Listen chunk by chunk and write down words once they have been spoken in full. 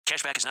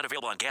Cashback is not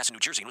available on gas in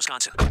New Jersey and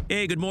Wisconsin.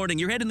 Hey, good morning.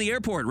 You're heading to the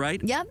airport,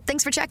 right? Yep,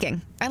 thanks for checking.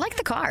 I like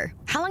the car.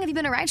 How long have you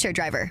been a rideshare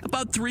driver?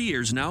 About 3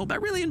 years now. I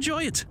really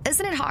enjoy it.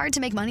 Isn't it hard to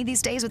make money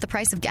these days with the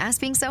price of gas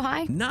being so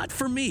high? Not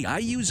for me. I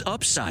use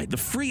Upside, the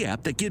free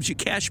app that gives you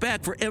cash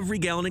back for every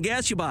gallon of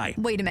gas you buy.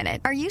 Wait a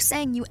minute. Are you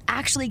saying you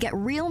actually get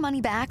real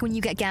money back when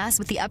you get gas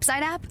with the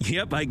Upside app?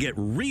 Yep, I get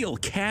real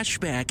cash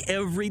back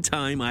every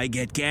time I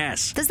get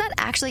gas. Does that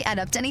actually add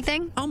up to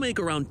anything? I'll make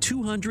around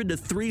 $200 to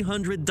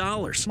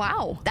 $300.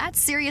 Wow, that's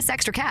serious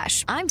extra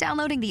cash. I'm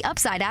downloading the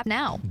Upside app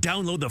now.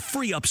 Download the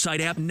free Upside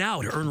app now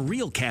to earn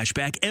real cash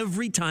back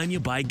every time you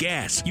buy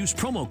gas. Use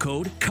promo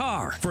code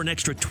CAR for an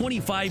extra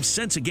 25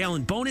 cents a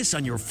gallon bonus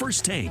on your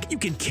first tank. You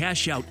can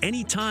cash out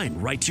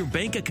anytime right to your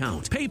bank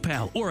account,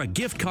 PayPal, or a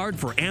gift card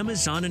for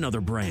Amazon and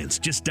other brands.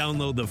 Just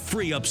download the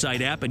free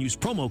Upside app and use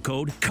promo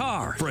code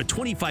CAR for a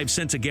 25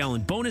 cents a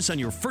gallon bonus on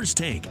your first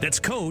tank. That's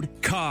code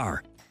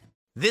CAR.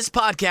 This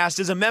podcast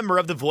is a member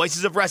of the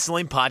Voices of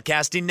Wrestling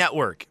Podcasting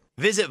Network.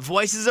 Visit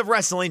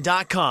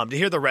voicesofwrestling.com to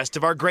hear the rest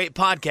of our great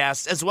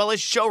podcasts, as well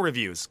as show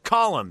reviews,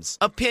 columns,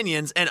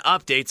 opinions, and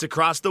updates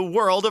across the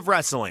world of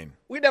wrestling.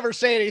 We never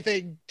say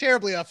anything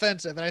terribly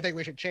offensive, and I think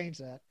we should change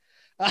that.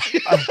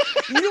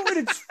 You know what?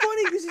 It's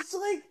funny because it's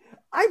like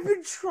I've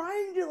been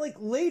trying to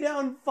lay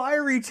down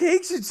fiery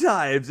takes at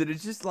times, and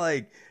it's just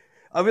like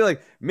I'll be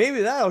like,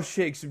 maybe that'll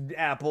shake some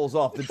apples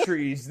off the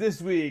trees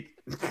this week.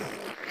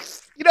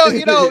 You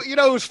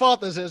know whose fault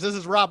this is. This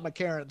is Rob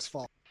McCarron's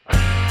fault.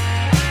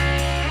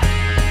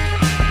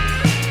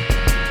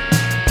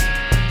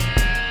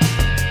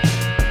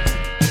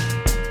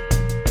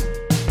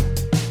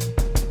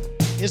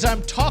 Is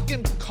I'm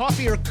talking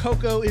coffee or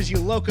cocoa is you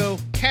loco.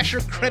 Cash your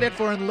credit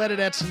for unleaded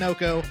at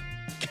Sunoco.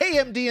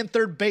 KMD in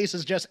third base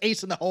is just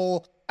ace in the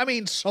hole. I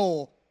mean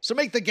soul. So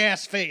make the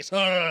gas face.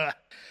 Ugh.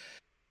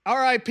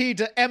 R.I.P.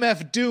 to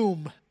MF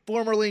Doom,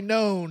 formerly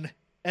known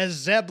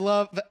as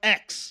Zeblov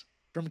X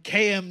from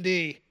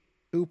KMD,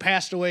 who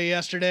passed away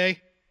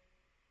yesterday.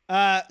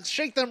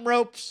 Shake them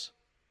ropes.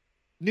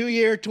 New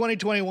year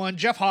 2021.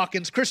 Jeff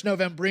Hawkins, Chris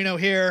Novembrino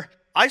here.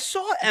 I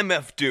saw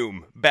MF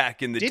Doom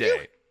back in the Did day.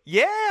 you?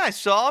 Yeah, I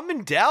saw him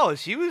in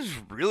Dallas. He was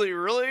really,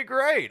 really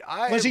great.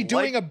 Was he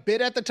doing a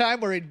bit at the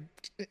time where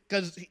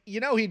because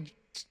he'd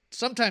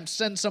sometimes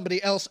send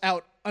somebody else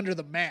out under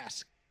the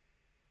mask?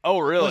 Oh,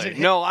 really?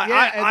 No,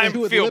 I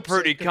feel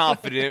pretty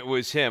confident it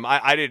was him.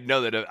 I didn't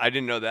know that. I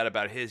didn't know that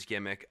about his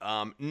gimmick.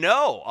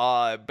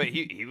 But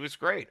he was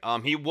great.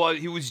 He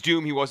was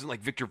Doom. He wasn't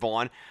like Victor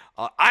Vaughn.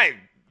 I'm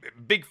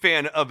a big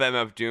fan of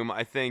MF Doom.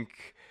 I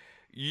think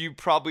you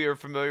probably are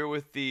familiar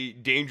with the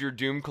Danger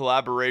Doom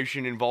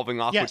collaboration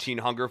involving Aqua Teen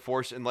Hunger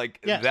Force, and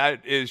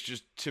that is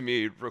just, to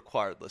me,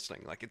 required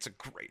listening. It's a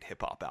great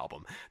hip hop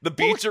album. The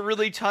beats are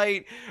really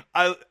tight.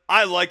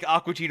 I like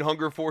Aqua Teen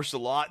Hunger Force a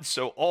lot,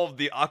 so all of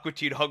the Aqua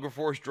Teen Hunger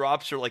Force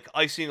drops are like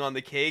icing on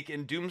the cake,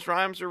 and Doom's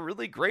rhymes are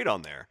really great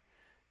on there.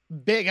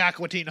 Big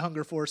Aqua Teen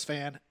Hunger Force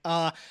fan.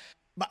 The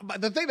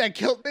thing that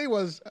killed me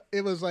was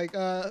it was like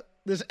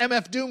this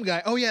MF Doom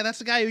guy. Oh yeah, that's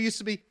the guy who used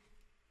to be.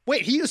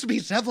 Wait, he used to be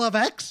Zeblov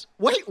X?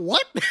 Wait,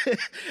 what?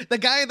 The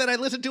guy that I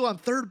listened to on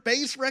Third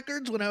Base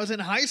Records when I was in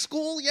high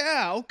school?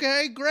 Yeah,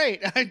 okay,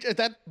 great.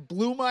 That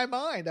blew my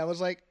mind. I was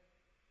like,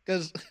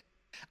 because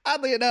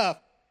oddly enough,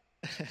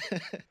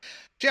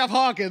 Jeff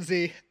Hawkins,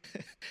 the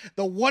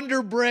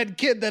wonder bread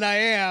kid that I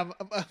am,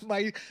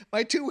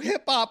 my two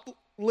hip hop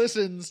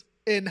listens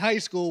in high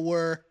school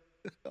were,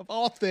 of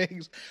all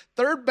things,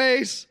 Third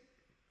Base.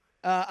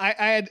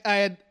 I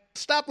had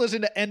stopped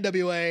listening to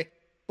NWA,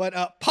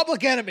 but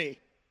Public Enemy.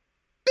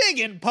 Big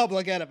in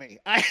Public Enemy.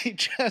 And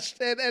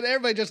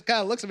everybody just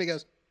kind of looks at me and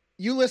goes,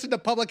 you listen to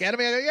Public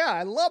Enemy? I go, yeah,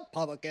 I love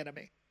Public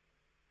Enemy.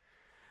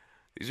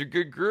 These are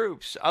good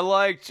groups. I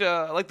liked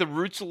the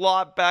Roots a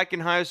lot back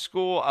in high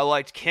school. I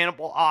liked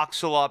Cannibal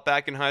Ox a lot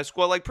back in high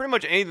school. I like pretty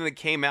much anything that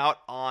came out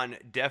on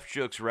Def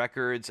Jux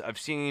Records. I've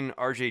seen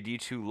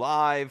RJD2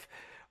 live.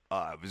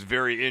 I was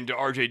very into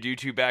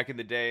RJD2 back in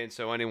the day, and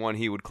so anyone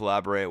he would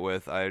collaborate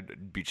with,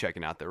 I'd be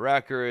checking out their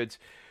records.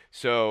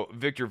 So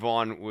Victor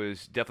Vaughn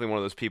was definitely one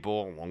of those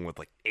people, along with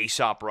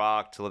Aesop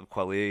Rock, Talib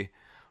Kweli,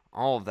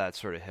 all of that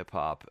sort of hip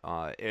hop.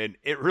 And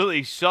it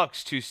really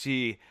sucks to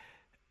see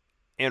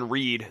and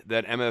read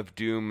that MF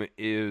Doom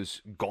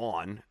is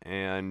gone.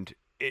 And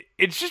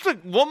it's just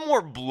one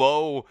more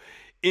blow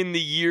in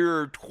the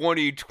year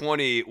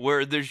 2020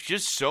 where there's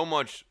just so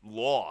much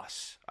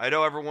loss. I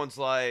know everyone's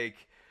like,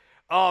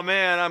 oh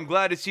man, I'm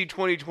glad to see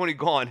 2020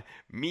 gone.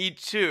 Me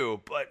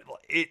too, but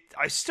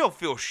I still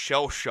feel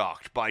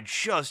shell-shocked by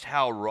just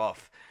how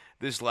rough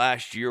this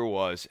last year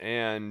was,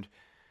 and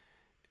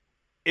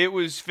it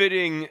was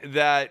fitting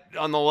that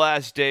on the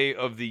last day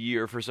of the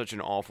year for such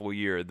an awful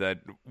year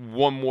that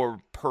one more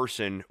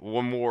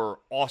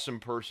awesome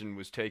person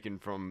was taken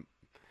from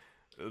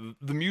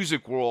the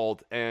music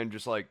world and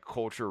just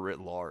culture writ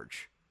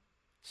large.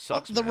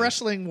 Sucks, the man.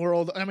 wrestling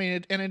world. I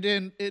mean,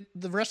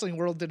 the wrestling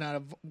world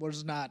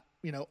was not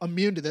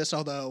immune to this,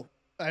 although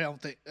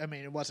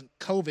it wasn't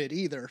COVID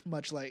either,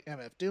 much like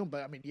MF Doom,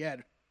 but you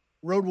had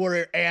Road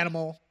Warrior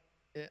Animal,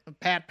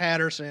 Pat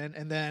Patterson,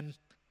 and then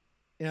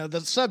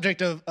the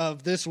subject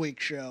of this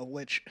week's show,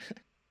 which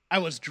I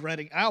was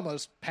dreading. I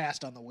almost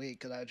passed on the week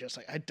because I was just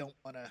like, I don't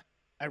want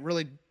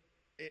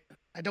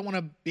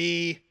to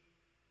be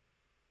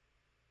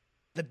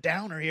the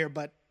downer here,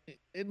 but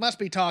it must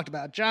be talked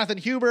about. Jonathan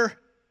Huber,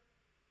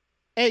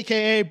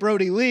 a.k.a.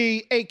 Brody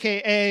Lee,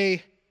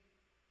 a.k.a.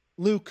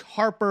 Luke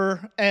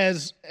Harper,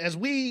 as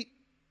we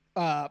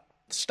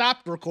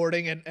stopped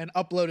recording and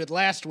uploaded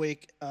last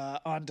week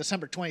on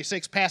December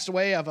 26th, passed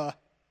away of a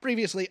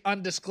previously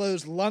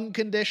undisclosed lung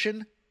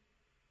condition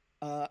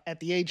at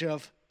the age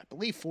of, I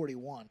believe,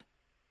 41.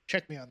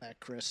 Check me on that,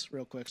 Chris,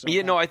 real quick.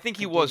 So I think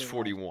he was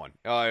 41,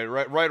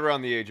 right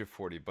around the age of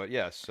 40. But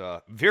yes,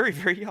 very,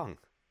 very young.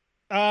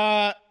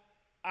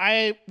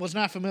 I was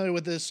not familiar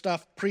with this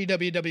stuff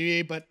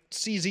pre-WWE, but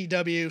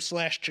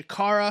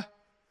CZW/Chikara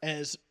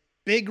as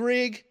Big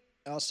Rig,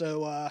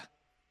 also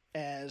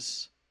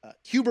as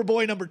Huber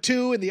Boy number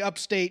 2 in the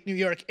upstate New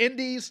York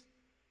Indies.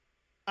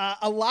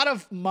 A lot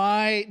of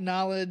my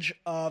knowledge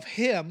of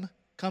him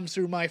comes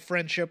through my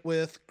friendship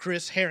with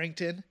Chris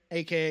Harrington,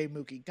 a.k.a.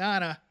 Mookie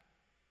Ghana.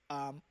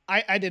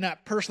 I did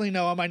not personally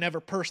know him. I never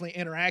personally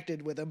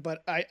interacted with him,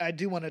 but I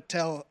do want to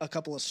tell a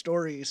couple of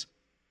stories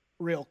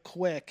real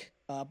quick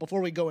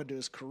before we go into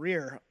his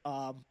career.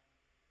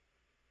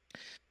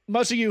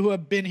 Most of you who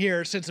have been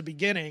here since the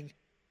beginning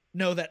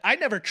know that I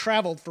never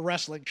traveled for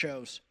wrestling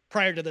shows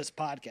prior to this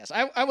podcast.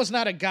 I was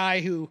not a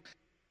guy who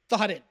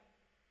thought it,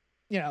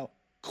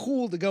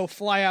 cool to go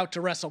fly out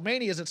to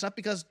WrestleManias and stuff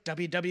because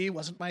WWE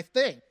wasn't my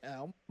thing.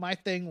 My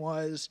thing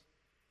was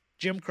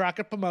Jim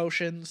Crockett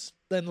Promotions,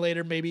 then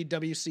later maybe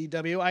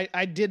WCW.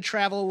 I did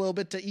travel a little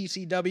bit to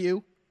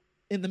ECW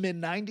in the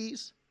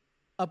mid-90s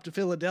up to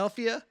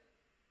Philadelphia.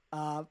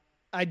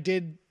 I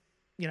did,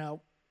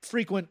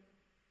 frequent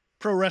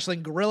Pro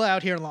Wrestling Guerrilla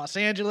out here in Los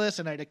Angeles,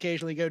 and I'd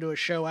occasionally go to a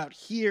show out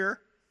here.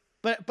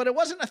 But it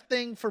wasn't a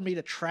thing for me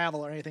to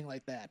travel or anything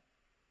like that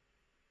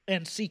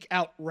and seek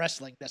out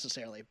wrestling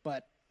necessarily.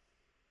 But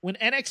when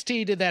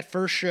NXT did that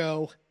first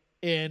show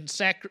in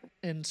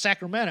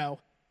Sacramento,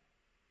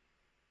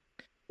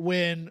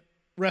 when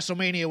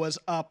WrestleMania was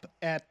up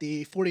at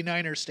the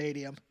 49ers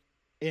Stadium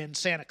in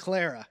Santa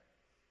Clara,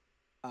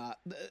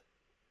 the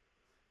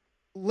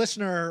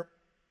listener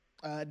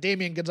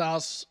Damian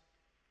Gonzalez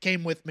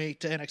came with me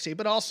to NXT,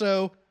 but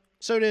also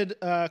so did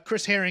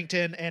Chris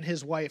Harrington and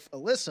his wife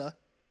Alyssa.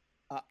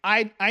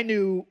 I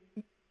knew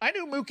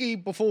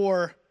Mookie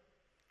before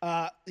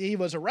he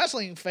was a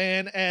wrestling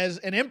fan as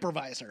an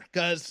improviser,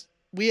 because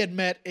we had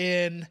met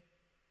in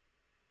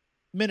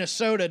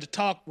Minnesota to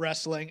talk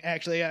wrestling.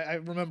 Actually, I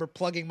remember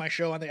plugging my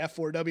show on the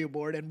F4W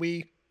board, and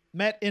we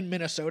met in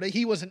Minnesota.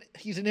 He's an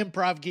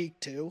improv geek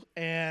too,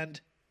 and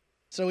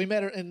so we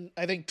met in,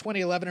 I think,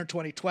 2011 or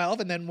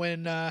 2012. And then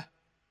when I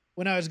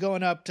was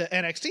going up to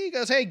NXT, he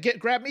goes, "Hey,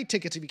 grab me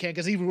tickets if you can,"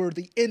 because these were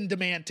the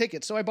in-demand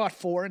tickets. So I bought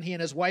 4, and he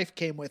and his wife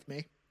came with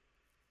me.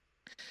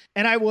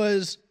 And I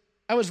was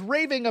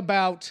raving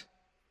about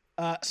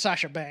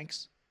Sasha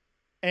Banks,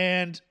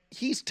 and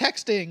he's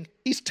texting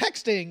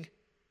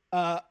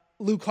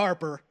Luke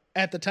Harper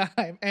at the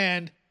time,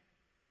 and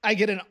I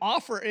get an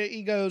offer.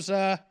 He goes,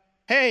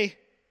 "Hey,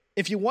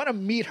 if you want to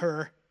meet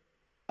her,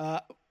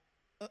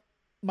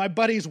 my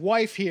buddy's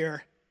wife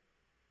here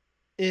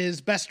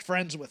is best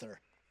friends with her."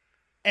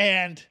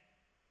 And,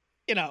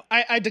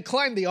 I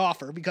declined the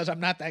offer because I'm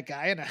not that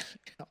guy. And I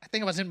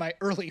think I was in my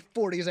early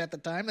 40s at the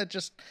time.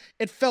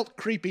 It felt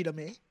creepy to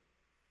me.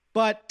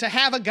 But to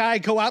have a guy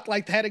go out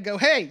like that and go,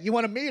 "Hey, you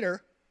want to meet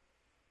her?"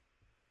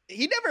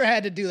 He never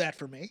had to do that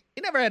for me.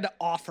 He never had to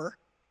offer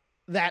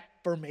that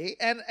for me.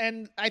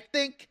 And I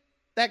think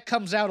that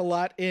comes out a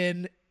lot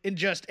in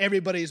just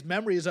everybody's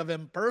memories of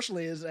him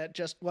personally, is that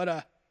just what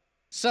a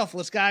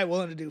selfless guy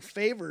willing to do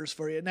favors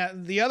for you. Now,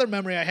 the other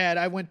memory I had,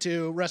 I went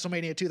to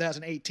WrestleMania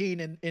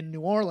 2018 in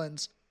New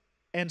Orleans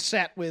and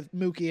sat with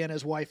Mookie and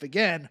his wife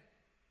again.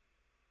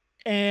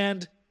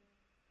 And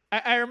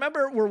I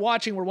remember we're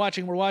watching,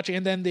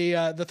 and then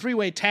the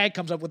three-way tag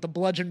comes up with the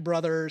Bludgeon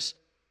Brothers,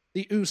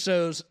 the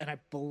Usos, and I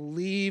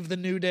believe the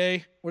New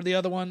Day were the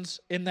other ones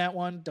in that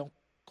one. Don't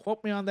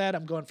quote me on that.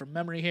 I'm going from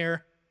memory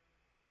here.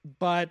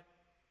 But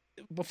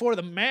before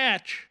the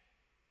match,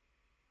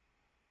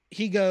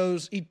 he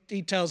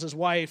tells his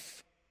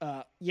wife,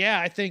 "Yeah,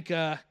 I think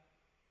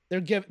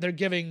they're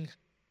giving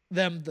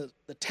them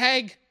the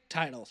tag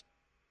titles."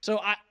 So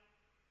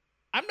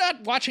I'm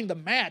not watching the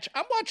match.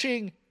 I'm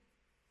watching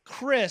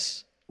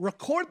Chris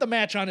record the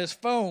match on his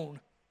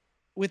phone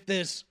with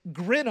this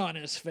grin on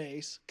his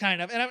face,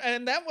 kind of,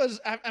 and that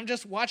was, I'm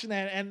just watching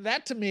that, and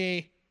that to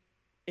me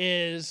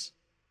is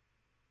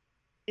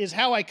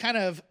how I kind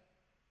of,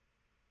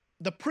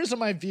 the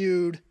prism I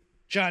viewed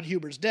John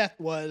Huber's death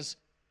was.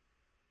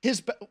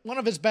 One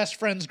of his best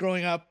friends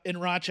growing up in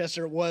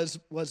Rochester was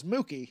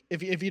Mookie,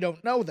 if you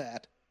don't know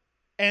that.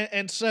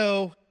 And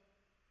so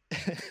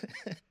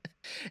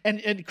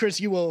and Chris,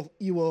 you will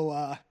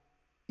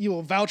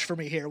vouch for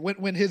me here.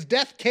 When his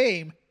death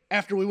came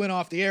after we went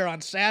off the air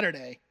on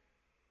Saturday,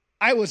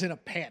 I was in a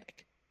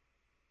panic.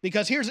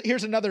 Because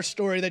here's another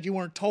story that you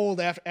weren't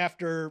told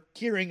after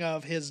hearing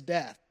of his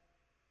death.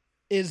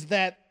 is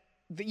that,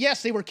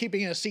 yes, they were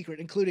keeping it a secret,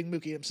 including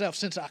Mookie himself,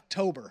 since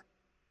October.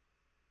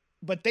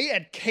 But they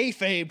had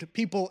kayfabed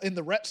people in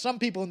some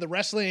people in the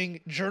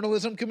wrestling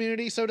journalism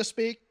community, so to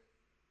speak,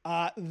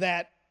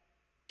 that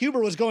Huber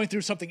was going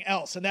through something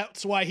else, and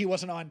that's why he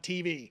wasn't on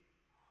TV.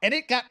 And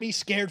it got me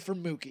scared for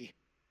Mookie,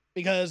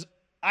 because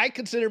I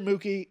consider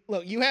Mookie,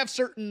 look, you have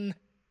certain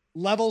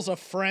levels of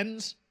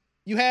friends.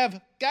 You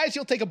have guys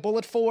you'll take a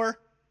bullet for,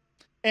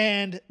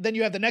 and then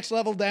you have the next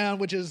level down,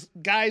 which is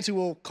guys who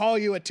will call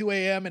you at 2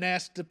 a.m. and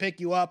ask to pick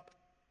you up.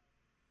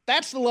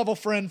 That's the level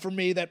friend for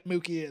me that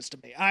Mookie is to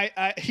me.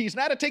 He's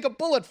not a take a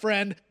bullet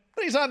friend,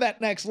 but he's on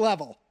that next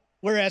level.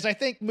 Whereas I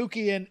think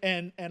Mookie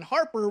and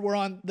Harper were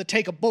on the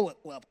take a bullet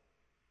level.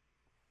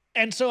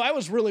 And so I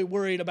was really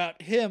worried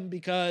about him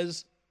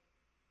because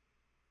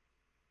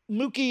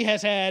Mookie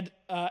has had,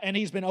 and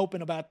he's been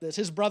open about this,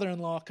 his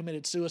brother-in-law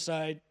committed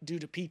suicide due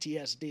to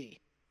PTSD.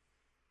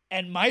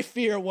 And my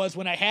fear was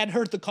when I hadn't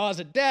heard the cause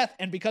of death,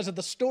 and because of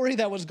the story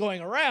that was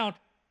going around,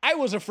 I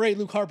was afraid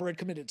Luke Harper had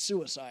committed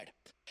suicide.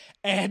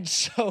 And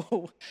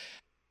so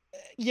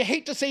you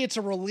hate to say it's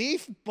a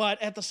relief,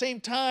 but at the same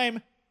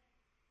time,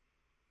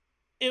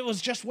 it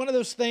was just one of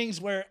those things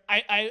where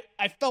I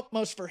felt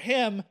most for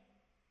him,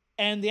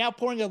 and the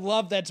outpouring of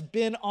love that's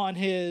been on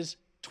his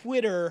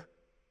Twitter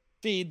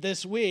feed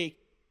this week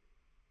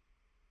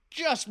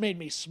just made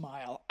me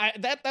smile.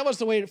 That was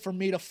the way for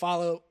me to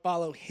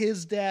follow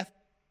his death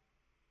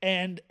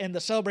and the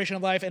celebration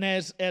of life. And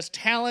as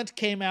talent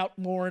came out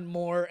more and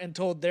more and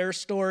told their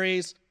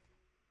stories,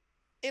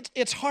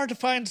 it's hard to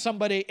find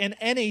somebody in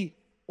any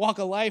walk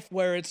of life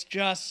where it's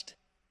just,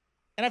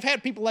 and I've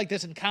had people like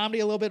this in comedy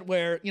a little bit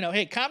where,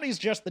 hey, comedy's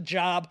just the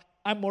job.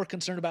 I'm more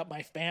concerned about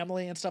my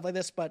family and stuff like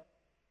this, but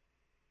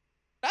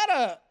not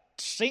a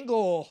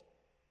single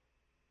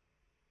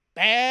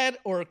bad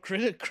or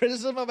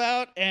criticism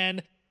about,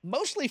 and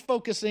mostly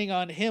focusing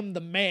on him,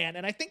 the man.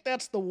 And I think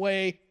that's the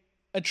way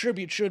a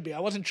tribute should be. I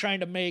wasn't trying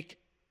to make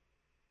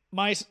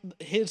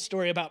his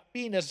story about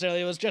me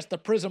necessarily. It was just the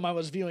prism I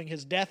was viewing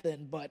his death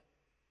in, but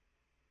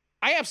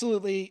I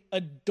absolutely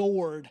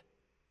adored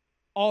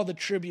all the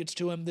tributes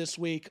to him this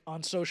week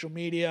on social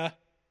media.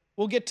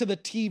 We'll get to the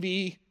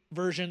TV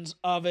versions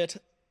of it,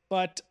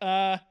 but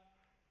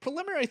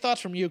preliminary thoughts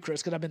from you,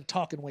 Chris, because I've been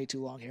talking way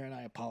too long here, and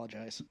I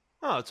apologize.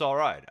 Oh, it's all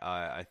right.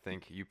 I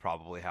think you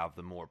probably have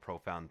the more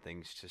profound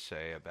things to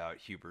say about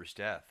Huber's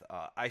death.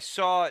 I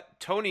saw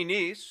Tony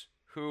Nese,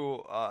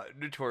 who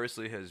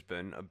notoriously has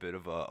been a bit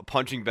of a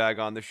punching bag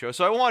on the show,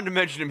 so I wanted to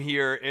mention him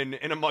here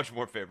in a much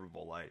more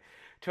favorable light.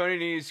 Tony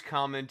Nese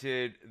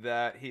commented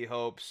that he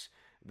hopes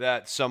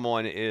that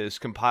someone is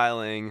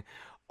compiling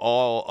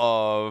all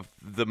of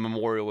the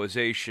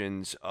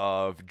memorializations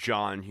of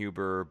John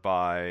Huber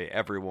by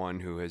everyone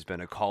who has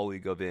been a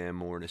colleague of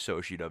him or an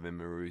associate of him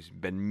or who's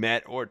been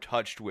met or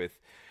touched with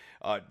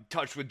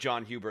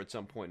John Huber at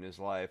some point in his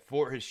life,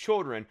 for his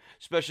children,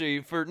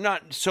 especially for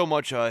not so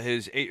much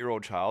his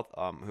 8-year-old child,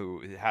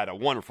 who had a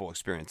wonderful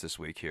experience this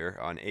week here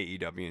on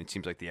AEW, and it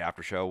seems like the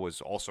after show was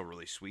also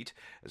really sweet,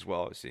 as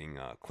well as seeing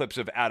clips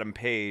of Adam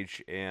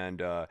Page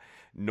and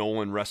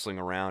Nolan wrestling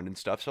around and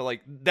stuff. So,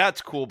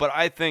 that's cool, but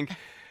I think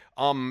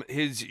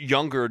his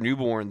younger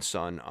newborn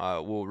son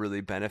will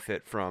really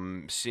benefit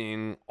from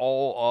seeing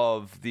all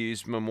of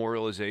these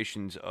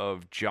memorializations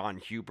of John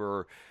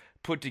Huber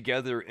put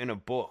together in a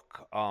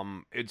book.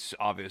 It's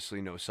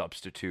obviously no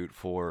substitute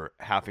for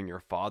having your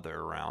father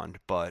around,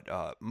 but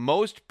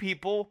most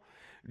people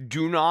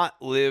do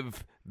not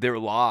live their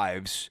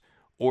lives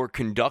or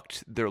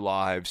conduct their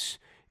lives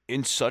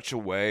in such a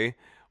way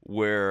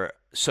where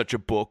such a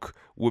book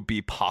would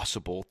be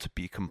possible to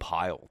be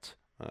compiled.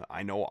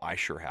 I know I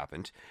sure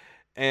haven't.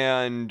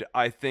 And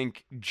I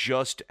think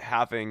just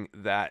having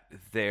that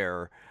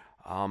there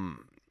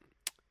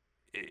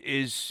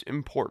is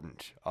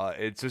important.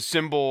 It's a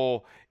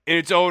symbol in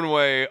its own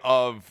way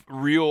of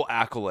real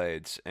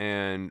accolades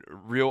and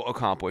real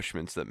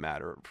accomplishments that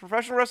matter.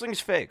 Professional wrestling is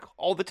fake.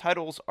 All the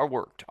titles are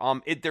worked.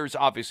 There's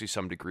obviously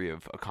some degree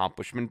of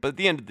accomplishment, but at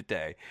the end of the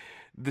day,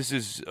 this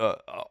is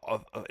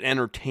an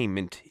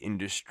entertainment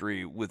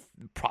industry with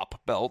prop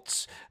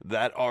belts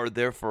that are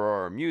there for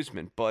our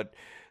amusement. But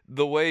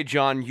the way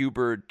John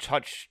Huber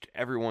touched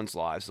everyone's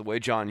lives, the way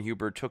John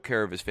Huber took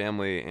care of his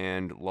family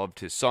and loved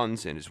his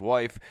sons and his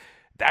wife,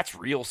 that's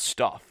real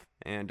stuff.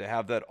 And to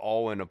have that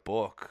all in a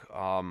book,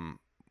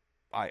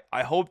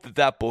 I hope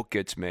that book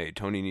gets made.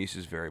 Tony Nese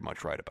is very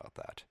much right about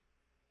that.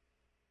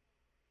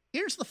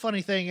 Here's the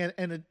funny thing,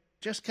 and it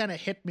just kind of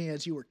hit me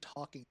as you were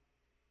talking.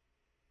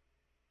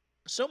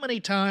 So many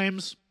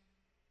times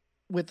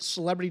with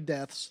celebrity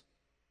deaths,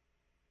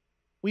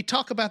 we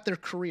talk about their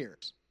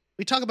careers.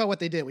 We talk about what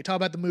they did. We talk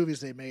about the movies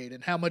they made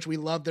and how much we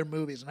love their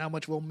movies and how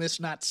much we'll miss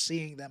not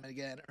seeing them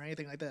again or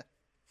anything like that.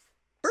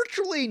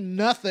 Virtually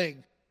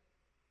nothing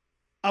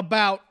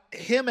about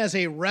him as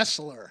a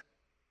wrestler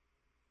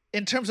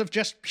in terms of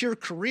just pure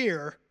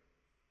career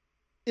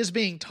is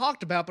being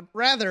talked about, but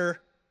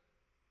rather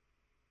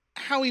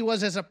how he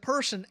was as a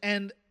person.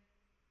 And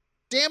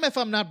damn if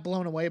I'm not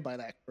blown away by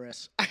that,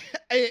 Chris.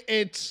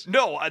 It's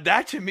No,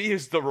 that to me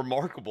is the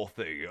remarkable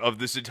thing of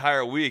this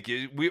entire week.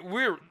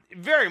 We're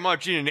very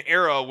much in an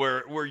era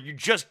where you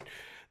just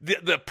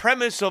the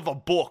premise of a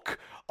book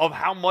of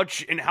how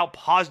much and how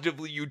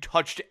positively you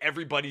touched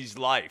everybody's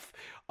life.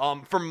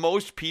 For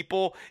most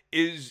people,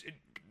 is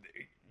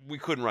we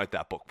couldn't write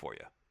that book for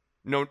you.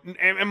 No,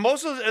 and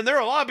most of and there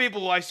are a lot of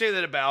people who I say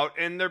that about,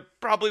 and they're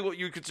probably what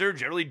you consider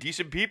generally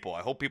decent people.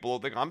 I hope people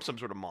don't think I'm some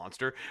sort of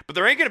monster, but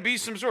there ain't going to be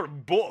some sort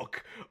of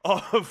book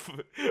of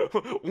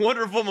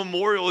wonderful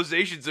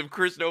memorializations of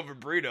Chris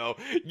Novabrito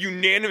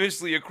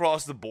unanimously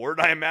across the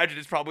board. I imagine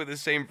it's probably the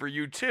same for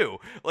you too.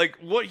 Like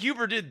what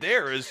Huber did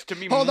there is to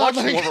me much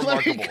more remarkable.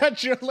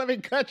 Let me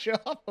cut you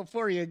off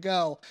before you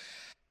go.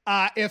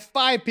 If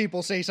 5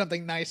 people say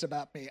something nice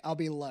about me, I'll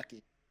be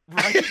lucky.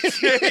 Right?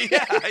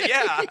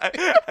 yeah.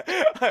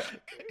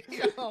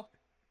 You know,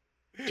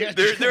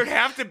 There'd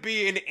have to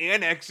be an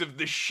annex of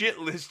the shit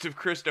list of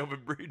Chris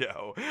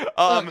Novabrito.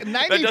 Look,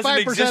 that doesn't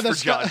exist for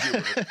John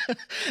Huber.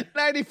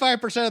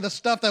 95% of the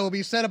stuff that will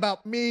be said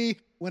about me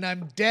when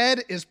I'm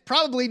dead is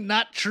probably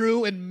not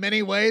true in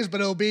many ways, but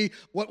it'll be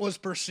what was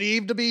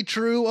perceived to be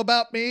true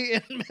about me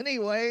in many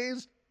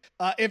ways.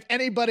 If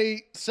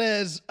anybody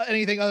says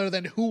anything other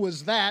than "who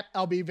was that,"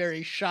 I'll be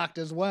very shocked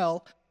as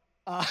well.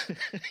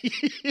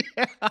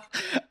 Yeah,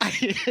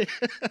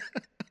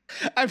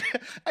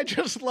 I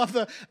just love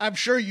I'm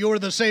sure you're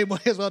the same way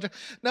as well.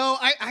 No,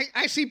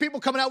 I see people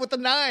coming out with the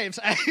knives.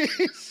 I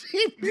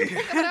see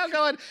people coming out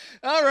going,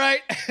 all right,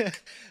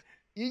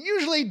 you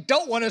usually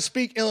don't want to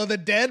speak ill of the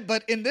dead,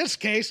 but in this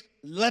case,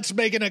 let's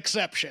make an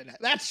exception.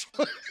 That's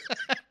what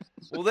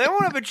Well, they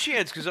won't have a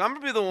chance because I'm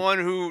gonna be the one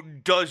who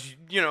does,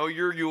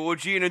 your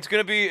eulogy, and it's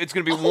gonna be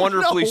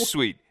wonderfully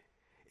sweet.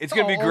 It's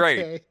gonna be great.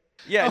 Okay.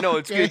 Yeah, no,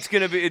 it's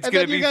gonna be. And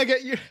then you're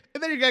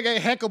gonna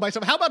get heckled by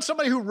someone. How about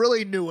somebody who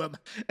really knew him?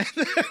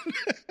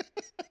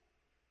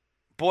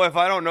 Boy, if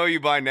I don't know you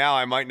by now,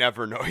 I might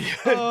never know you.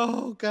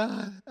 Oh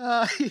God!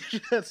 I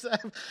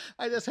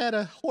just had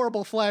a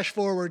horrible flash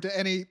forward to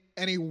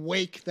any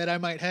wake that I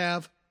might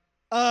have.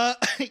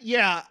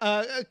 Yeah.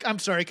 I'm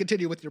sorry.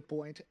 Continue with your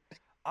point.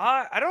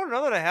 I don't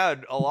know that I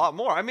had a lot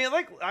more. I mean,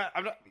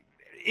 I'm not,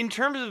 in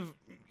terms of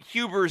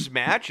Huber's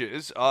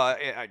matches,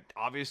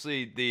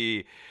 obviously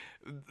the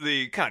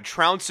kind of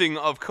trouncing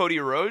of Cody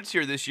Rhodes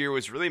here this year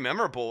was really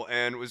memorable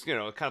and was, kind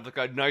of like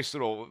a nice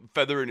little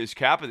feather in his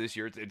cap of this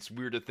year. It's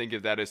weird to think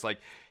of that as like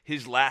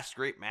his last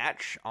great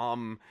match.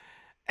 And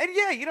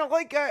yeah,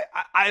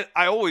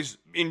 I always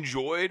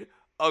enjoyed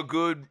a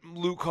good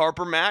Luke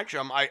Harper match.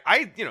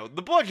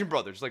 The Bludgeon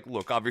Brothers, like,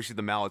 look, obviously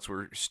the Mallets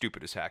were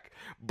stupid as heck,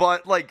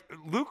 but like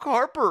Luke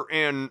Harper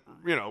and,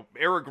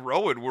 Eric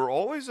Rowan were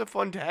always a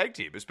fun tag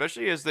team,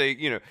 especially as they,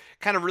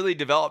 kind of really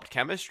developed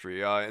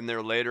chemistry in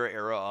their later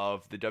era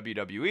of the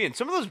WWE. And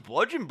some of those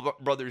Bludgeon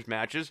Brothers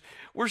matches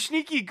were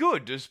sneaky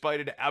good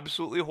despite an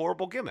absolutely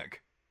horrible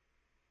gimmick.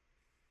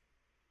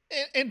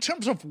 In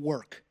terms of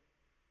work,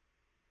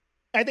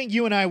 I think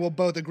you and I will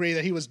both agree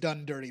that he was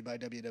done dirty by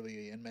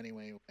WWE in many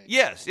ways.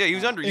 Yes, yeah, he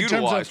was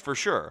underutilized for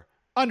sure.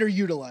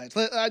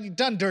 Underutilized.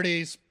 Done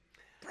dirty is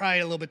probably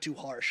a little bit too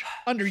harsh.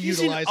 Underutilized He's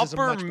an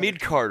upper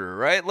mid-carder,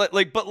 right?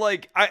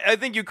 I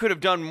think you could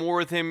have done more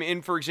with him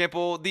in, for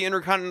example, the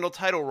Intercontinental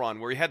title run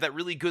where he had that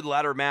really good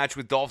ladder match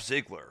with Dolph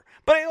Ziggler.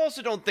 But I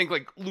also don't think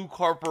like Luke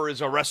Harper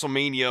is a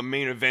WrestleMania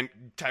main event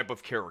type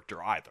of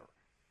character either.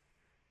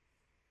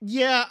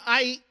 Yeah,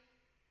 I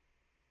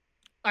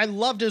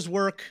loved his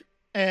work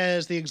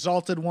as the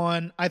Exalted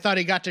One. I thought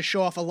he got to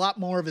show off a lot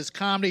more of his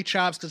comedy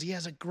chops because he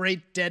has a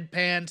great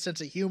deadpan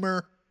sense of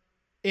humor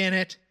in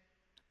it.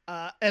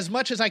 As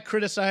much as I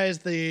criticize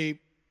the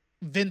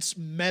Vince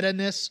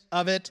meta-ness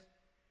of it,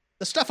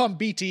 the stuff on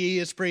BTE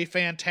is pretty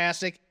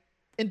fantastic.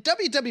 In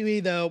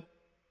WWE, though,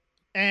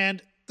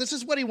 and this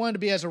is what he wanted to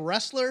be as a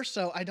wrestler,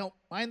 so I don't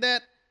mind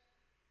that.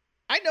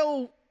 I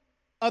know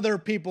other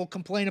people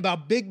complain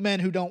about big men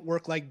who don't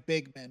work like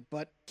big men,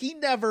 but he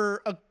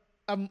never...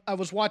 I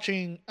was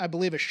watching, I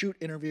believe, a Shoot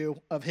interview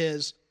of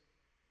his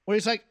where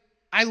he's like,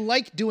 I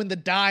like doing the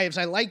dives.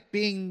 I like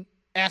being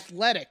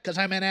athletic because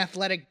I'm an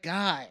athletic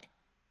guy.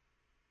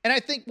 And I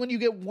think when you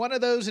get one of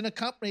those in a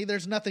company,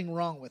 there's nothing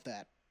wrong with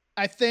that.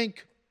 I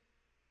think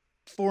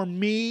for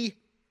me,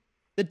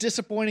 the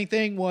disappointing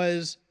thing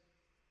was,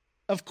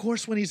 of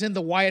course, when he's in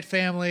the Wyatt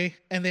family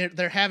and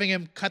they're having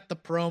him cut the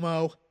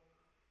promo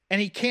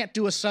and he can't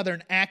do a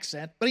Southern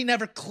accent, but he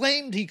never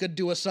claimed he could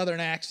do a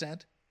Southern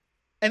accent.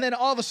 And then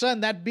all of a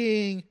sudden, that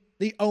being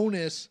the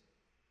onus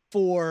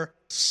for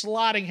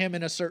slotting him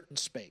in a certain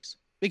space.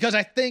 Because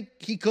I think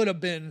he could have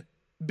been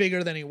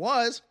bigger than he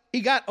was. He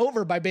got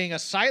over by being a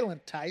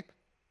silent type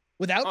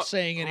without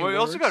saying any words. He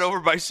also got over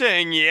by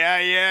saying,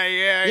 yeah.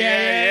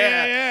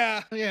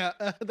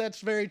 That's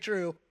very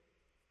true.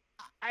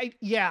 I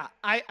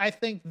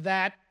think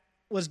that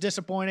was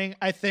disappointing.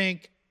 I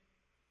think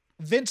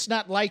Vince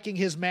not liking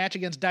his match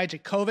against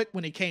Dijakovic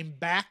when he came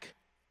back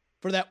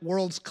for that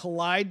Worlds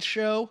Collide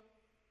show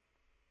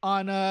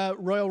on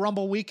Royal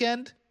Rumble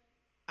weekend.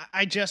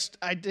 I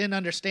didn't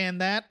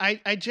understand that.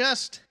 I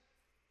just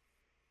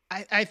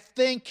I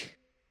think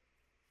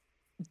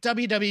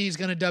WWE is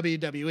going to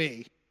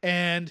WWE,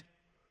 and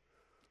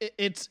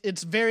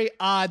it's very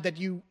odd that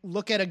you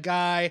look at a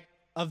guy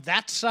of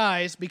that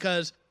size,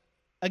 because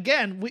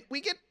again,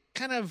 we get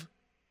kind of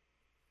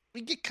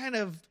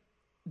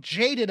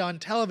jaded on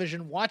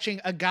television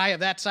watching a guy of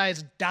that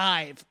size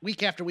dive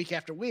week after week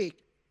after week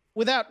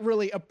without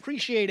really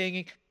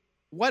appreciating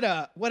what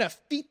a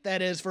feat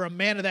that is for a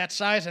man of that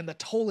size and the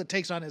toll it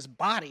takes on his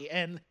body.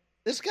 And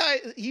this guy,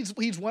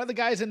 he's one of the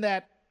guys in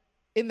that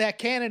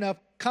canon of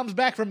comes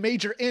back from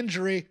major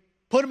injury,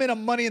 put him in a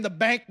Money in the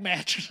Bank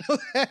match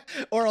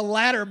or a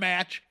ladder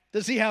match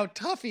to see how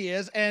tough he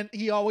is, and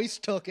he always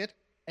took it.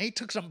 And he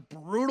took some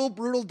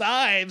brutal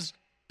dives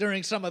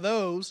during some of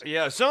those.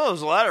 Yeah, some of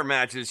those ladder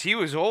matches, he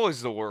was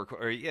always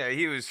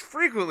he was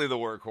frequently the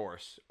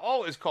workhorse.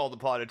 Always called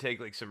upon to take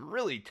like some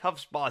really tough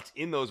spots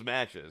in those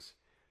matches.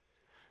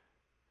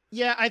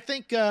 Yeah, I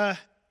think, do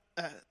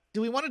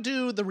we want to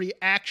do the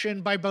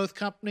reaction by both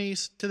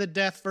companies to the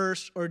death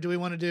first, or do we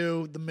want to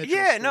do the Mitchell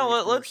Yeah, story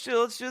no, first?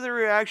 let's do the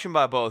reaction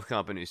by both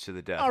companies to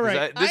the death. All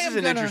right, This is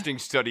an interesting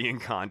study in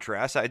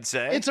contrast, I'd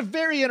say. It's a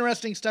very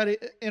interesting study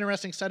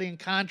in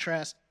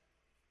contrast.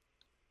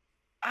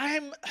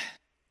 I'm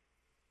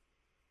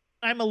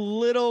a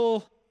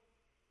little,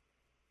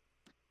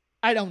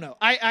 I don't know.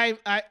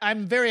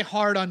 I'm very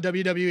hard on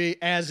WWE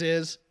as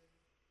is.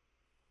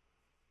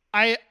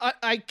 I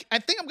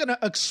think I'm going to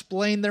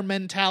explain their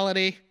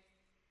mentality,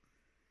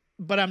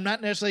 but I'm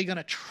not necessarily going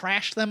to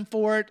trash them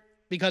for it,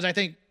 because I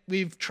think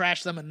we've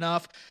trashed them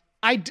enough.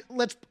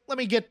 Let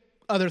me get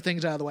other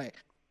things out of the way.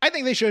 I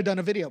think they should have done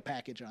a video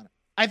package on it.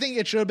 I think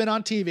it should have been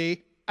on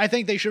TV. I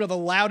think they should have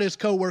allowed his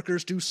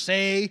coworkers to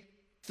say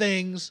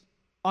things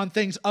on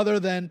things other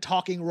than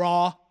talking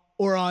Raw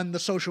or on the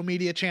social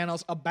media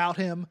channels about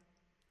him.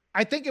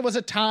 I think it was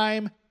a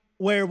time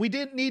where we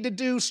didn't need to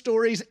do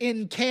stories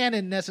in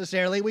canon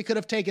necessarily. We could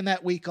have taken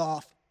that week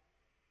off,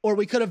 or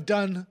we could have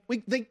done,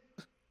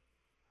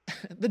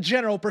 the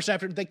general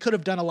perception, they could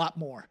have done a lot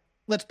more.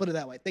 Let's put it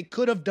that way. They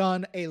could have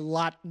done a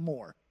lot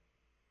more.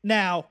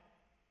 Now,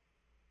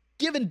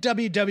 given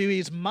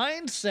WWE's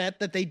mindset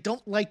that they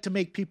don't like to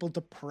make people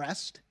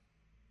depressed,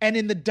 and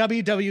in the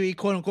WWE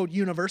quote-unquote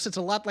universe, it's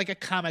a lot like a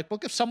comic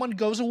book. If someone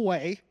goes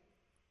away,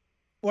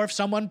 or if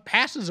someone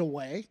passes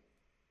away,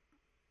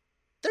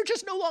 they're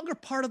just no longer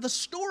part of the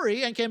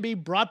story and can be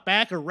brought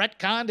back or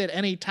retconned at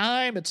any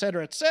time,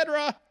 etc.,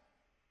 etc.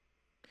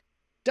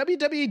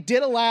 WWE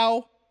did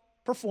allow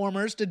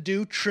performers to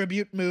do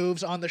tribute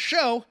moves on the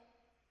show,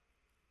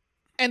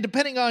 and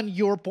depending on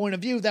your point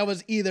of view, that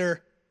was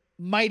either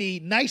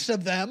mighty nice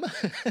of them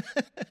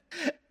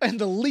and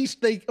the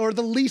least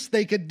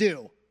they could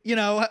do. You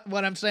know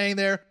what I'm saying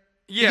there?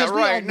 Yeah,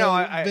 right. No,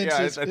 I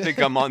Vince's... think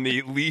I'm on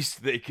the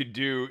least they could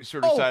do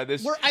sort of side of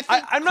this.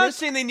 I'm not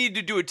saying they need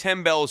to do a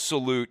 10-bell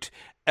salute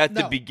at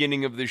the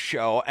beginning of the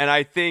show, and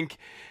I think,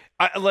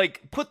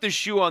 put the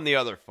shoe on the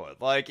other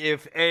foot. Like,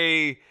 if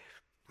a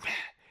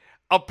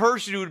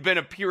person who had been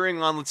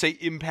appearing on, let's say,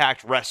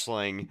 Impact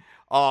Wrestling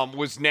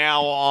was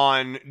now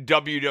on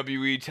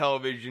WWE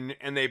television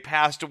and they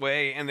passed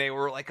away and they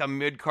were like a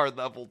mid-card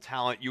level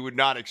talent, you would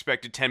not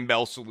expect a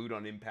 10-bell salute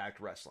on Impact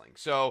Wrestling.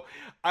 So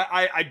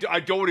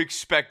I don't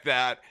expect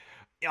that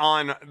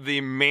on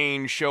the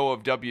main show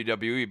of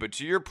WWE. But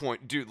to your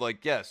point, dude,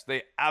 like, yes,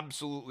 they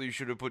absolutely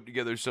should have put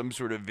together some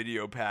sort of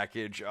video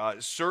package.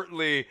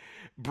 Certainly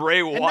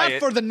Bray Wyatt. And not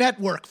for the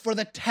network, for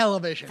the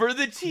television. For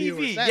the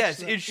TV,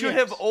 yes. It should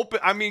have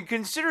opened. I mean,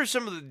 consider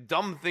some of the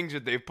dumb things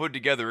that they've put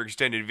together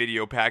extended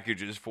video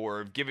packages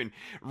for, given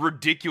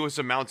ridiculous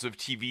amounts of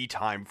TV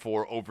time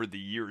for over the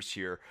years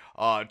here,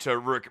 to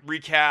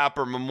recap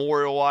or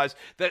memorialize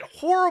that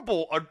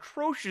horrible,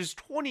 atrocious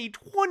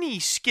 2020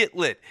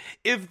 skitlet.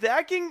 If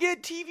that can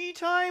get TV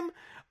time,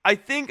 I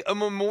think a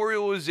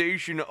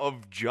memorialization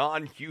of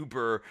John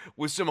Huber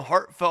with some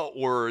heartfelt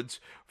words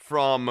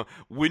from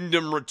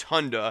Wyndham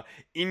Rotunda,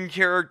 in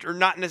character,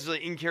 not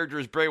necessarily in character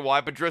as Bray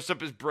Wyatt, but dressed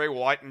up as Bray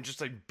Wyatt and just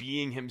like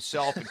being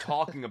himself and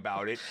talking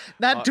about it.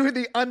 Not doing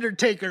the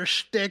Undertaker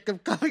shtick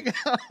of coming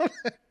out.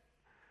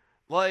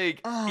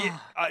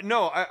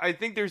 I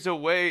think there's a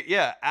way,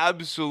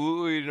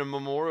 absolutely, to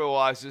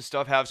memorialize this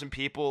stuff. Have some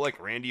people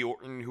like Randy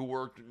Orton, who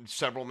worked in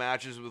several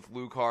matches with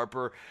Luke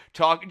Harper,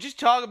 talk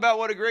about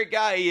what a great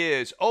guy he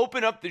is.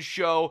 Open up the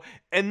show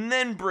and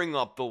then bring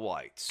up the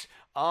lights.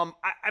 I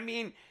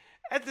mean,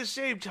 at the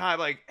same time,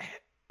 like,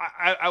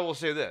 I will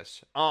say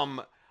this.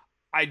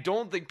 I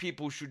don't think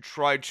people should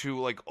try to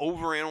like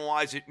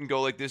overanalyze it and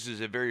go like this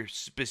is a very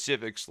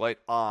specific slight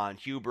on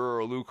Huber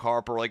or Luke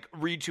Harper, like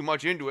read too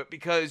much into it,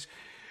 because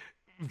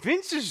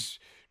Vince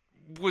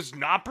was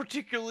not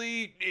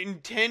particularly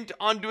intent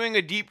on doing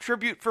a deep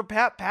tribute for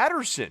Pat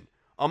Patterson.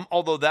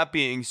 Although that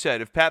being said,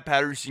 if Pat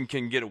Patterson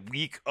can get a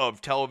week of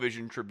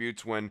television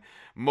tributes when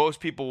most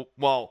people,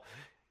 well,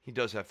 he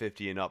does have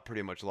 50 and up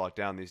pretty much locked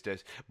down these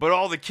days, but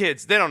all the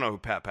kids, they don't know who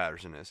Pat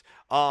Patterson is.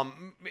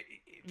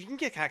 If you can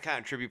get that kind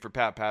of tribute for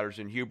Pat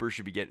Patterson, Huber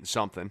should be getting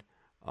something.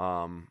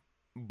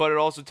 but it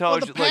also Well, tells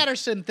the you like,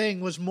 Patterson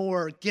thing was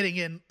more getting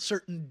in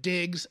certain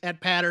digs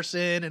at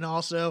Patterson, and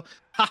also,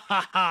 ha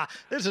ha ha,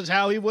 this is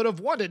how he would have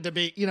wanted to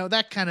be,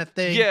 that kind of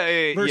thing.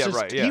 Versus,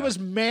 right, yeah. He was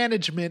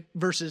management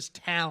versus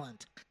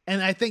talent,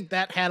 and I think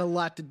that had a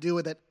lot to do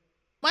with it.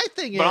 My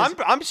thing but is,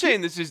 I'm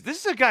saying this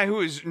is a guy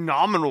who is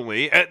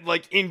nominally at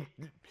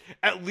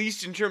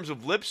least in terms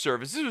of lip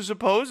service. This was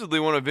supposedly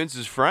one of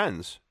Vince's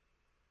friends.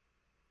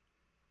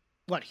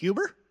 what,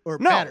 Huber or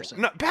No,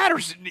 Patterson? no,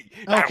 Patterson.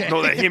 I Okay. don't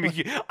know that him.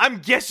 I'm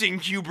guessing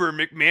Huber and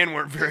McMahon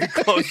weren't very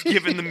close,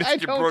 given the I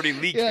Mr. don't- Brody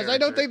Lee Yes, I don't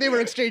character. think they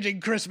were exchanging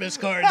Christmas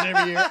cards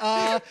every year.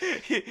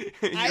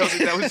 You don't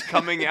think that was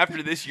coming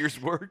after this year's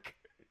work?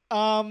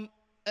 Look,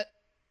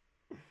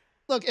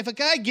 if a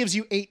guy gives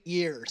you 8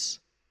 years,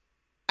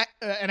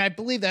 and I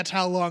believe that's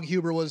how long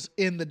Huber was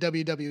in the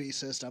WWE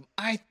system,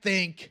 I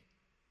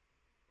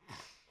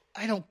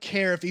don't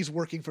care if he's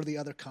working for the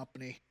other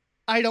company.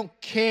 I don't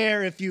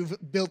care if you've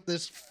built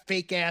this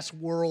fake-ass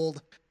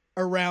world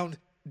around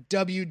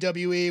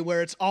WWE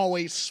where it's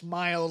always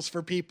smiles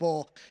for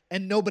people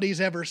and nobody's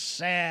ever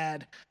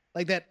sad.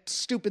 Like that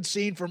stupid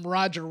scene from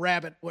Roger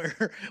Rabbit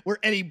where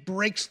Eddie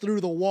breaks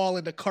through the wall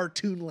into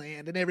cartoon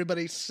land and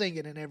everybody's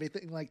singing and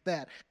everything like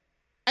that.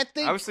 I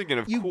was thinking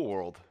of Cool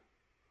World.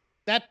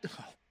 Oh,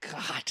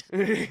 God.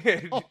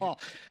 Oh,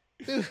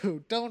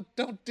 dude,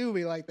 don't do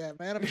me like that,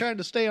 man. I'm trying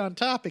to stay on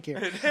topic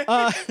here.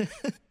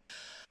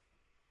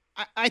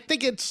 I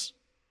think it's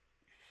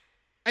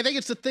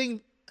the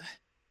thing.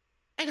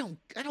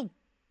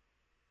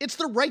 It's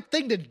the right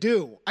thing to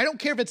do. I don't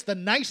care if it's the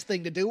nice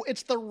thing to do.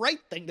 It's the right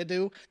thing to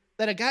do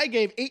that a guy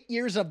gave 8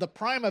 years of the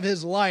prime of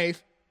his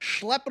life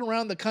schlepping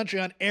around the country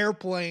on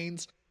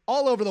airplanes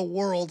all over the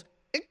world,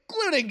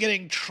 including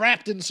getting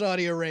trapped in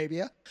Saudi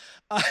Arabia.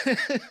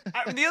 The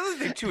other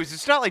thing, too, is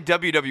it's not like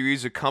WWE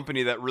is a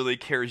company that really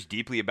cares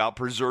deeply about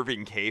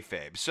preserving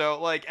kayfabe.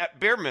 So, at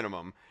bare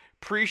minimum,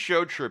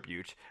 pre-show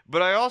tribute.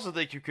 But I also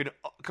think you could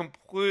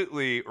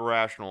completely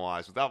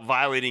rationalize, without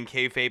violating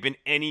kayfabe in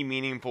any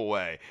meaningful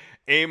way,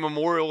 a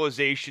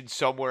memorialization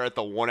somewhere at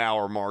the 1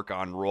 hour mark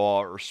on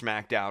Raw or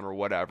SmackDown or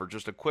whatever.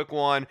 Just a quick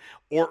one.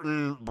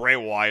 Orton, Bray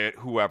Wyatt,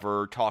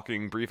 whoever,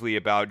 talking briefly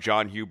about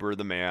John Huber,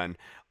 the man.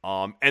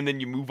 And then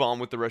you move on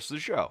with the rest of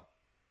the show.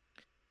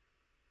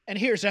 And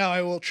here's how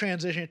I will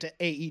transition to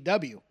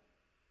AEW.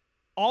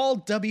 All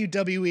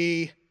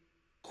WWE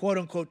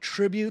quote-unquote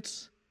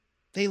tributes,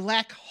 they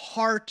lack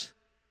heart,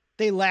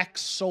 they lack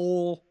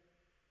soul,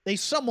 they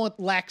somewhat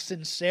lack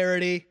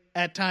sincerity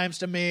at times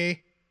to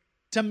me.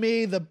 To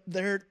me,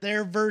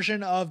 their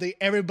version of the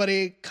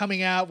everybody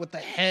coming out with the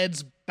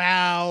heads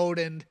bowed,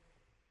 and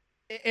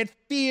it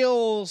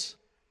feels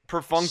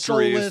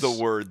perfunctory is the soulless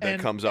word that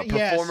and- comes up.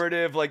 yes.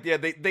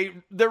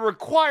 Performative, they're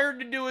required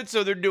to do it,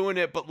 so they're doing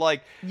it. But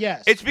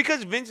yes, it's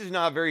because Vince is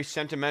not a very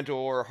sentimental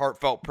or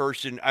heartfelt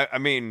person.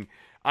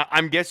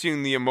 I'm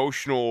guessing the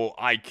emotional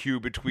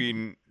IQ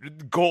between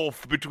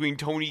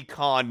Tony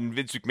Khan and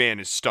Vince McMahon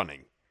is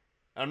stunning.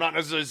 I'm not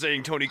necessarily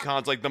saying Tony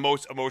Khan's the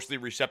most emotionally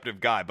receptive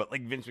guy, but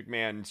Vince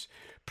McMahon's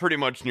pretty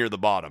much near the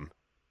bottom.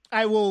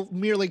 I will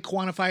merely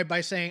quantify it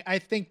by saying I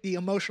think the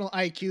emotional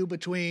IQ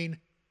between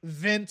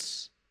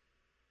Vince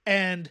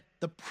and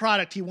the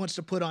product he wants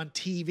to put on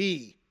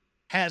TV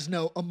has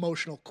no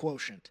emotional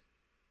quotient.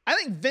 I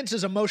think Vince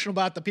is emotional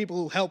about the people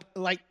who help.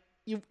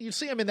 You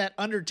see him in that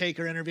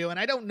Undertaker interview, and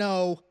I don't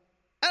know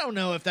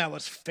if that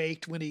was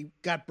faked when he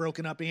got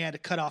broken up and he had to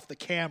cut off the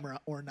camera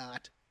or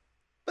not.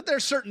 But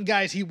there's certain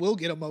guys he will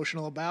get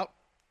emotional about.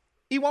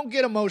 He won't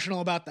get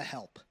emotional about the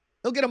help.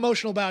 He'll get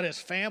emotional about his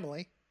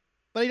family,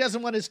 but he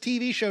doesn't want his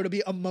TV show to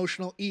be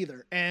emotional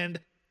either. And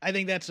I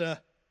think it's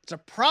a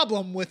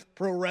problem with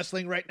pro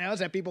wrestling right now, is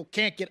that people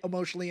can't get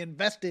emotionally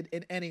invested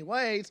in any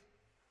ways.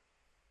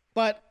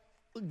 But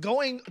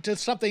going to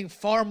something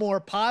far more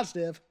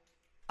positive,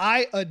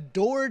 I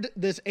adored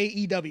this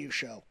AEW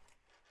show.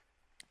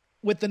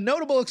 With the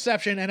notable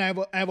exception, and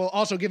I will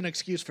also give an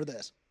excuse for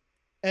this.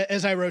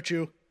 As I wrote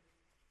you,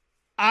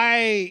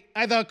 I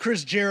thought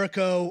Chris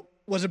Jericho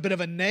was a bit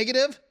of a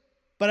negative,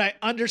 but I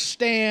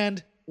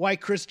understand what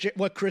Chris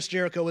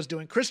Jericho was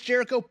doing. Chris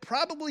Jericho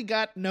probably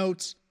got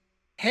notes,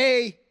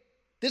 hey,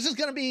 this is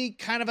going to be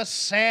kind of a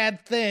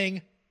sad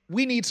thing.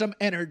 We need some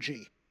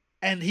energy.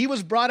 And he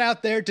was brought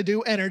out there to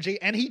do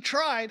energy, and he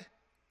tried.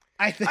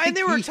 And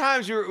there were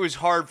times where it was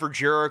hard for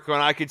Jericho,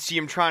 and I could see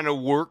him trying to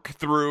work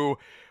through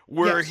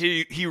where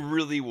Yes. he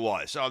really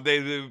was.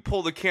 They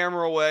pull the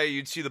camera away,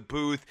 you'd see the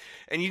booth,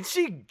 and you'd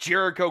see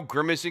Jericho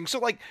grimacing.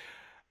 So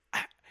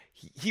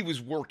he was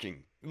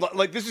working.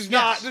 This is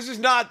not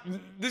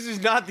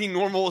the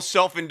normal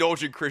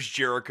self-indulgent Chris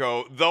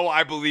Jericho, though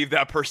I believe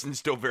that person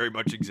still very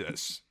much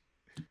exists.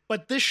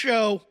 But this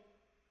show,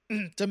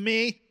 to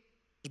me,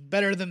 is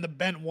better than the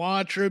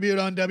Benoit tribute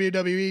on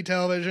WWE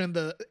television,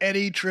 the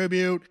Eddie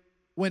tribute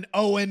when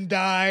Owen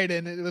died,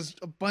 and it was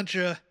a bunch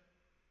of...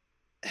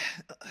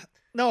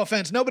 No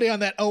offense, nobody on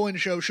that Owen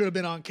show should have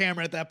been on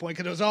camera at that point,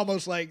 because it was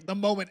almost like the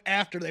moment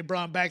after they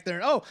brought him back there.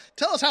 And, oh,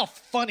 tell us how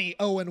funny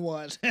Owen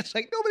was. It's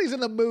like nobody's in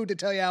the mood to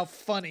tell you how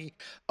funny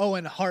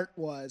Owen Hart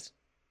was.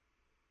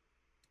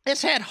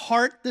 This had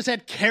heart. This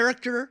had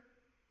character.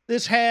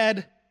 This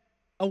had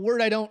a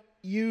word I don't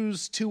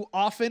use too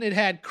often. It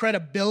had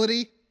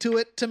credibility to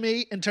it, to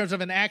me, in terms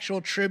of an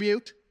actual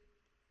tribute.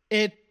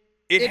 It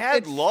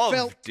had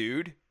love,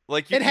 dude.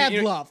 Like it had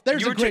love.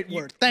 There's a great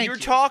word. Thank you. You're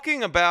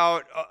talking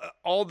about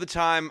all the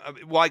time,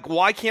 like,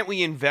 why can't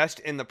we invest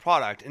in the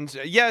product? And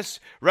so, yes,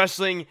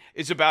 wrestling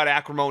is about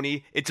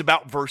acrimony. It's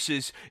about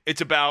versus.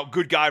 It's about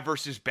good guy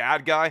versus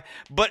bad guy.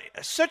 But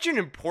such an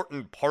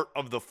important part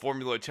of the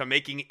formula to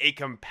making a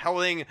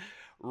compelling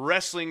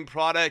wrestling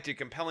product, a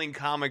compelling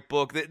comic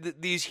book,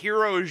 these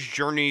heroes'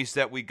 journeys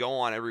that we go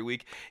on every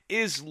week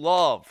is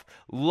love,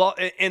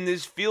 and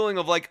this feeling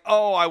of like,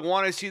 oh, I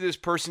want to see this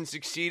person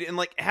succeed, and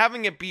like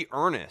having it be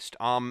earnest.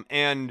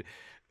 And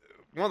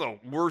one of the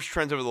worst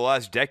trends over the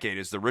last decade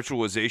is the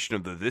ritualization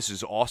of the "This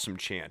is awesome"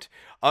 chant.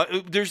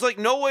 There's like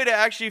no way to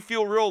actually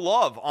feel real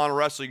love on a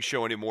wrestling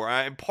show anymore.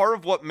 And part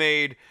of what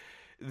made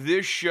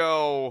this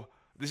show,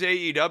 this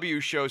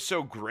AEW show,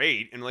 so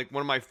great, and like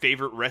one of my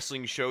favorite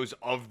wrestling shows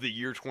of the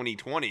year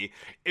 2020,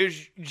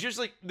 is just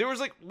like there was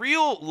like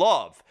real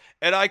love,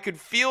 and I could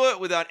feel it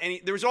without any.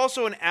 There was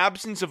also an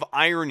absence of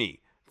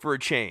irony for a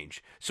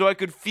change, so I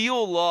could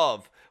feel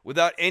love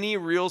without any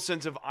real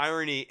sense of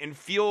irony, and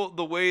feel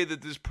the way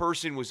that this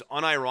person was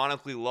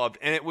unironically loved,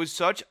 and it was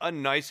such a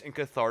nice and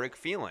cathartic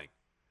feeling.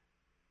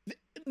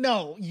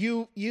 No,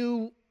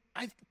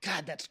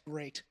 God, that's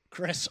great,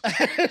 Chris.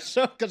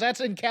 So, because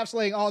that's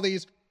encapsulating all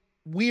these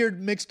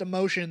weird mixed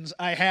emotions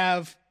I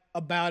have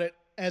about it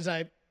as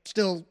I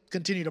still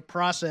continue to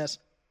process.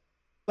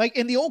 Like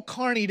in the old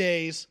Carney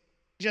days,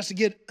 just to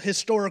get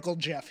historical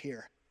Jeff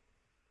here,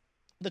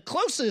 the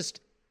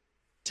closest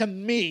to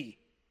me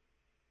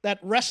that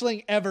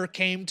wrestling ever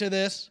came to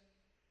this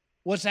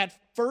was that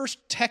first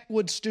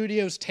Techwood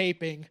Studios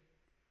taping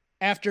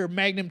after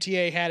Magnum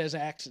TA had his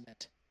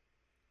accident.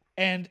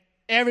 And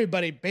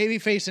everybody,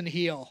 babyface and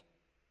heel,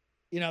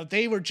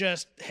 they were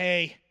just,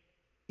 hey,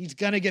 he's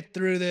going to get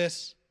through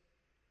this.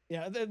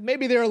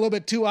 Maybe they're a little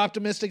bit too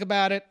optimistic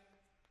about it.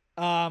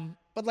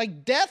 But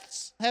like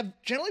deaths have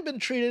generally been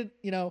treated,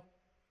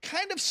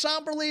 kind of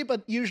somberly,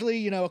 but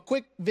usually, a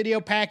quick video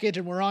package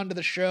and we're on to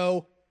the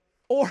show.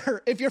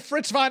 Or if you're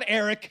Fritz von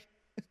Erich,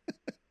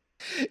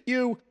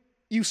 you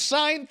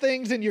sign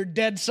things in your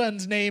dead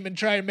son's name and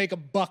try to make a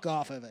buck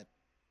off of it.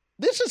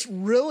 This is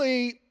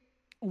really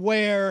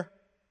where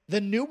the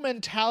new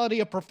mentality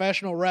of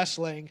professional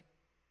wrestling,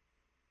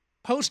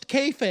 post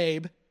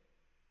kayfabe,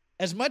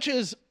 as much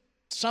as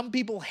some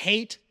people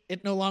hate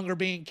it no longer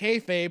being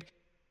kayfabe,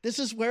 this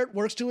is where it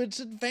works to its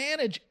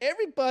advantage.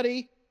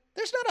 Everybody,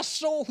 there's not a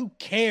soul who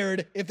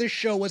cared if this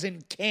show was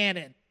in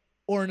canon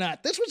or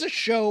not. This was a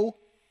show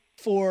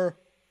for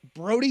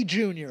Brody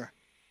Jr.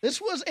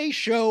 This was a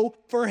show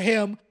for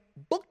him,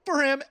 booked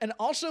for him, and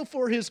also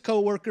for his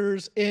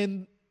coworkers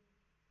in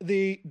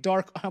the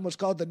I almost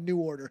called it the New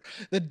Order,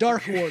 the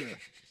Dark Order.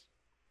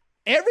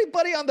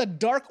 Everybody on the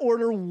Dark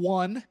Order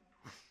won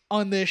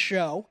on this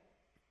show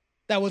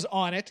that was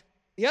on it.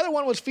 The other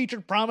one was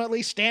featured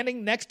prominently,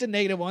 standing next to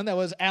 -1. That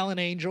was Alan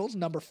Angels,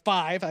 number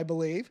 5, I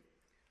believe.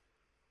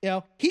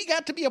 He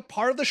got to be a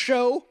part of the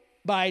show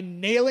by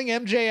nailing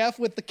MJF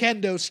with the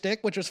kendo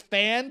stick, which was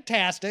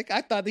fantastic.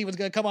 I thought he was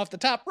going to come off the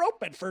top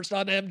rope at first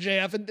on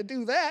MJF and to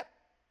do that.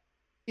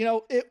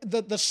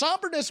 The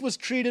somberness was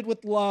treated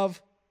with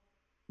love.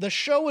 The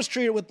show was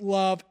treated with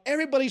love.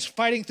 Everybody's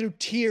fighting through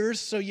tears,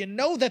 so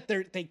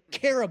that they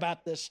care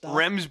about this stuff.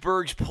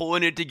 Remsburg's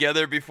pulling it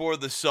together before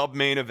the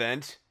sub-main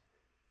event.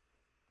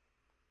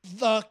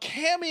 The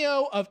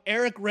cameo of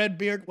Eric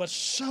Redbeard was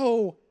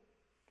so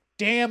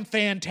damn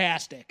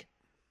fantastic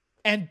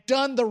and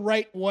done the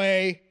right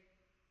way.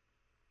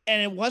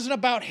 And it wasn't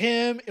about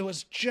him. It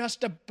was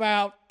just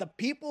about the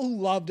people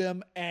who loved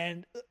him,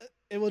 and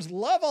it was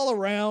love all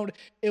around.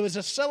 It was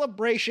a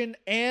celebration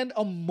and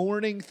a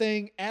mourning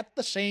thing at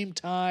the same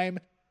time.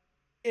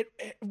 It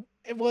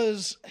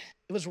was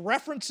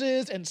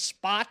references and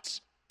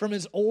spots from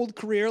his old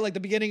career, like the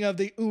beginning of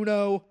the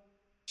Uno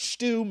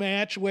Stu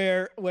match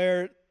where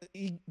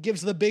he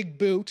gives the big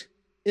boot,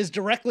 is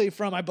directly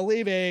from, I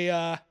believe,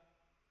 a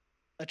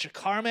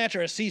Chikara match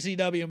or a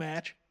CCW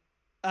match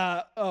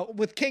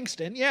with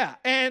Kingston. Yeah.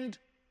 And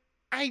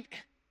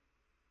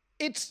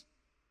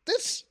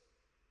this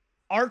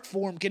art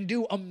form can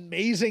do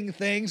amazing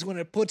things when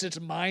it puts its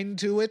mind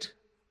to it.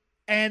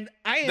 And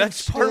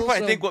that's part of I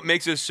think what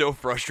makes us so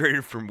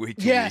frustrated from week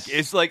to week.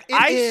 It's like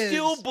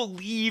still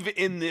believe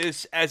in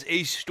this as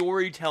a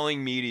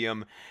storytelling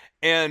medium,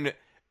 and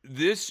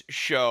this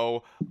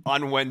show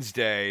on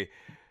Wednesday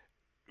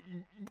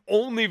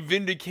only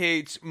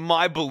vindicates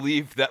my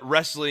belief that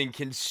wrestling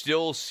can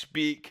still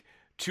speak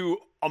to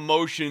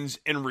emotions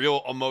and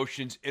real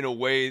emotions in a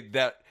way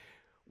that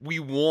we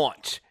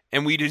want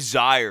and we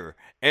desire.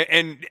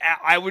 And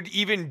I would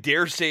even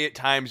dare say at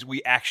times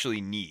we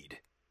actually need.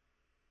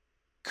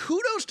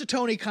 Kudos to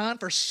Tony Khan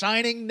for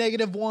signing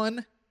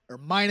 -1 or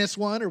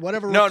 -1 or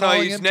whatever we're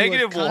calling him. No,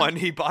 he's -1.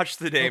 He botched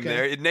the name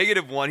there. At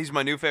 -1, he's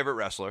my new favorite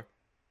wrestler.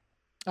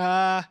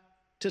 To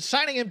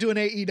signing him to an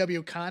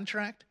AEW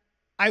contract,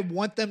 I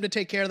want them to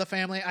take care of the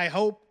family. I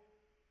hope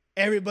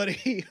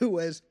everybody who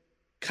has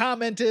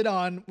commented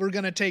on we're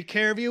going to take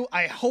care of you,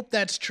 I hope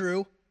that's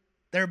true.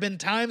 There have been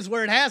times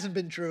where it hasn't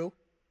been true,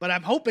 but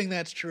I'm hoping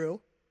that's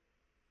true.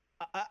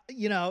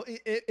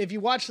 If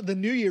you watch the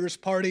New Year's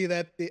party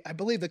I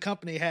believe the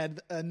company had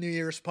a New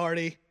Year's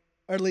party,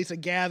 or at least a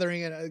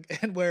gathering,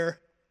 and where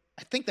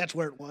I think that's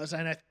where it was,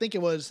 and I think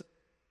it was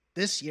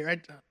this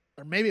year,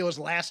 or maybe it was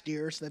last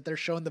year's that they're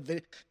showing the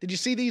video. Did you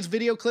see these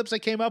video clips that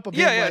came up?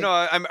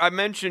 I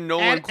mentioned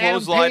Nolan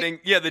clotheslining.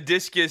 Yeah, the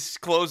discus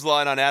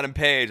clothesline on Adam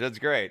Page. That's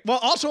great. Well,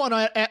 also on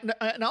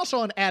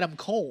Adam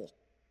Cole.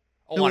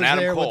 Oh, on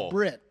Adam Cole. With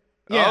Britt.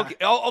 Yeah.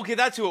 Okay,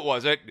 that's who it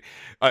was.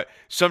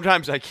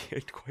 Sometimes I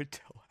can't quite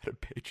tell Adam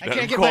Page. I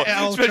can't get my.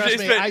 Trust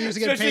me, I used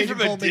to get Page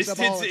from a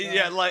distance.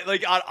 Yeah,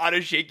 like on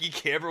a shaky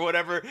cam or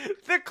whatever.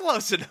 They're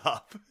close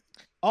enough.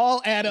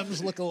 All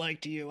Adams look alike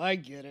to you. I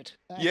get it.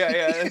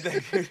 Yeah.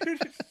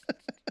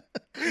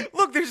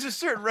 Look, there's a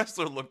certain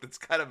wrestler look that's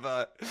kind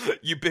of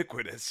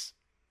ubiquitous.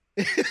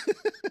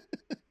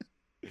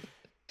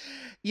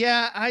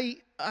 Yeah,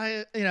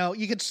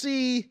 you could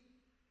see,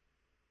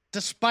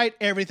 despite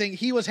everything,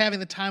 he was having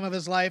the time of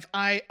his life.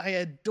 I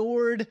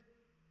adored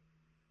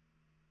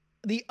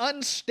the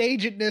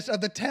unstagedness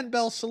of the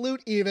 10-bell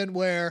salute, even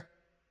where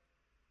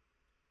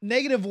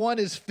 -1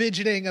 is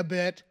fidgeting a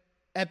bit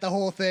at the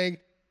whole thing.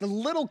 The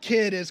little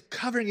kid is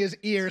covering his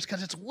ears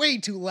because it's way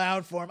too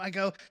loud for him. I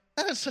go,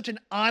 that is such an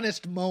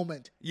honest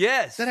moment.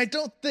 Yes. That I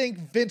don't think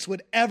Vince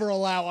would ever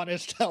allow on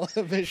his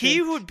television.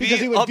 He would be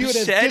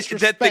upset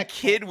that the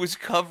kid was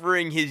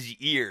covering his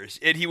ears,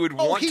 and he would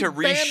want to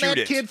reshoot it. He banned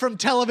that kid from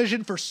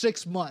television for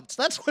 6 months.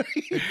 That's what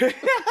he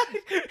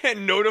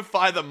and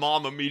notify the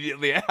mom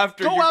immediately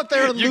after out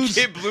there and your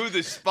kid blew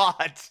the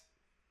spot.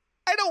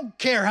 I don't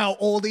care how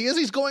old he is.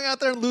 He's going out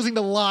there and losing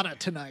to Lana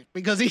tonight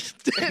because he's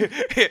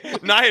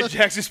Nia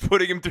Jax is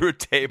putting him through a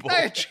table.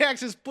 Nia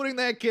Jax is putting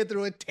that kid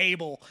through a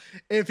table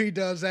if he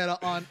does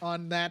that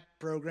on that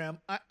program.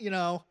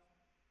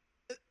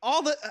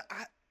 All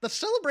the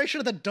celebration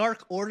of the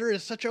Dark Order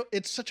is such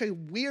a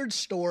weird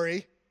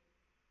story.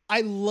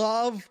 I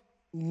love.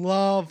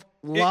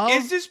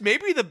 Is this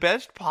maybe the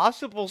best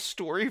possible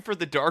story for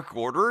the Dark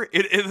Order?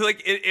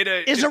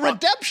 It's a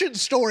redemption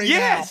story.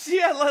 Yes, now.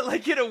 Yeah,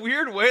 like in a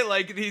weird way,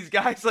 like these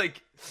guys,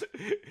 like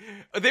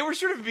they were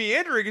sort of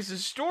meandering as a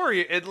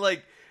story, and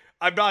like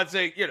I'm not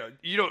saying you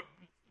don't.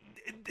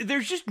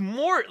 There's just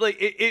more. Like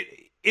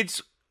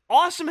it's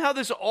awesome how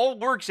this all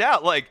works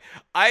out. Like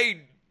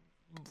I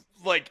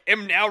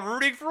am now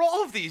rooting for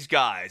all of these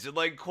guys, and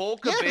like Cole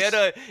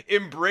Cabana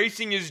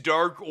embracing his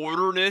Dark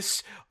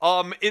Orderness.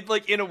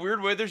 In a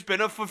weird way, there's been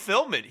a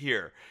fulfillment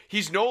here.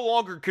 He's no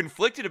longer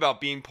conflicted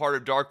about being part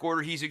of Dark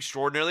Order. He's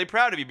extraordinarily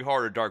proud to be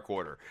part of Dark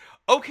Order.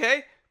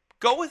 Okay,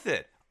 go with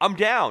it. I'm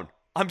down.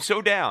 I'm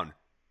so down.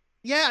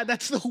 Yeah,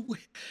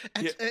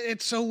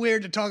 it's so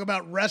weird to talk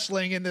about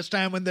wrestling in this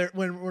time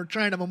when we're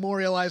trying to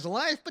memorialize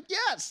life. But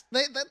yes,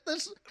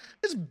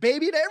 this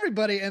baby to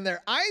everybody in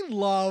there. I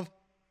love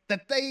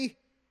that the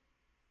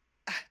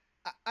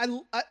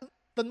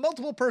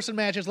multiple person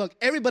matches. Look,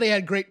 everybody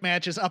had great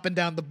matches up and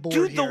down the board.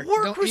 Dude, the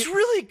work was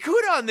really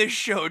good on this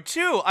show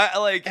too.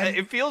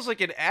 It feels like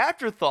an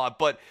afterthought,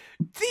 but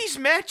these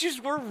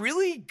matches were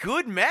really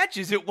good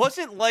matches. It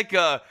wasn't like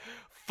a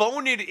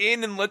phone it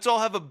in and let's all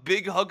have a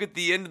big hug at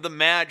the end of the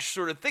match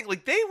sort of thing.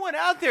 Like, they went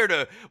out there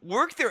to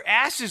work their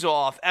asses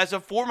off as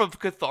a form of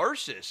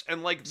catharsis.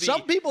 And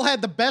some people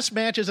had the best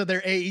matches of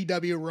their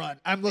AEW run.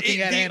 I'm looking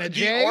at Anna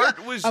Jay.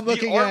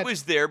 The art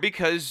was there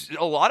because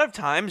a lot of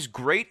times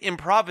great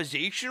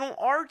improvisational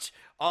art,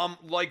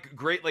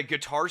 great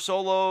guitar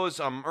solos,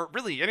 or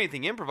really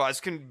anything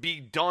improvised can be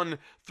done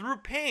through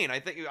pain. I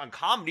think on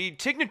comedy,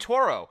 Tig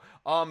Notaro,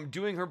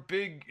 doing her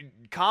big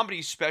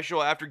comedy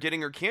special after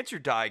getting her cancer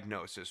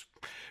diagnosis.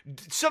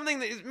 Something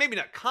that is maybe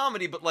not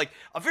comedy, but like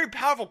a very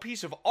powerful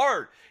piece of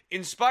art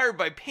inspired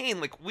by pain.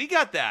 Like, we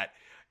got that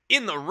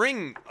in the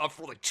ring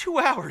for like 2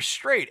 hours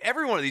straight.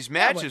 Every one of these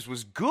matches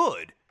was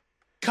good.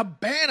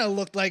 Cabana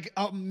looked like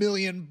 $1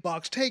 million.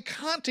 Tay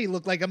Conti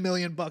looked like $1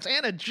 million.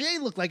 Anna Jay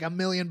looked like $1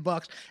 million.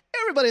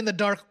 Everybody in the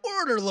Dark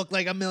Order looked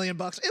like $1 million.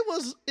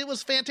 It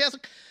was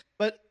fantastic.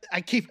 But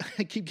I keep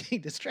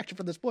getting distracted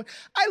from this point.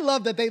 I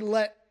love that they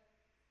let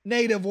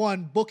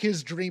 -1 book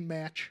his dream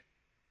match.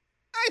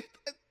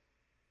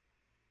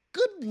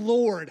 Good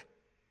Lord,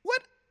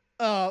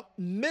 what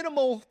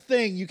minimal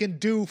thing you can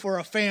do for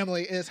a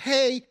family is,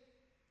 hey,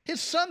 his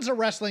son's a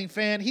wrestling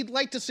fan. He'd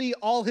like to see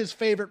all his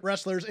favorite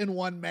wrestlers in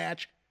one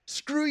match.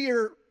 Screw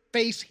your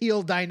face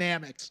heel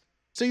dynamics.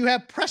 So you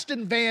have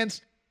Preston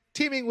Vance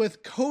teaming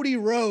with Cody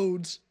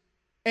Rhodes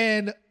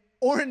and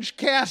Orange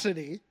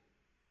Cassidy,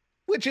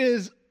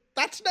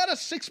 that's not a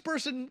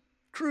 6-person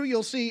crew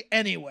you'll see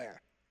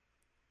anywhere.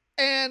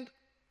 And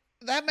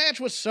that match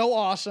was so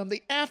awesome.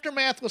 The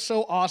aftermath was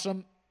so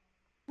awesome.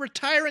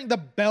 Retiring the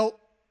belt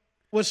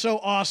was so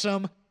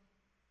awesome.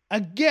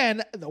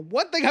 Again, the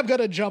one thing I'm going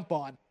to jump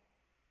on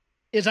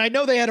is I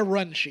know they had a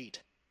run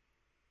sheet.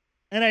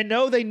 And I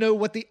know they know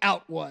what the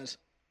out was.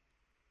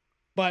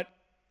 But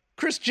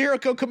Chris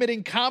Jericho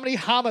committing comedy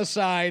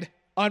homicide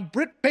on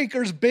Britt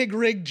Baker's big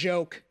rig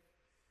joke.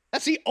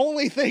 That's the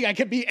only thing I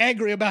can be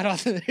angry about on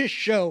this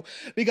show,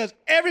 because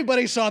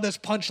everybody saw this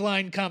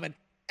punchline coming.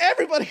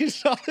 Everybody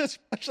saw this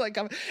punchline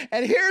coming.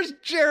 And here's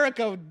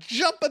Jericho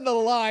jumping the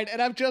line.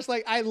 And I'm just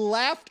like, I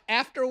laughed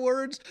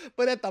afterwards,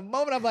 but at the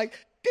moment I'm like,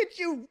 did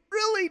you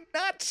really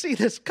not see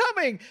this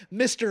coming,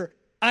 Mr.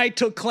 I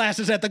took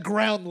classes at the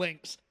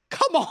Groundlings?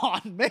 Come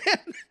on, man.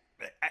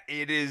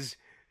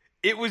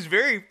 It was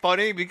very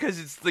funny because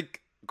it's like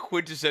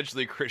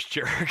quintessentially Chris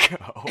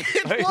Jericho.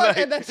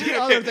 And that's the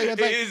other thing.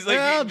 It's like,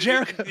 well,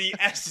 Jericho. The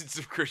essence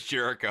of Chris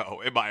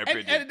Jericho, in my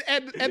opinion.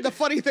 And the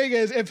funny thing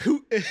is,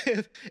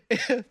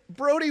 if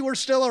Brody were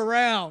still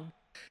around,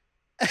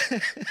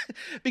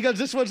 because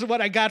this was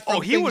what I got from. Oh,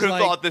 he would have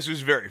thought this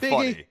was very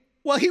funny.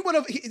 Well, he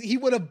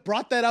would have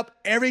brought that up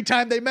every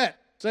time they met.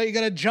 So you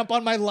gonna jump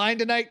on my line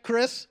tonight,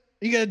 Chris?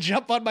 You gonna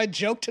jump on my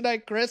joke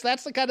tonight, Chris?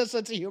 That's the kind of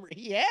sense of humor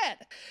he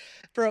had.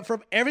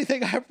 From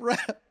everything I've read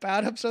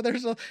about him, so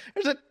there's a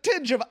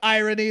tinge of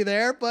irony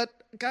there. But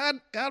God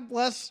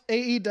bless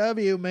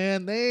AEW,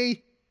 man.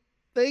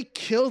 They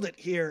killed it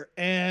here,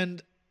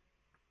 and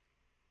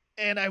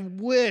I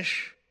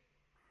wish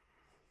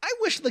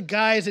the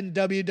guys in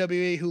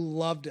WWE who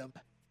loved him,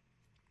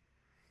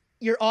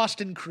 your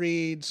Austin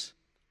Creeds,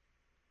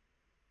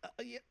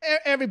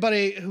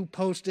 everybody who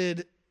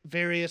posted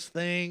various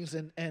things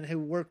and who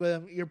worked with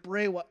him, your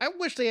Bray Wyatt, I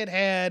wish they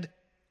had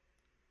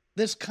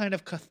this kind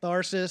of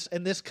catharsis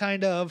and this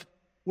kind of,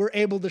 we're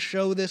able to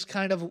show this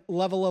kind of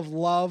level of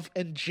love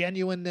and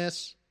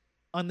genuineness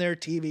on their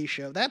TV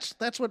show. That's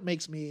what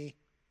makes me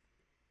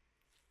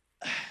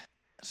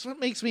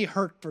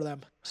hurt for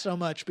them so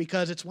much,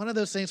 because it's one of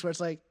those things where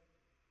it's like,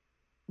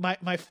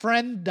 my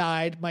friend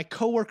died, my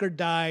coworker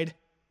died,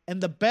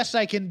 and the best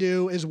I can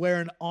do is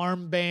wear an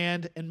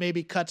armband and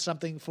maybe cut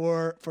something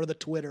for the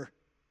Twitter.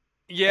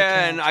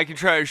 Yeah, and I can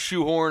try to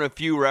shoehorn a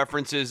few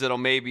references that'll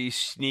maybe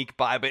sneak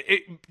by, but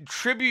a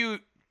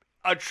tribute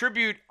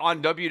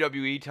on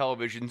WWE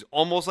television's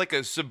almost like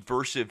a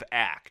subversive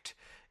act.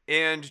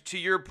 And to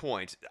your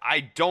point, I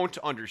don't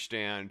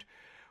understand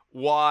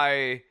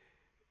why,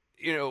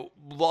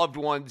 loved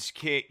ones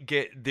can't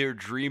get their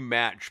dream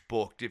match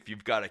booked if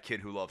you've got a kid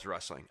who loves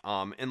wrestling.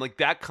 And like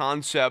that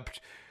concept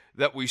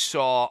that we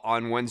saw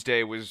on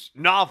Wednesday was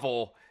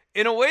novel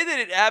in a way that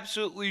it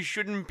absolutely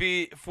shouldn't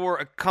be for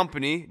a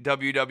company,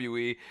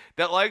 WWE,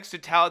 that likes to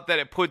tout that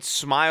it puts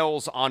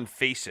smiles on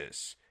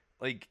faces.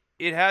 Like,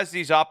 it has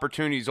these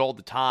opportunities all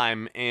the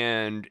time,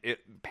 and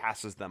it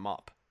passes them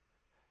up.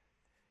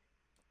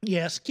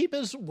 Yes, keep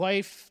his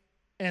wife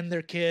and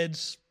their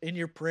kids in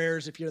your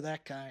prayers if you're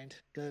that kind,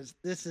 because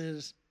this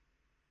is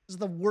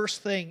the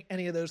worst thing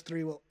any of those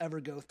three will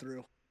ever go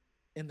through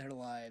in their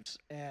lives.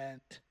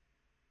 And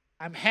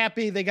I'm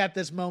happy they got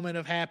this moment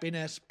of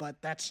happiness,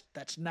 but that's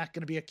not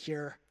going to be a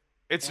cure.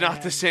 It's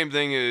not the same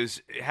thing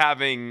as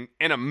having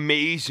an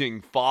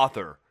amazing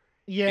father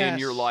in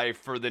your life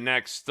for the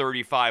next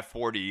 35,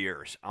 40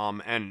 years.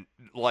 And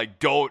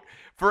like,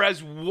 for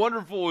as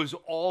wonderful as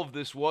all of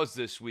this was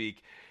this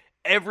week,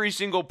 every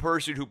single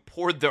person who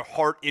poured their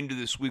heart into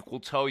this week will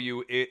tell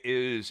you it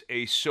is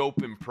a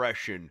soap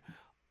impression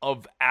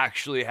of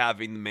actually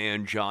having the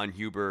man John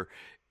Huber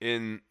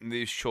in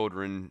these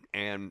children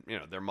and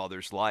their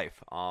mother's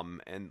life,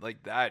 and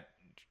like that,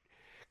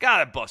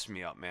 God, it busts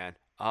me up, man.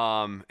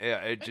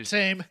 It just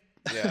same.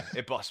 Yeah,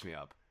 it busts me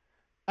up.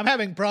 I'm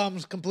having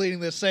problems completing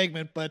this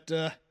segment, but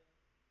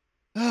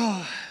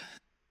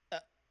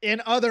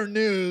in other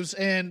news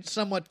and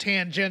somewhat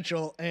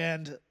tangential,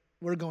 and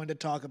we're going to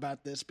talk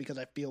about this because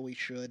I feel we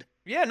should.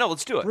 Yeah, no,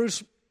 let's do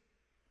it.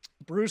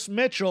 Bruce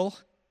Mitchell,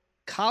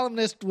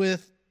 columnist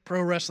with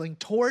Pro Wrestling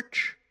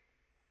Torch,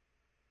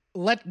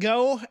 let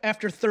go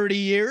after 30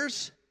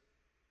 years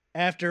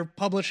after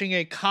publishing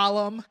a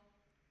column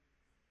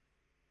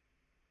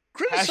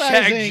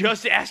criticizing.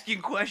 Just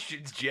asking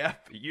questions, Jeff.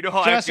 You know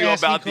how I feel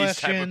about these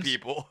type of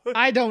people.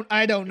 I don't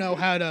know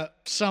how to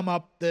sum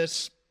up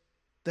this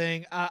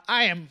thing.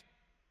 I am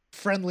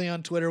friendly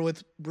on Twitter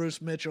with Bruce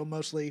Mitchell,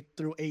 mostly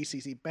through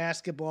ACC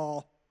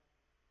basketball.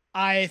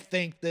 I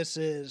think this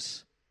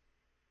is.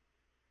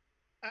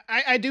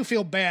 I do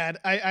feel bad.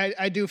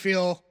 I do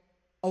feel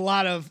a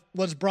lot of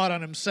what's brought on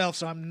himself,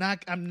 so I'm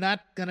not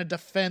going to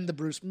defend the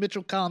Bruce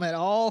Mitchell column at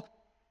all.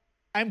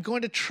 I'm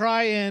going to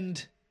try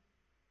and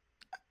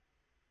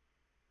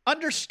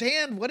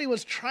understand what he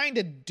was trying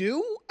to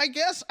do, I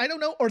guess. I don't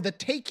know, or the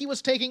take he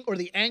was taking, or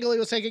the angle he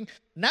was taking,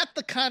 not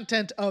the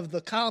content of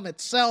the column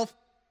itself,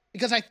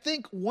 because I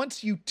think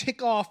once you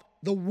tick off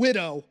the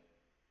widow,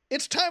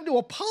 it's time to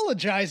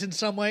apologize in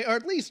some way, or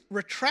at least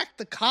retract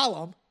the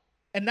column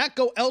and not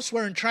go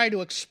elsewhere and try to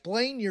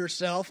explain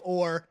yourself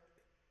or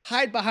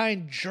hide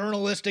behind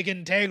journalistic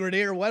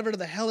integrity or whatever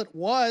the hell it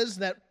was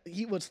that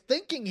he was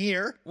thinking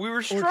here. We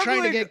were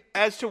struggling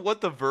as to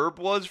what the verb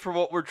was for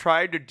what we're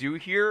trying to do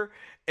here,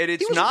 and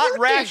it's not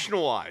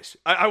rationalized.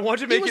 I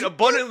want to make it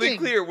abundantly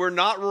clear. We're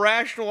not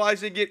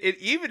rationalizing it. It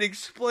even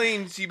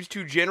explains seems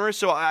too generous,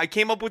 so I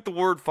came up with the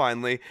word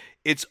finally.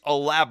 It's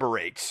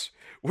elaborates,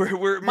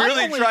 We're My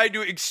merely only- trying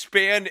to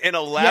expand and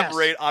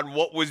elaborate on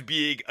what was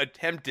being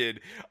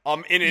attempted,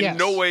 and in Yes.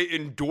 no way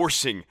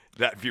endorsing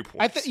that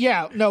viewpoint.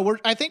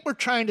 I think we're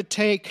trying to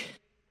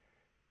take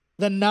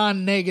the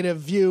non-negative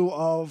view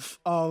of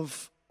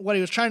what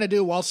he was trying to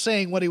do while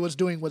saying what he was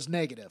doing was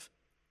negative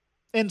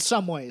in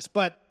some ways.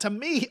 But to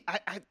me,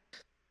 the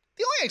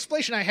only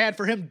explanation I had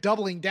for him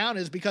doubling down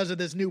is because of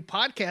this new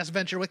podcast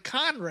venture with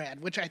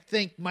Conrad, which I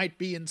think might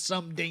be in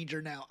some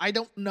danger now. I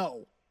don't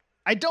know.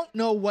 I don't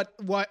know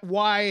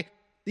why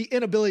the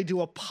inability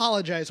to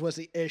apologize was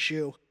the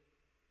issue.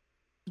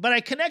 But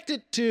I connect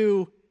it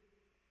to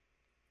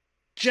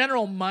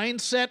general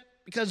mindset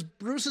because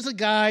Bruce is a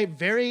guy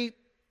very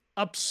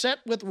upset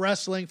with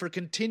wrestling for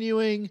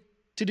continuing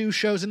to do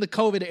shows in the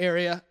COVID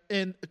era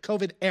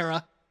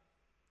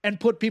and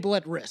put people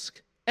at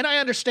risk. And I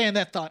understand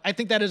that thought. I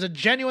think that is a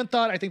genuine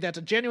thought. I think that's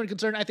a genuine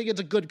concern. I think it's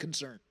a good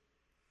concern.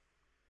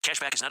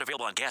 Cashback is not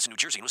available on gas in New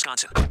Jersey and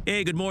Wisconsin.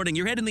 Hey, good morning.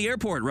 You're heading to the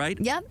airport, right?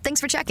 Yep, thanks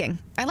for checking.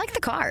 I like the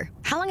car.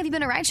 How long have you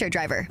been a rideshare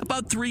driver?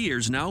 About 3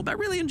 years now. I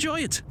really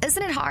enjoy it.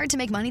 Isn't it hard to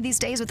make money these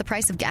days with the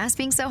price of gas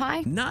being so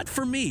high? Not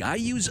for me. I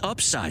use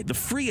Upside, the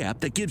free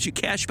app that gives you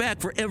cash back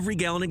for every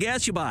gallon of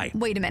gas you buy.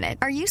 Wait a minute.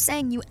 Are you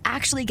saying you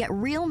actually get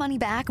real money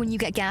back when you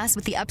get gas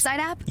with the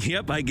Upside app?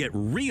 Yep, I get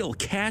real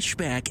cash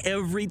back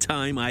every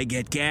time I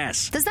get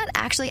gas. Does that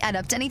actually add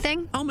up to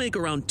anything? I'll make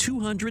around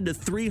 $200 to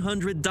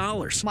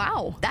 $300.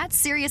 Wow, that's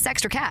serious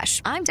extra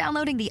cash. I'm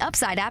downloading the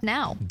Upside app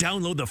now.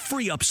 Download the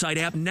free Upside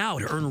app now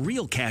to earn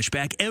real cash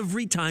back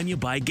every time you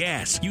buy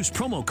gas. Use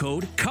promo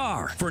code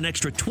CAR for an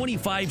extra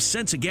 25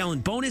 cents a gallon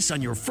bonus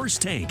on your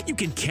first tank. You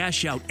can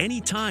cash out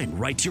anytime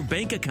right to your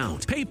bank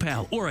account,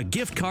 PayPal, or a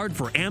gift card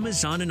for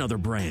Amazon and other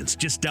brands.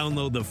 Just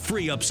download the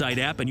free Upside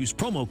app and use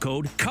promo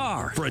code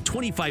CAR for a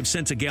 25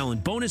 cents a gallon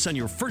bonus on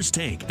your first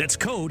tank. That's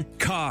code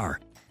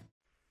CAR.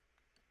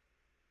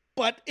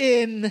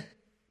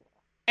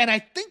 And I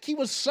think he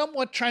was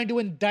somewhat trying to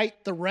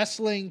indict the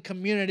wrestling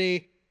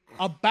community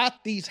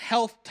about these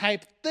health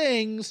type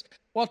things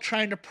while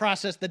trying to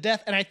process the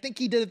death. And I think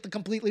he did it the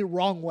completely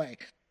wrong way.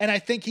 And I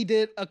think he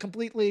did a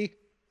completely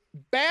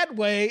bad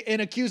way in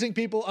accusing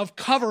people of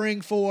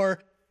covering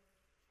for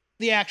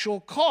the actual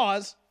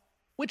cause,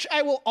 which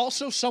I will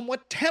also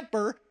somewhat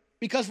temper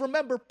because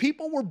remember,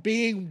 people were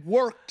being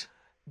worked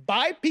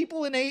by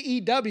people in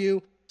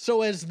AEW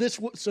so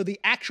the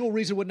actual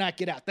reason would not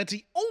get out. That's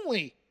the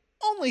only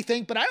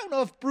thing, but I don't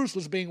know if Bruce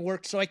was being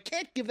worked, so I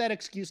can't give that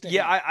excuse to him.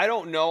 Yeah, I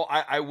don't know.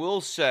 I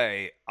will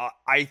say,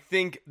 I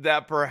think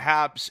that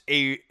perhaps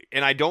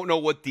and I don't know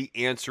what the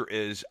answer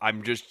is.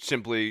 I'm just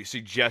simply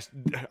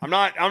I'm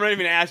not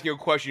even asking a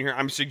question here.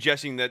 I'm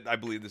suggesting that I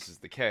believe this is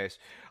the case.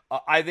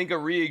 I think a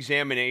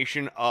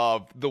re-examination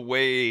of the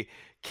way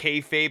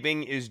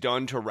kayfabing is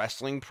done to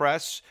wrestling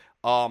press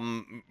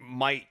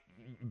might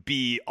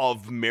be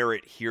of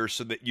merit here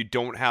so that you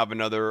don't have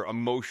another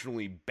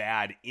emotionally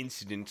bad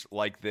incident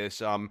like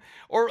this.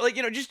 Or like,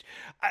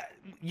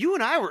 you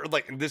and I were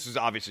like, this is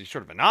obviously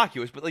sort of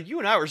innocuous, but like you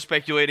and I were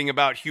speculating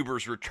about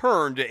Huber's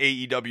return to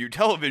AEW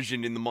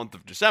television in the month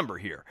of December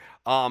here.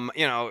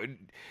 I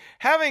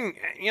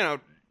think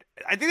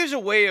there's a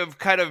way of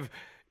kind of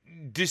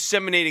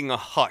disseminating a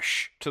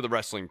hush to the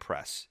wrestling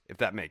press, if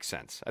that makes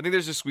sense. I think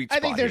there's a sweet spot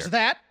I think there's here.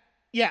 that.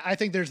 Yeah, I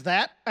think there's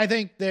that. I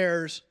think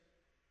there's,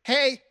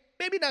 hey,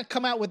 maybe not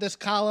come out with this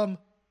column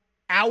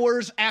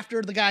hours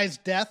after the guy's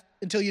death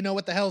until you know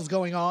what the hell's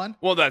going on.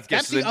 Well, that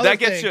gets thing.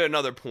 to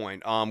another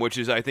point, which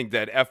is I think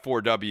that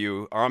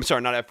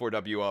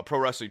Pro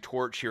Wrestling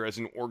Torch here as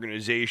an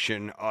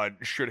organization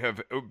should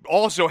have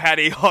also had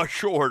a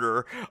hush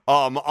order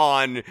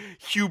on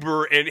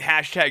Huber and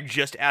hashtag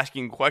just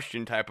asking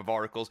question type of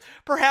articles,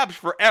 perhaps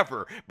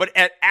forever, but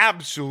at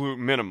absolute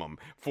minimum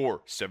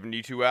for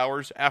 72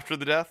 hours after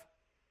the death.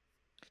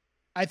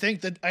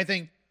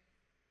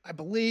 I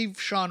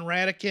believe Sean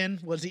Radican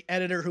was the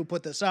editor who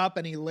put this up,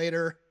 and he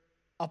later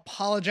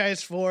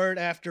apologized for it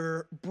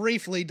after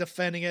briefly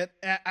defending it.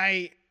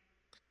 I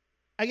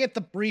get the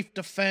brief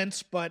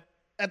defense, but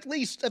at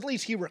least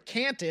he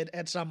recanted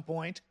at some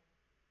point.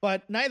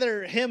 But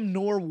neither him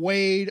nor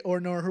Wade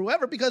nor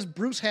whoever, because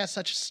Bruce has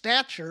such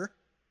stature,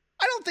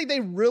 I don't think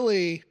they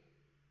really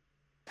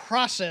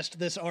processed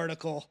this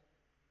article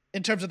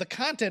in terms of the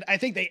content. I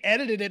think they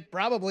edited it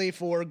probably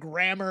for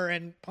grammar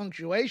and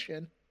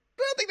punctuation.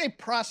 I don't think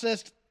they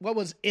processed what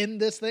was in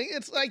this thing.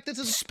 It's like this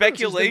is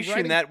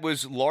speculation that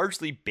was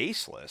largely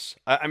baseless.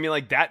 I mean,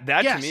 like that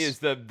yes. to me is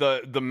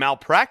the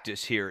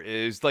malpractice here.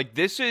 Is like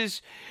this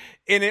is,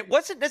 and it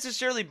wasn't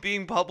necessarily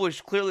being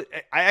published clearly.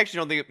 I actually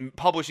don't think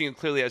publishing it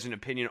clearly as an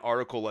opinion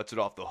article lets it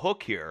off the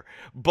hook here,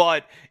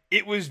 but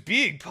it was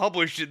being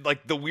published in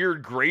like the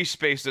weird gray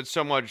space that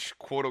so much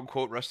quote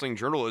unquote wrestling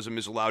journalism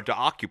is allowed to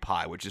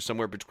occupy, which is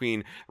somewhere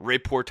between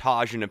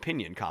reportage and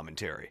opinion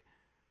commentary.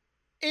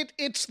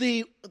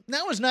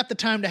 Now is not the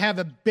time to have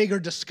a bigger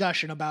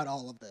discussion about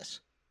all of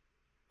this.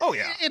 Oh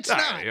yeah, it's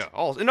not. Yeah,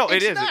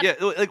 it is. Not. Yeah,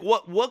 like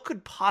what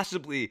could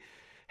possibly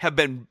have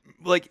been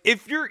like,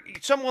 if you're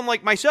someone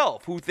like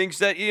myself who thinks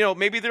that,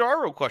 maybe there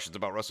are real questions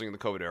about wrestling in the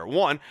COVID era.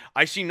 One,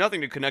 I see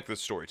nothing to connect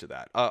this story to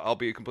that. I'll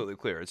be completely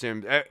clear. It's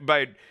him,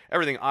 by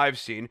everything I've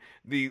seen,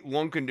 the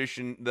lung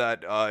condition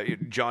that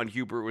John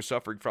Huber was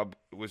suffering from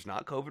was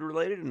not COVID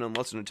related. And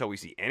unless and until we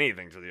see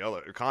anything to the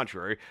other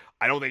contrary,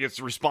 I don't think it's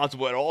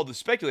responsible at all to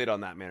speculate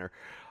on that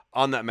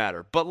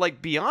matter. But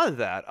like beyond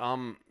that,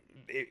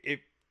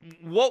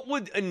 what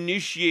would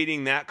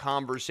initiating that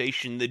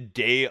conversation the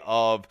day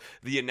of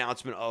the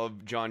announcement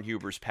of John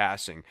Huber's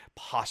passing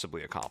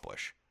possibly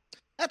accomplish?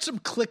 That's some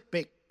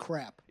clickbait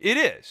crap. It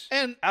is.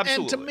 And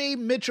absolutely. And to me,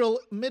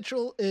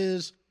 Mitchell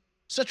is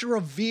such a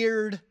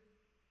revered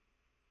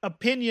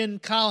opinion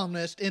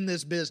columnist in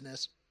this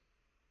business.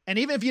 And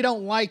even if you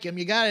don't like him,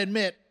 you got to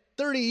admit,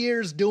 30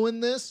 years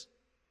doing this,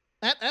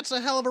 that's a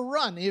hell of a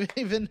run.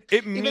 Even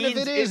if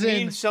it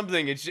means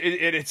something. It's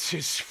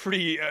just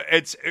pretty.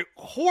 It's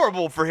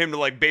horrible for him to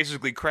like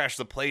basically crash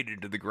the plate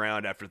into the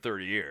ground after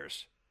 30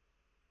 years.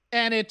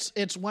 And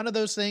it's one of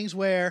those things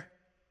where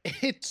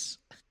it's,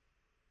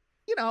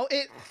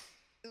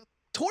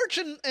 Torch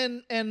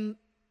and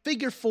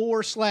Figure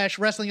 4 /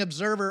 Wrestling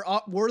Observer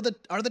are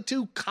the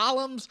two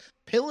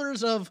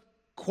pillars of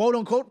quote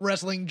unquote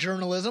wrestling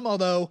journalism.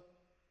 Although,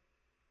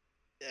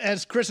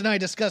 as Chris and I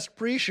discussed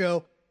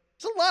pre-show,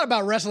 it's a lot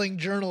about wrestling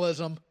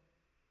journalism.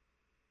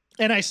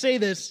 And I say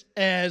this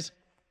as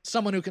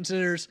someone who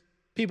considers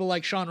people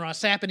like Sean Ross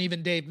Sapp and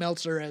even Dave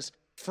Meltzer as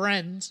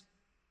friends,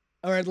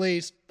 or at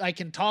least I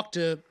can talk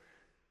to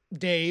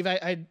Dave.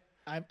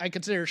 I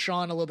consider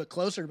Sean a little bit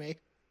closer to me,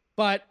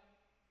 but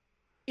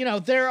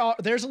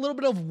there's a little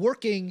bit of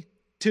working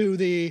to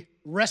the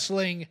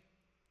wrestling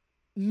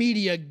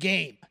media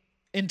game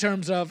in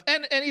terms of,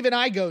 and even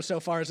I go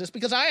so far as this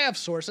because I have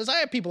sources, I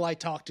have people I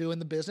talk to in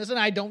the business, and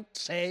I don't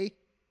say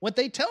what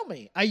they tell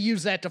me. I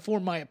use that to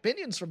form my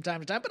opinions from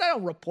time to time, but I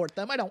don't report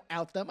them. I don't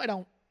out them. I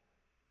don't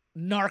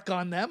narc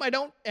on them. I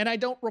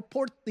don't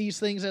report these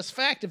things as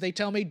fact if they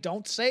tell me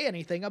don't say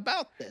anything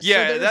about this.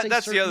 Yeah,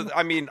 that's the other.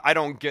 I mean, I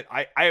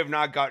have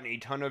not gotten a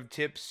ton of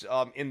tips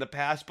in the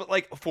past, but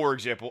like for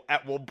example,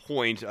 at one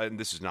point, and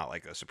this is not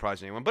like a surprise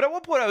to anyone, but at one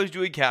point I was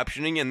doing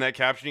captioning, and that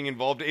captioning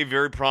involved a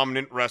very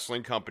prominent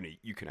wrestling company.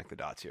 You connect the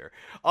dots here.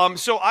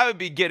 So I would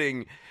be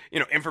getting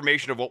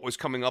information of what was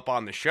coming up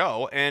on the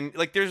show, and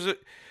like there's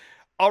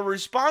a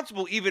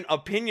responsible, even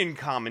opinion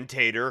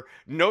commentator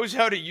knows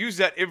how to use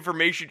that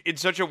information in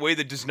such a way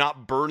that does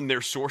not burn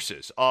their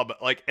sources.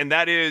 And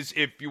that is,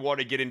 if you want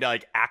to get into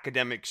like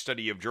academic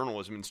study of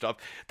journalism and stuff,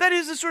 that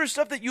is the sort of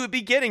stuff that you would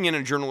be getting in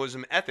a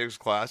journalism ethics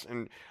class.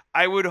 And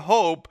I would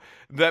hope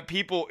that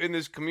people in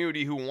this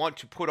community who want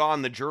to put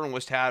on the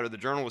journalist hat or the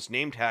journalist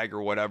name tag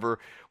or whatever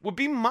would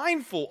be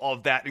mindful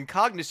of that and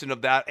cognizant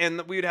of that, and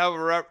that we'd have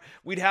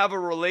a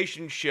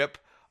relationship,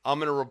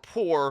 and a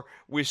rapport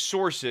with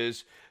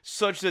sources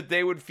such that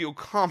they would feel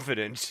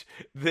confident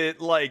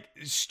that like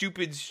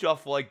stupid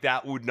stuff like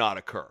that would not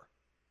occur.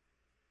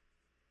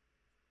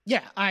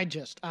 Yeah, I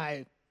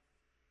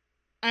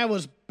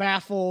was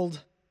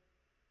baffled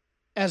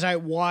as I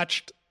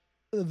watched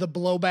the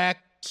blowback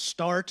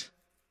start,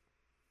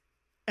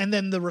 and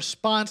then the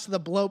response to the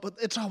but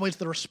it's always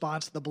the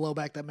response to the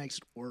blowback that makes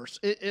it worse.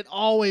 It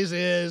always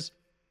is,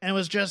 and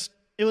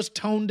it was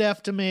tone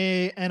deaf to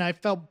me, and I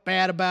felt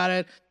bad about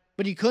it.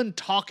 But you couldn't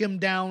talk him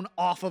down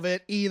off of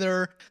it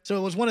either. So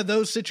it was one of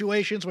those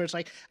situations where it's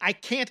like, I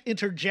can't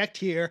interject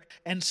here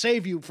and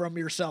save you from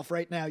yourself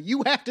right now.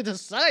 You have to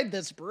decide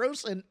this,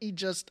 Bruce. And he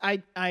just, I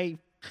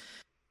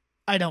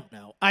don't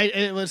know.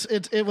 It was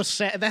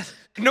sad.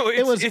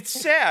 It's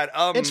sad.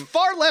 It's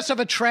far less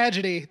of a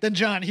tragedy than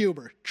John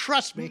Huber.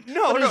 Trust me.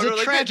 No, it's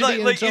a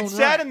tragedy in its own it's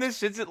sad right. in this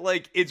sense that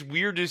like it's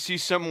weird to see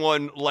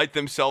someone light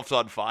themselves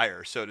on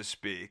fire, so to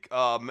speak.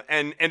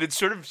 And it's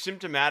sort of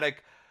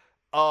symptomatic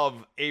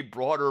of a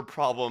broader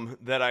problem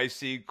that I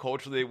see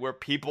culturally, where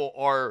people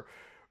are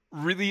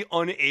really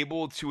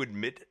unable to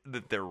admit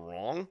that they're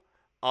wrong,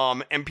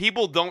 and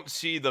people don't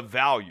see the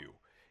value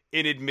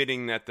in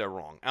admitting that they're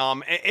wrong.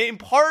 And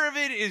part of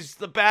it is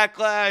the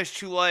backlash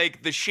to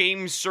like the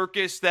shame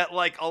circus that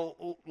like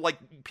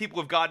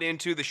people have gotten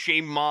into, the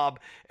shame mob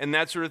and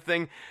that sort of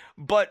thing.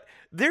 But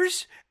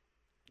there's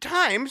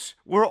times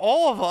where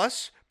all of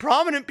us,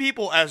 prominent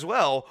people as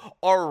well,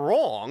 are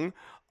wrong,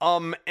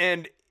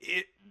 and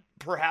it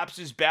perhaps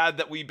is bad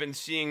that we've been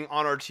seeing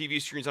on our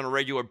TV screens on a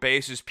regular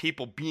basis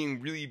people being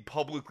really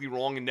publicly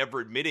wrong and never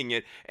admitting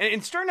it,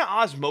 and starting to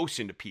osmose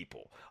into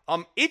people.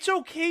 It's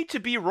okay to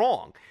be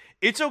wrong.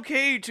 It's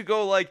okay to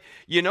go like,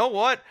 you know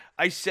what?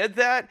 I said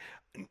that.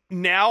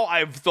 Now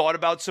I've thought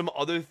about some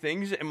other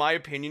things and my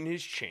opinion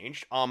has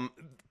changed.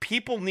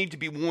 People need to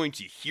be willing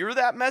to hear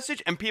that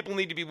message, and people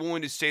need to be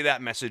willing to say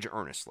that message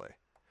earnestly.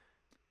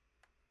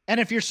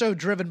 And if you're so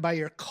driven by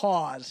your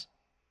cause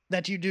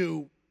that you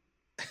do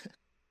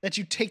that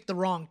you take the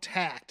wrong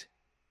tact,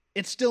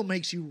 it still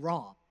makes you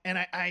wrong. And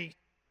I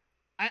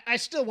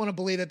still want to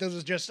believe that this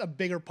was just a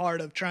bigger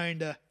part of trying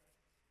to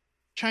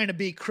trying to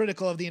be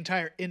critical of the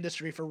entire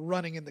industry for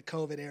running in the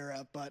COVID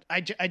era, but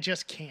I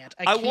just can't.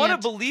 I want to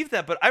believe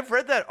that, but I've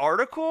read that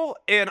article,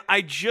 and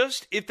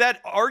if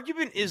that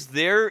argument is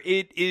there,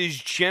 it is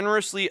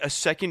generously a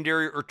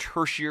secondary or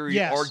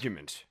tertiary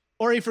argument.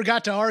 Or he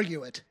forgot to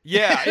argue it.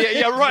 Yeah,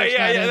 right.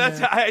 Yeah. That's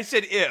I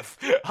said if,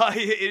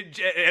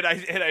 and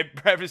I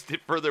prefaced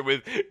it further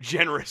with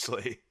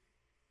generously.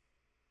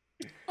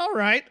 All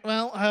right.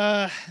 Well,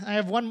 I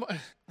have one more.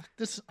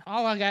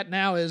 All I got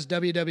now is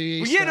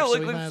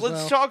WWE.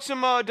 Let's talk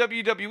some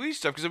WWE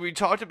stuff, because we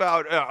talked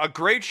about a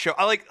great show.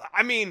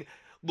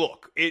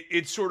 Look,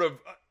 it's sort of.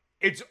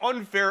 It's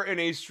unfair in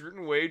a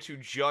certain way to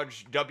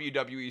judge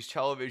WWE's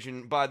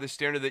television by the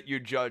standard that you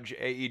judge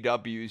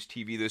AEW's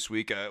TV this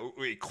week.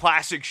 A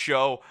classic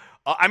show.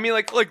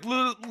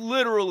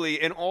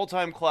 Literally an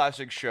all-time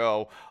classic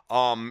show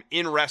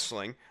in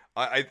wrestling.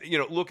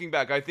 Looking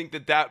back, I think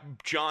that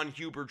John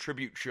Huber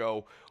tribute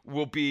show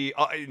will be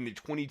in the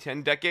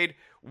 2010 decade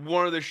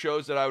one of the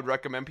shows that I would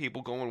recommend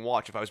people go and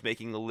watch if I was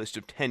making a list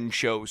of 10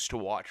 shows to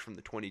watch from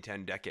the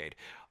 2010 decade.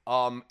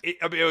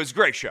 It was a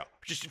great show,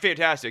 just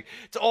fantastic.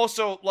 It's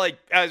also, like,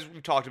 as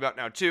we've talked about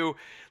now too,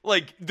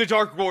 like, the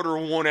Dark Order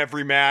won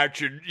every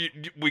match, and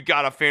we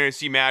got a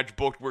fantasy match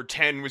booked where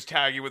 10 was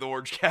tagging with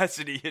Orange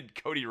Cassidy and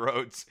Cody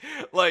Rhodes.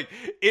 Like,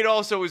 it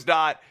also was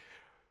not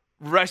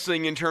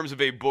wrestling in terms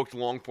of a booked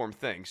long-form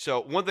thing.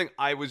 So one thing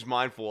I was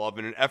mindful of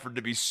in an effort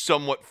to be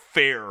somewhat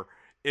fair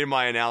in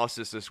my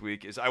analysis this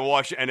week is I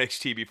watched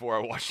NXT before I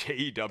watched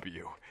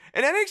AEW.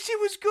 And NXT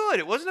was good.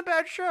 It wasn't a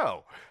bad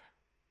show.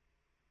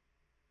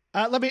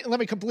 Let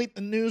me complete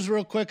the news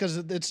real quick, because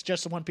it's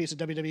just one piece of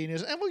WWE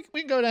news, and we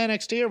can go to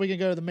NXT or we can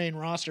go to the main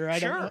roster. I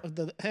don't know.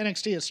 The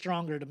NXT is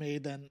stronger to me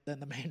than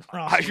the main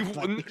roster.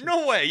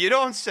 No way, you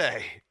don't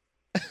say.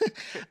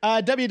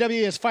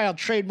 WWE has filed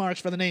trademarks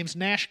for the names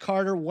Nash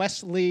Carter,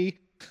 Wesley.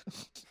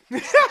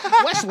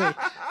 Wesley.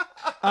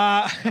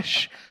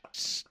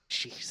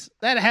 Jeez,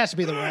 that has to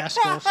be the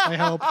Rascals. I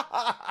hope.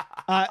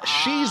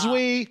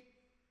 Shizui,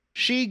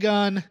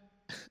 She-Gun.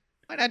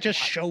 Why not just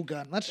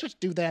Shogun? Let's just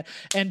do that.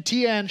 And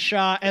Tian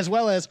Sha, as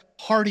well as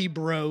Hardy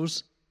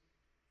Bros.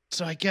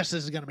 So I guess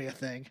this is going to be a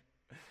thing.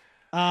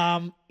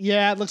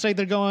 It looks like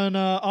they're going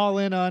all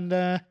in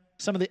on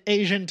some of the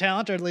Asian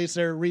talent, or at least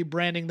they're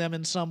rebranding them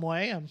in some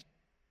way. I'm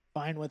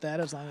fine with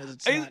that, as long as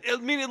it's not. I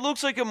mean, it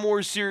looks like a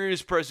more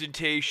serious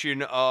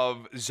presentation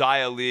of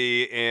Xia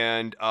Li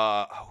and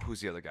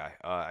who's the other guy?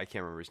 I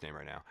can't remember his name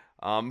right now.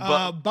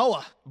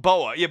 Boa.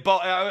 Boa. Yeah, Boa.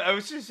 I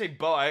was just saying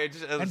Boa.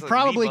 And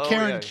probably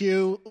Karen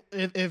Q.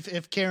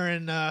 If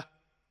Karen,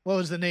 what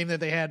was the name that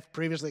they had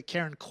previously?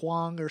 Karen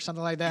Kwong or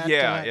something like that.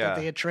 That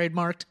they had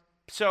trademarked.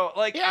 So,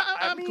 like,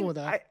 I'm cool with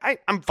that.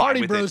 I'm fine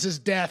Hardy with Bros it. is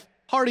death.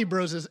 Hardy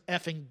Bros is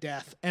effing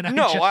death. And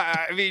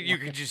I mean, you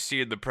can just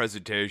see in the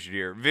presentation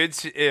here,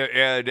 Vince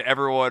and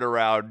everyone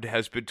around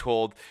has been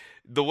told,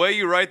 the way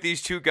you write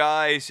these two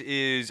guys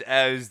is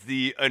as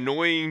the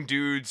annoying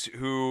dudes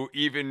who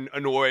even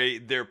annoy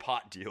their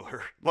pot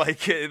dealer.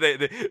 Like,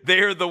 they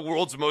are the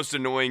world's most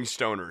annoying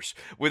stoners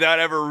without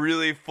ever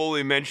really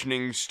fully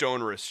mentioning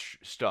stonerish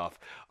stuff.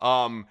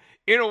 In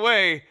a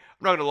way, I'm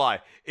not going to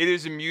lie, it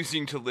is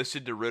amusing to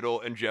listen to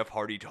Riddle and Jeff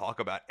Hardy talk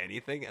about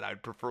anything, and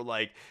I'd prefer,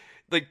 like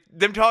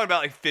them talking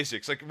about, like,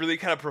 physics, like really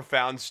kind of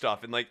profound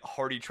stuff, and, like,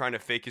 Hardy trying to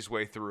fake his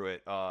way through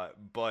it.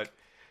 But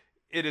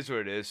it is what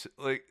it is.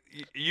 Like,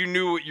 you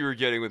knew what you were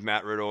getting with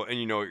Matt Riddle, and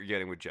you know what you're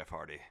getting with Jeff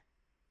Hardy.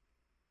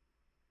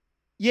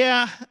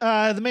 Yeah,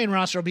 the main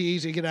roster will be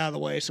easy to get out of the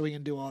way, so we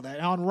can do all that.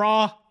 On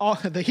Raw,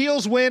 the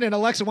heels win, and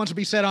Alexa wants to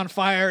be set on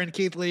fire, and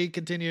Keith Lee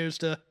continues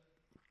to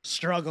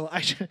struggle.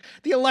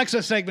 The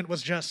Alexa segment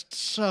was just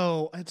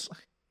so... It's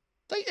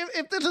like,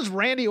 if this is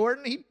Randy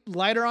Orton, he'd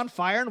light her on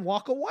fire and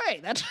walk away.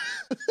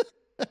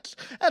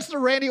 That's the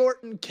Randy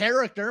Orton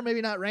character. Maybe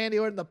not Randy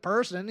Orton the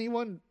person.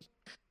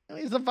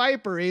 He's a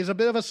Viper. He's a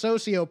bit of a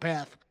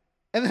sociopath.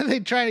 And then they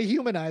try to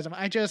humanize him.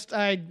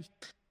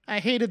 I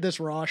hated this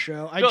Raw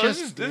show.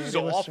 This is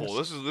awful.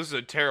 This is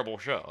a terrible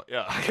show.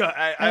 Yeah,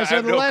 I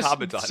have the no less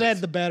comment on said, it.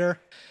 the better.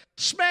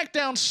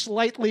 SmackDown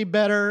slightly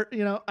better.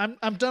 You know,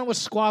 I'm done with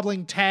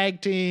squabbling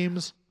tag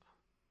teams.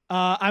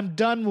 I'm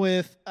done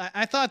with.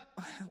 I thought,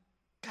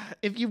 God,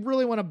 if you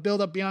really want to build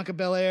up Bianca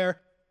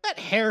Belair, that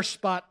hair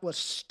spot was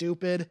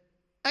stupid.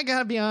 I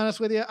gotta be honest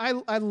with you.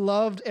 I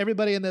loved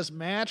everybody in this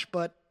match,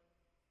 but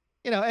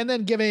and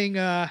then giving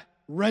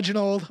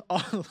Reginald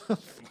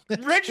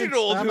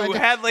Reginald, who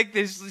had like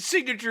this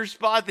signature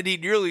spot that he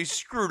nearly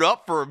screwed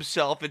up for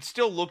himself, it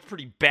still looked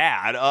pretty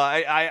bad.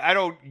 I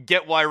don't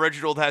get why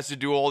Reginald has to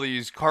do all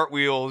these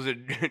cartwheels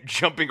and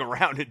jumping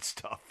around and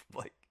stuff.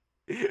 Like,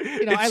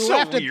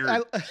 it's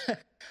weird.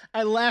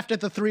 I laughed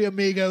at the Three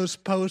Amigos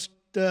post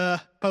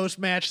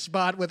match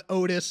spot with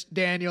Otis,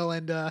 Daniel,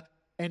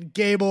 and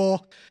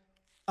Gable.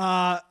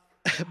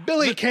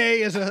 Billie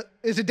Kay is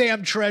a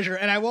damn treasure,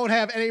 and I won't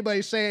have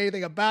anybody say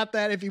anything about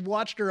that. If you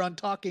watched her on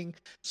Talking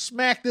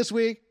Smack this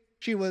week,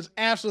 she was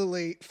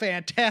absolutely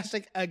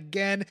fantastic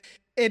again.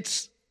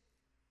 It's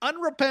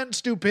unrepentant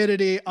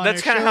stupidity on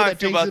That's a kind show of how I that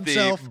feel takes about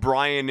himself. the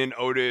Brian and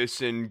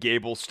Otis and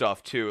Gable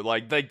stuff too.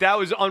 Like that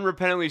was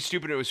unrepentantly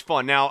stupid. It was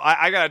fun. Now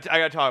I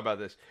gotta talk about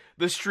this.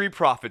 The Street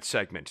Profits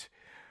segment.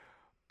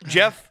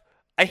 Jeff,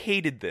 I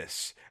hated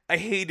this.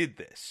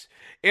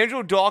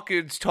 Angelo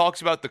Dawkins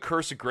talks about the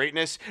curse of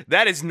greatness.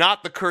 That is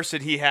not the curse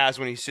that he has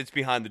when he sits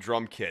behind the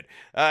drum kit.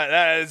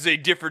 That is a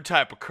different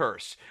type of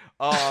curse.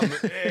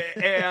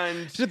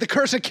 And Is it the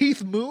curse of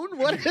Keith Moon?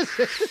 What is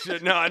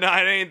it? no, it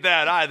ain't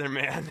that either,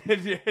 man.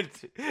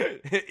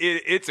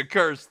 It's a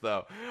curse,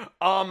 though.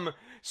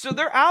 So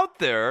they're out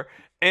there,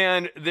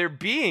 and they're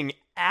being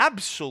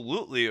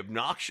absolutely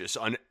obnoxious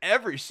on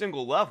every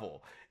single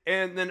level.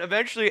 And then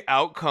eventually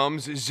out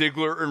comes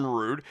Ziggler and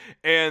Rude,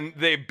 and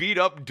they beat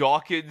up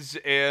Dawkins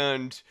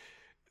and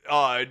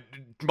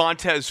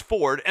Montez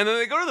Ford, and then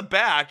they go to the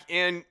back,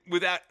 and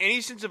without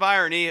any sense of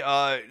irony,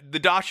 the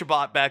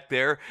Dashabot back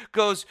there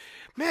goes,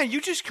 "Man,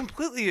 you just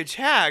completely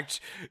attacked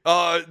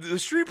the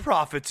Street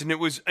Profits," and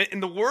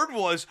the word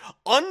was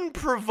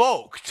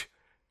unprovoked.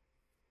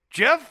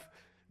 Jeff,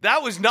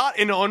 that was not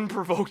an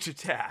unprovoked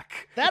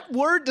attack. That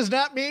word does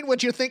not mean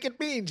what you think it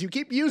means. You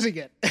keep using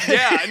it.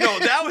 Yeah, no,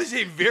 that was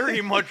a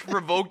very much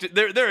provoked.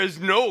 There is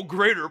no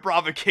greater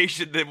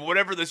provocation than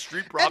whatever the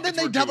Street Profits And then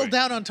they were doubled doing.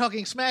 down on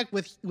talking smack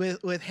with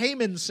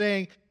Heyman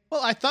saying,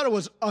 well, I thought it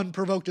was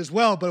unprovoked as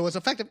well, but it was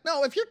effective.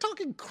 No, if you're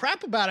talking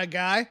crap about a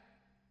guy,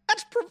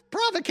 that's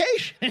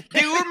provocation.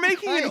 They were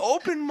making an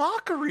open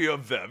mockery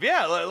of them.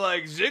 Yeah,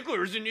 like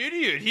Ziggler's an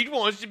idiot. He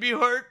wants to be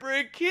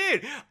Heartbreak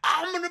Kid.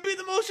 I'm going to be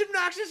the most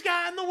obnoxious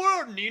guy in the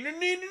world. Neener,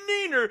 neener,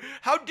 neener.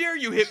 How dare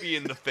you hit me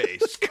in the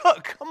face?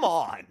 Come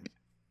on.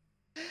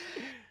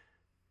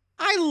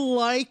 I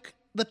like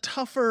the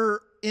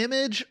tougher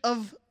image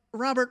of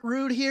Robert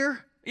Roode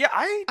here. Yeah,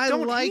 I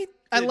don't hate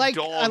the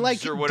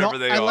dogs or whatever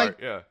they are.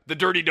 Yeah, the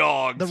dirty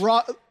dogs. The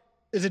raw.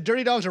 Is it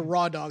Dirty Dogs or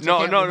Raw Dogs?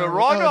 No,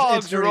 Raw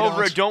Dogs it's are Dirty over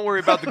Dogs. it. Don't worry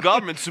about the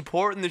government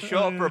supporting the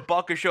show for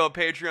 $1 a show at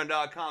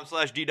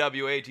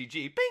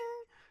patreon.com/DWATG. Bing.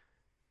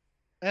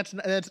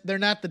 They're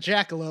not the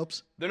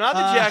Jackalopes. They're not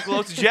the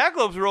Jackalopes. The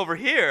Jackalopes are over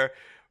here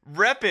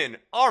repping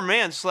our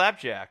man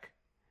Slapjack.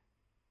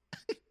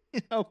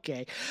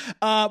 Okay.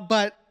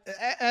 But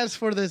as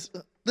for the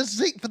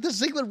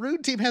Ziggler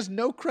Rude team has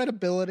no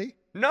credibility.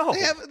 No.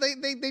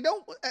 They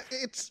don't.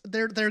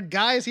 They're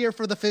guys here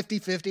for the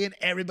 50-50 and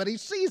everybody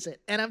sees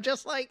it. And I'm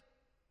just like,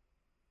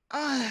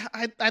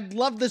 I'd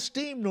love this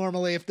team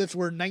normally if this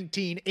were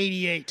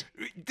 1988.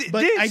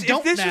 But I don't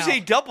if this now. was a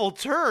double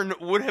turn,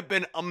 would have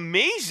been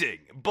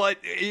amazing. But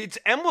it's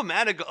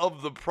emblematic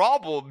of the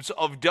problems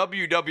of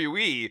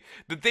WWE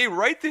that they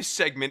write this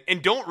segment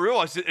and don't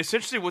realize that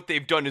essentially what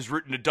they've done is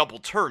written a double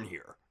turn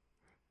here.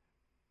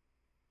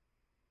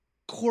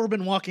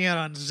 Corbin walking out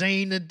on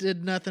Zayn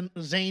did nothing.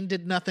 Zayn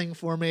did nothing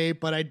for me,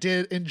 but I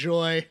did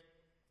enjoy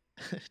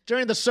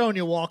during the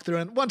Sonya walkthrough.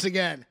 And once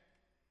again,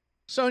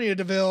 Sonya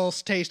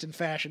Deville's taste in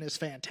fashion is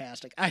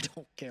fantastic. I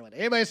don't care what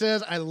anybody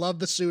says. I love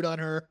the suit on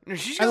her.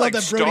 She's I got love like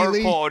that Brody star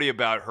Lee. quality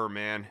about her,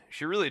 man.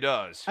 She really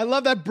does. I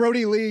love that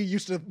Brody Lee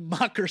used to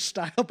mock her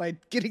style by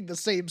getting the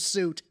same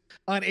suit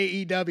on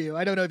AEW.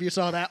 I don't know if you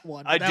saw that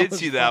one. I did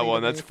see that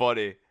one. That's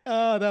funny.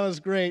 Oh, that was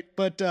great.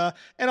 But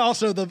and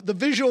also the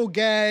visual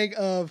gag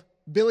of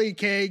Billie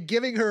Kay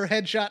giving her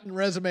headshot and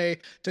resume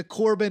to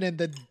Corbin and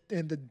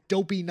the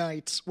Dopey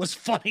Knights was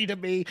funny to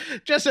me.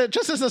 Just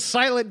as a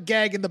silent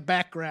gag in the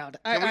background.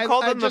 Can we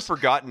call them the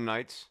Forgotten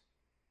Knights?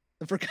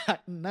 The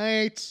Forgotten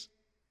Knights.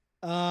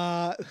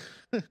 Is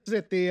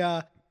it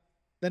the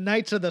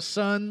Knights of the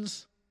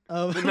Sons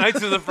of The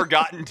Knights of the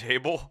Forgotten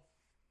Table.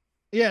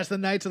 Yes, the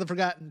Knights of the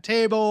Forgotten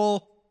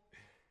Table.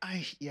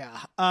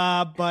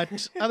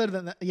 But other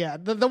than that,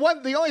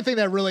 the only thing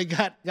that really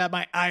got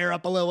my ire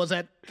up a little was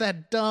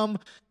that dumb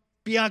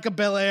Bianca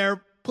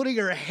Belair putting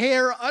her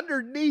hair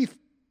underneath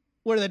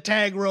where the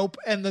tag rope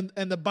and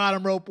the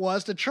bottom rope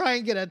was to try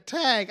and get a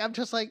tag. I'm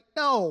just like,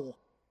 no,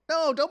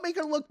 don't make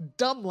her look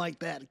dumb like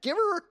that. Give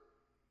her.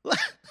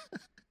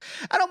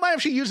 I don't mind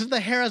if she uses the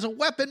hair as a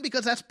weapon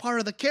because that's part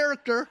of the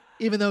character,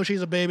 even though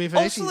she's a babyface.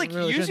 Also, like,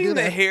 really using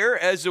the hair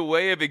as a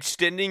way of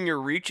extending your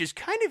reach is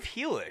kind of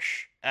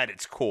heelish at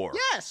its core.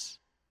 Yes.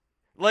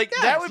 Like,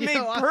 Yes, that would you make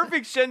know,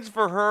 perfect sense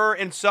for her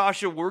and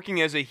Sasha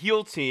working as a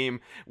heel team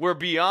where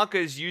Bianca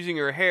is using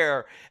her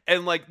hair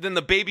and, like, then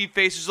the baby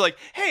face is like,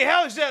 hey,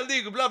 how is that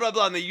legal? Blah, blah,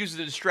 blah. And they use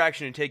the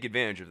distraction and take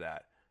advantage of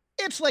that.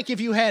 It's like if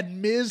you had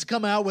Miz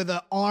come out with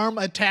an arm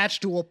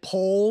attached to a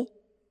pole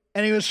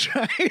and he was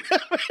trying to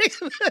make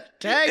the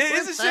tag. It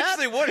is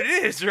essentially what it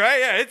is, right?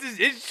 Yeah,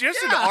 it's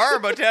just an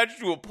arm attached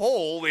to a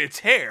pole. It's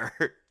hair.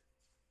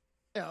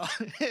 You know,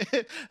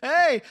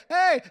 hey,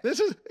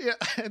 this is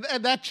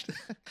and that.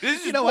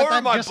 This is you know part what,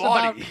 of my just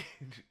body.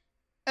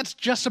 That's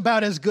just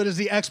about as good as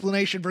the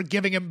explanation for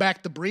giving him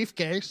back the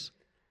briefcase,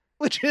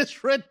 which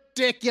is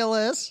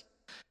ridiculous.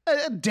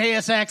 A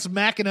Deus Ex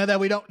Machina that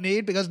we don't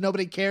need because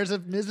nobody cares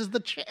if Miz is the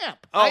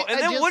champ. Oh,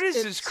 what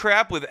is this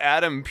crap with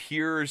Adam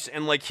Pearce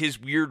and, like, his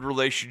weird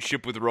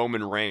relationship with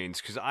Roman Reigns?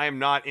 Because I am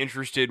not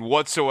interested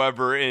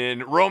whatsoever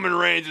in Roman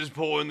Reigns is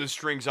pulling the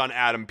strings on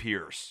Adam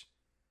Pearce.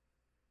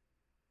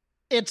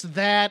 It's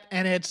that,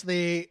 and it's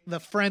the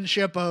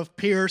friendship of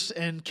Pierce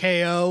and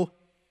KO.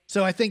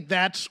 So I think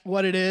that's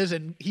what it is,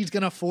 and he's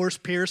going to force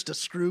Pierce to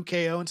screw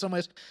KO in some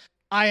ways.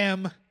 I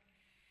am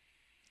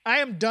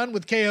done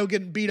with KO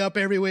getting beat up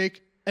every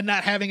week and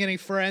not having any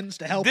friends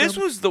to help him. This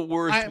was the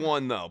worst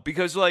one, though,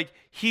 because, like,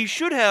 he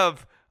should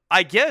have,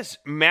 I guess,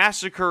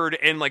 massacred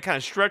and, like, kind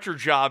of stretcher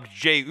jobbed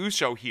Jey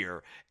Uso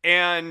here.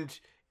 And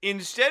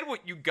instead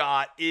what you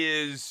got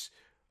is,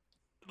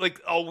 like,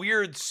 a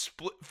weird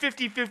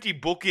 50-50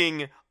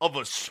 booking of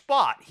a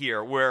spot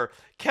here where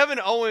Kevin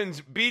Owens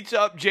beats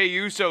up Jey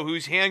Uso,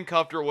 who's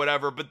handcuffed or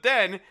whatever, but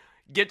then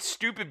gets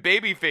stupid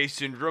babyface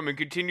syndrome and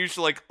continues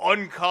to, like,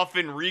 uncuff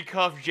and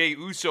recuff Jey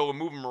Uso and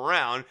move him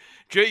around.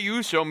 Jey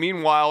Uso,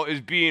 meanwhile,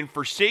 is being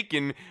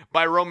forsaken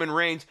by Roman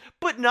Reigns,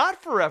 but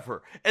not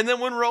forever. And then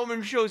when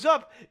Roman shows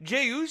up,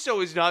 Jey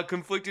Uso is not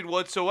conflicted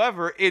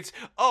whatsoever. It's,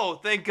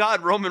 oh, thank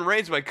God Roman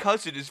Reigns, my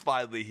cousin, is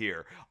finally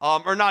here.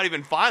 Or not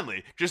even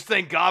finally. Just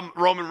thank God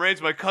Roman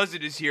Reigns, my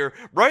cousin, is here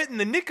right in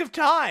the nick of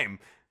time.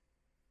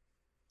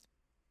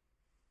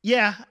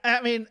 Yeah,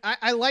 I mean,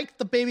 I like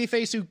the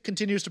babyface who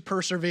continues to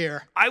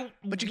persevere.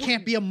 But you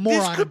can't be a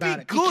moron about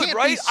it. This could be good,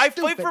 right? I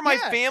fight for my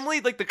yes. family.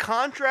 Like, the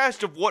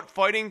contrast of what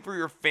fighting for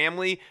your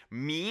family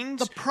means.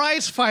 The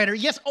prize fighter,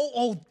 yes.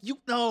 Oh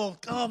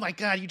my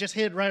God, you just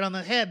hit it right on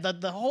the head.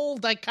 The whole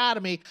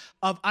dichotomy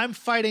of I'm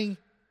fighting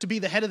to be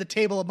the head of the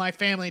table of my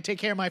family and take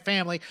care of my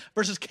family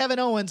versus Kevin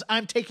Owens,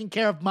 I'm taking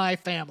care of my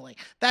family.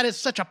 That is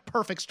such a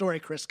perfect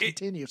story, Chris.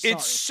 Continue. Sorry.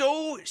 It's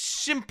so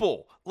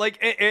simple. Like,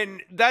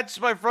 and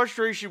that's my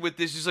frustration with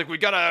this is, like, we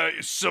gotta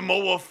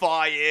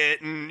Samoa-fy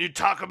it, and you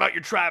talk about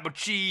your tribal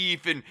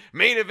chief, and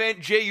main event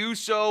Jey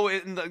Uso,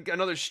 and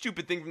another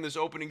stupid thing from this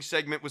opening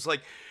segment was,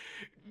 like,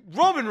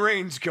 Roman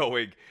Reigns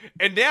going,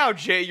 and now,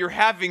 Jay, you're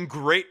having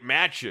great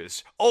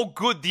matches. Oh,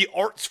 good, the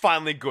art's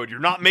finally good. You're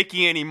not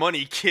making any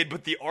money, kid,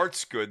 but the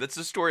art's good. That's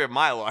the story of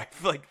my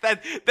life. Like,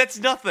 that's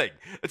nothing.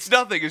 It's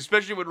nothing,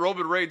 especially when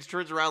Roman Reigns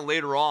turns around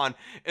later on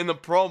in the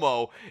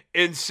promo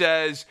and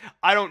says,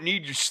 I don't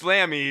need your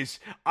slammies.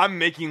 I'm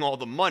making all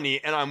the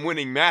money, and I'm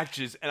winning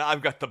matches, and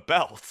I've got the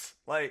belts.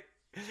 Like,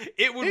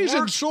 it would He's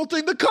work.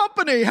 insulting the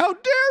company. How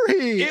dare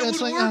he? It would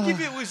work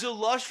if it was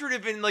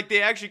illustrative and, like,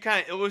 they actually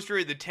kind of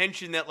illustrated the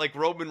tension that, like,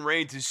 Roman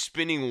Reigns is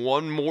spinning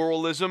one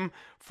moralism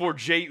for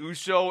Jey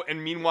Uso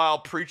and meanwhile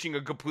preaching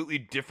a completely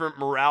different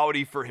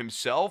morality for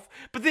himself.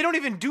 But they don't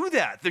even do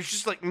that. There's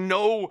just, like,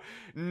 no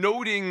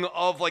noting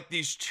of, like,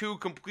 these two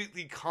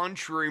completely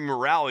contrary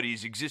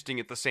moralities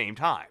existing at the same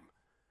time.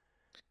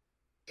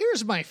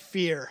 Here's my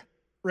fear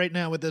right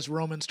now with this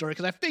Roman story,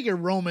 because I figure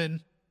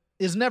Roman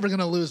is never going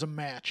to lose a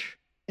match.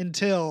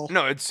 No,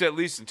 it's at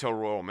least until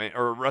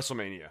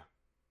WrestleMania.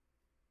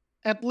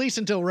 At least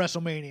until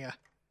WrestleMania.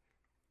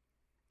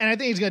 And I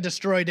think he's going to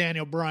destroy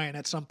Daniel Bryan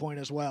at some point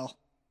as well.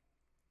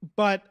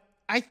 But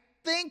I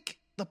think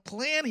the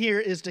plan here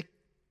is to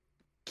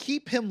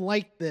keep him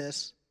like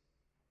this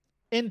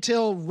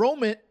until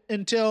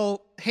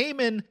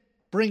Heyman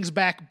brings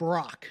back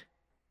Brock.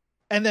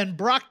 And then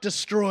Brock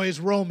destroys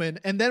Roman,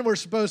 and then we're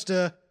supposed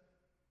to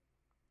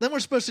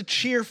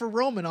cheer for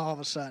Roman all of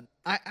a sudden.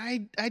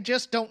 I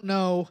just don't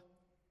know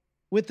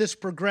with this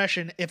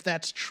progression if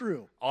that's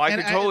true. Oh, I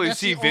can totally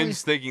see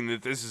Vince thinking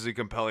that this is a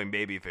compelling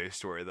babyface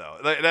story, though.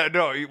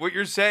 No, what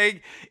you're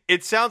saying,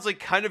 it sounds like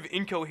kind of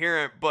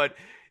incoherent, but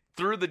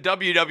through the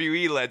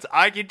WWE lens,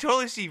 I can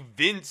totally see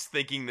Vince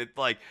thinking that,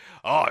 like,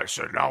 oh,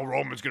 so now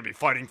Roman's going to be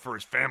fighting for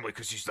his family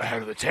because he's the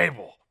head of the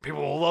table.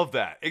 People will love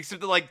that.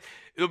 Except that, like,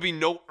 there'll be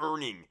no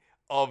earning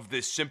of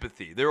this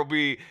sympathy. There will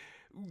be...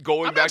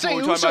 I'm not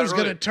saying Uso's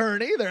going to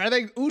turn either. I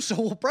think Uso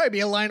will probably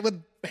be aligned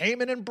with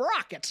Heyman and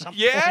Brock at some point.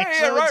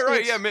 Yeah,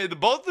 right. Yeah,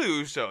 both the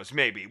Usos,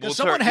 maybe.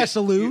 Someone has to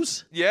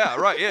lose. Yeah,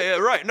 right. Yeah,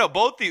 right. No,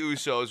 both the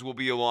Usos will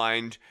be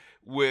aligned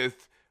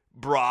with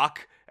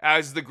Brock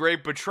as the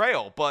great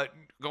betrayal. But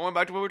going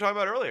back to what we were talking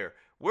about earlier,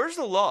 where's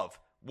the love?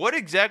 What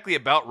exactly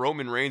about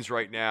Roman Reigns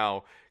right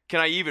now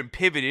can I even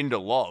pivot into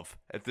love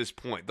at this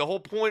point? The whole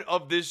point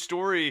of this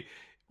story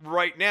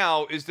right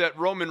now is that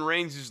Roman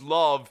Reigns'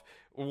 love,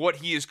 what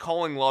he is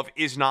calling love,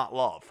 is not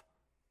love.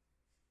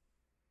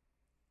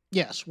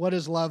 Yes, what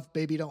is love?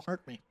 Baby, don't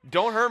hurt me.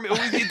 Don't hurt me.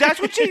 That's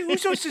what Jey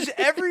Uso says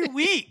every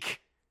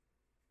week.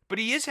 But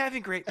he is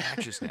having great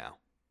matches now.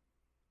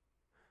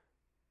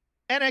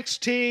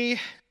 NXT.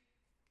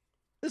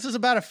 This is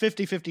about a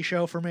 50-50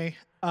 show for me.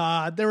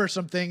 There were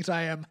some things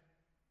I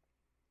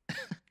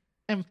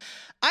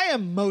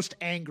am most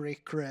angry,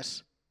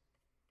 Chris,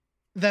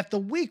 that the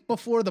week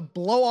before the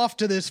blow off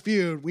to this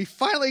feud, we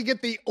finally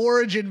get the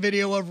origin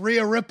video of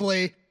Rhea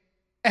Ripley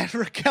and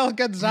Raquel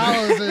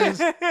Gonzalez's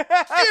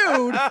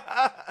feud.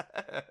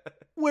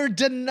 We're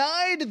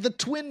denied the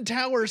Twin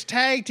Towers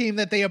tag team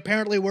that they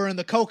apparently were in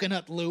the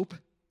Coconut Loop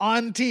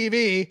on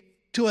TV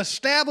to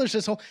establish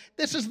this whole...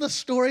 This is the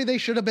story they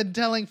should have been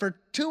telling for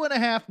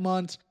 2.5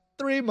 months,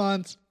 3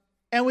 months,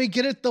 and we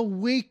get it the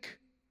week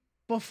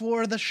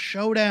before the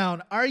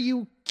showdown. Are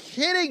you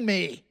kidding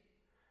me?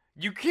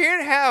 You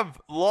can't have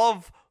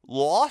love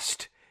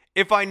lost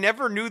if I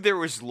never knew there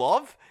was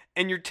love,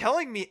 and you're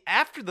telling me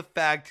after the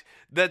fact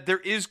that there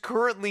is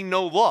currently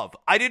no love.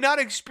 I did not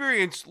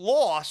experience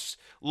loss.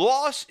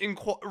 Loss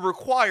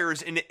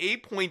requires an A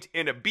point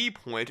and a B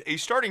point, a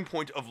starting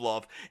point of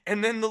love,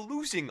 and then the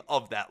losing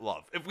of that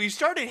love. If we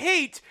started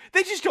hate,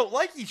 they just don't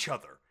like each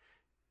other.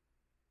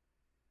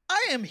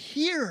 I am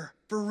here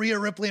for Rhea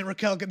Ripley and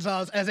Raquel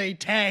Gonzalez as a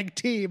tag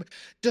team,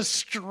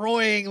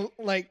 destroying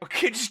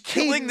just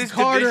killing King this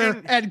Carter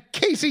division and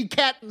Casey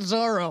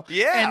Catanzaro,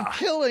 and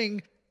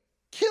killing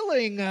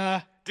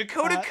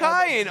Dakota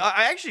Kai and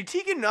actually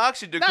Tegan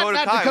Nox and Dakota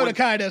Kai. Not Dakota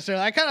Kai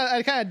necessarily. I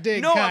kind of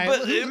dig. No, Kai.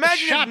 but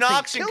imagine Shotzi, if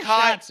Nox and kill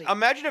Kai. Shotzi.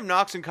 Imagine if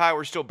Nox and Kai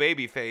were still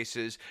baby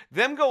faces.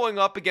 Them going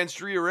up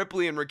against Rhea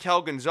Ripley and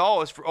Raquel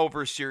Gonzalez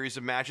over a series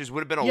of matches would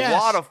have been a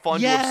lot of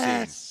fun to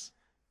have seen.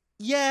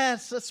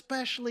 Yes,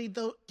 especially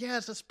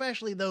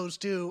those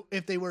two.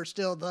 If they were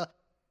still we're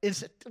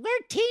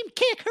Team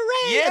Kick,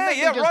 hooray!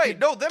 Yeah, right.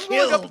 No, them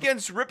going up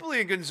against Ripley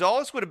and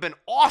Gonzalez would have been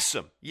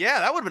awesome.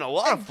 Yeah, that would have been a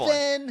lot of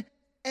fun.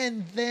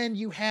 And then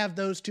you have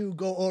those two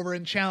go over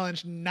and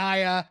challenge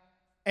Nia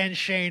and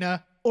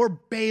Shayna, or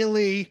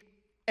Bayley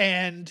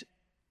and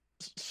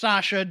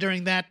Sasha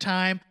during that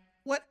time.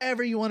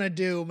 Whatever you want to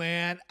do,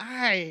 man.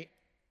 I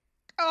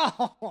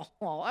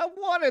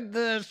wanted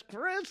this,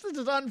 Chris. This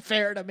is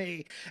unfair to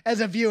me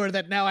as a viewer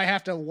that now I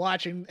have to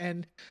watch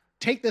and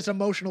take this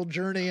emotional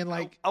journey and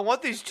I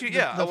want these two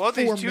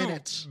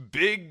minutes.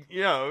 Big,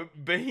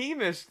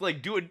 behemoths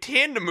doing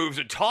tandem moves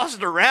and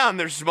tossing around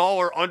their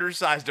smaller,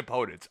 undersized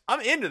opponents.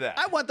 I'm into that.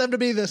 I want them to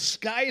be the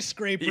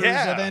skyscrapers of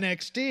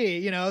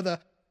NXT.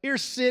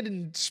 Here's Sid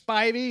and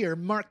Spivey or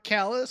Mark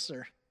Callis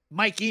or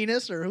Mike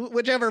Enos or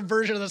whichever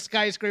version of the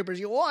skyscrapers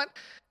you want.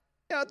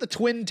 The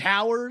Twin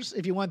Towers,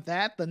 if you want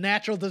that, the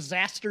natural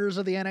disasters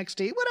of the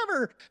NXT,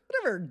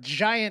 whatever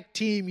giant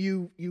team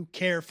you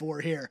care for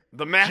here.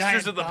 The masters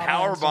Giant of the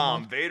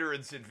Powerbomb, Vader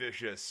and Sid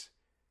Vicious.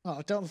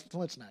 Oh,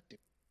 let's not do.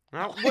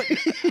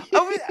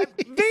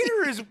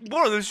 Vader is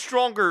one of the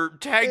stronger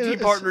tag team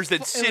partners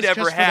that Sid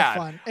ever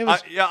had.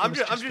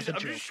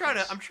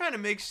 I'm trying to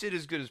make Sid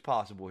as good as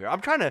possible here.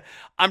 I'm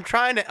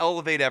trying to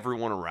elevate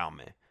everyone around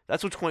me.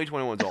 That's what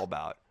 2021 is all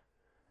about.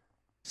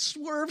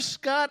 Swerve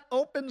Scott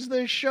opens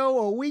the show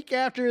a week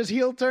after his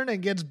heel turn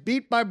and gets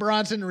beat by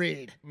Bronson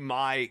Reed.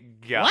 My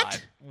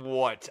God.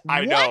 What?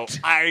 I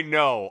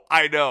know.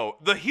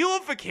 The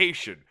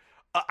heelification.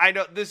 I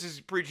know this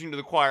is preaching to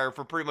the choir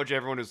for pretty much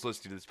everyone who's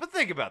listening to this, but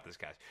think about this,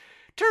 guys.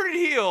 Turning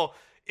heel,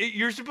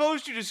 you're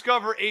supposed to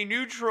discover a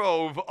new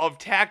trove of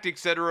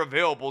tactics that are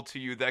available to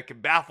you that can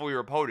baffle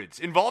your opponents,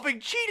 involving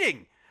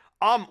cheating.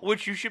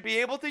 Which you should be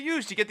able to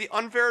use to get the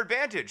unfair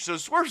advantage. So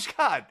Swerve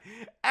Scott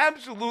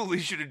absolutely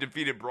should have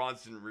defeated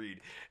Bronson Reed,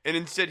 and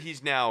instead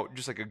he's now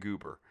just like a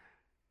goober.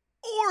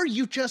 Or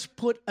you just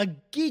put a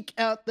geek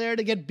out there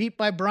to get beat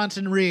by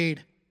Bronson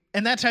Reed,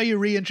 and that's how you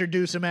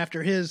reintroduce him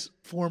after his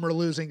former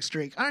losing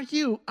streak. Aren't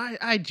you?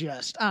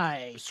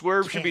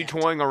 Swerve should be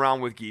toying around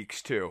with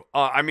geeks too.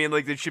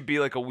 It should be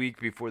like a week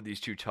before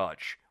these two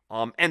touch.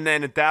 And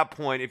then at that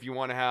point, if you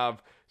want to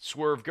have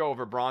Swerve go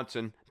over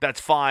Bronson, that's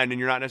fine, and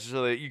you're not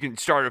necessarily, you can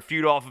start a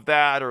feud off of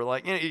that, or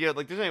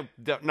there's any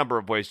number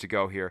of ways to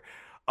go here.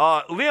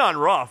 Leon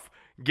Ruff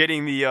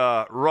getting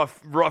the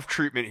rough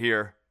treatment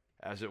here,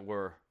 as it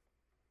were.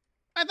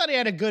 I thought he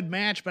had a good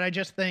match, but I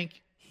just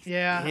think, he's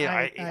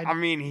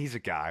a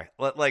guy.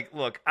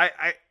 Look,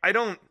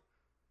 I'm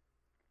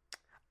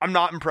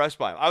not impressed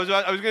by him. I was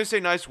going to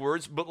say nice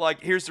words, but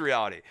here's the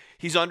reality: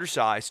 he's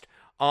undersized.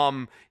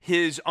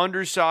 His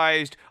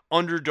undersized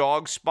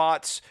underdog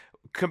spots,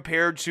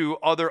 compared to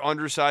other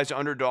undersized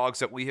underdogs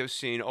that we have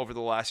seen over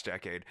the last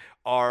decade,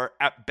 are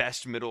at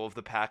best middle of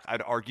the pack.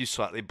 I'd argue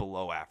slightly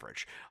below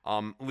average.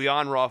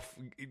 Leon Ruff,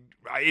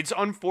 it's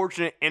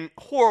unfortunate and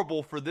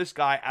horrible for this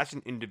guy as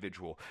an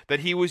individual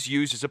that he was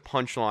used as a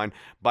punchline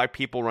by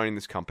people running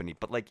this company.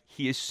 But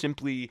he is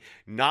simply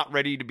not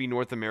ready to be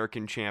North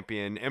American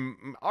champion, and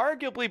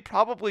arguably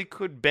probably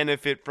could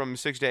benefit from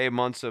 6 to 8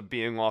 months of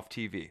being off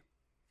TV.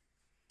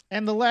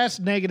 And the last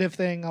negative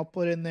thing I'll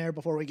put in there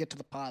before we get to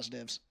the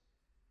positives.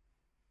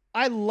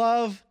 I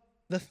love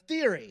the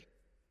theory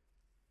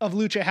of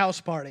Lucha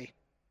House Party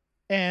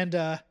and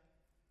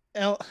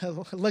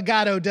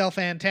Legado del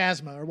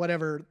Fantasma, or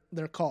whatever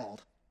they're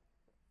called.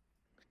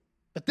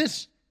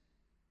 But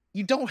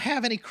you don't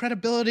have any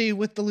credibility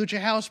with the Lucha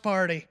House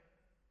Party.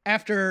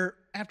 After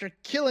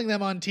killing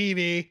them on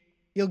TV,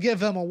 you'll give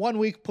them a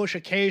 1-week push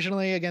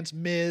occasionally against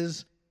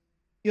Miz.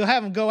 You'll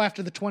have them go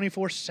after the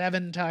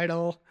 24/7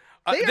 title.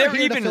 They're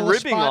even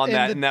ribbing on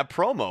that in that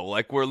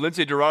promo, where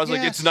Lindsay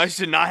Dorado's it's nice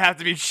to not have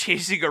to be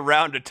chasing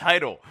around a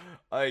title.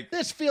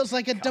 This feels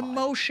like a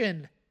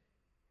demotion.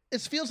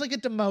 It feels like a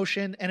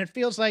demotion, and it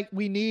feels like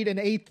we need an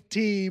 8th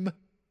team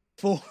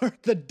for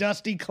the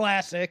Dusty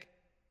Classic.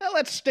 Now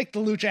let's stick the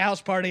Lucha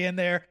House Party in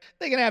there.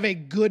 They can have a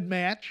good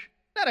match.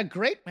 Not a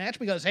great match,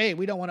 because, hey,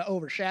 we don't want to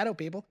overshadow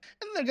people.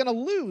 And they're going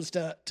to lose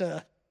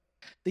to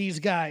these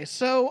guys.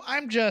 So I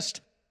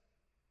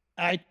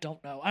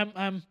don't know.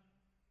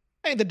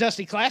 I think the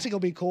Dusty Classic will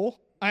be cool.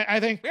 I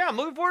think. Yeah, I'm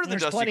looking forward to the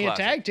Dusty Classic. There's plenty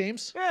of tag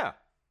teams. Yeah.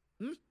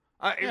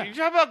 You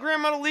talk about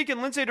Grand Metalik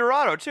and Lince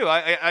Dorado too.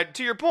 I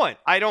to your point,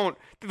 I don't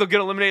think they'll get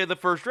eliminated in the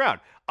first round.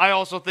 I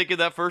also think in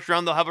that first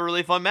round they'll have a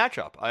really fun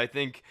matchup. I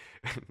think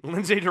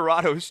Lince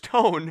Dorado's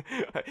tone,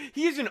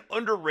 he is an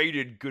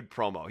underrated good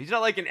promo. He's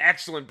not like an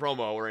excellent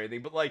promo or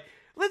anything, but like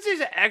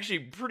Lindsay's actually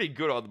pretty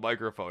good on the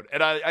microphone.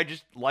 And I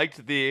just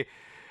liked the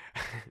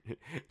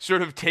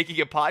sort of taking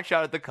a pot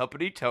shot at the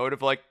company tone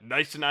of like,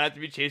 nice to not have to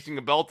be chasing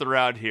a belt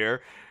around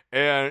here.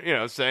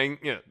 And, saying,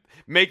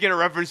 making a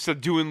reference to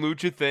doing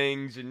lucha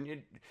things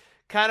and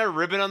kind of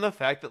ribbing on the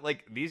fact that,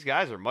 like, these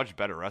guys are much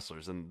better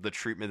wrestlers than the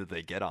treatment that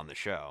they get on the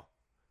show.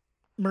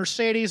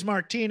 Mercedes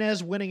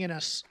Martinez winning in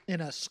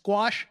a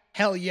squash.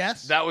 Hell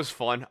yes. That was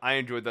fun. I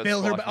enjoyed that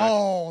squash match.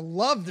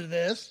 Loved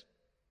this.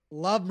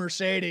 Love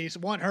Mercedes. I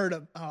want her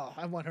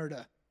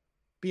to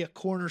be a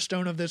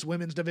cornerstone of this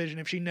women's division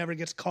if she never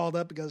gets called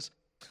up, because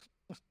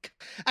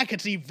I could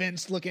see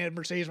Vince looking at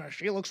Mercedes.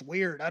 She looks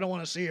weird. I don't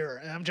want to see her.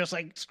 And I'm just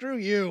like, screw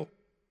you.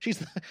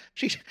 She's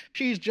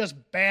just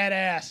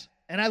badass.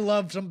 And I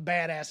love some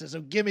badasses.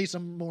 So give me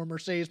some more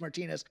Mercedes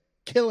Martinez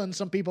killing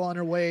some people on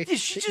her way. Yeah,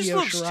 she just Io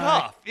looks Shirai.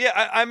 tough.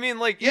 Yeah, I mean,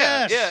 like,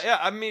 yeah, Yes. yeah.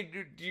 I mean,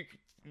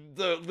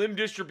 the limb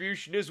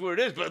distribution is what it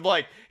is. But,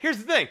 like, here's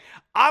the thing.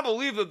 I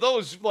believe that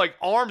those, like,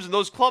 arms and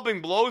those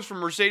clubbing blows from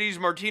Mercedes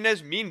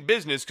Martinez mean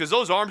business because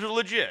those arms are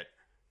legit.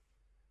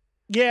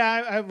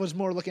 Yeah, I was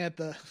more looking at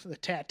the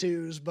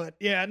tattoos, but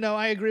yeah, no,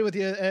 I agree with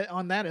you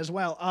on that as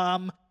well.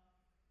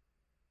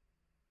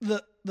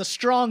 The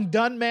Strong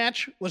Dunn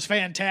match was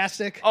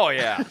fantastic. Oh,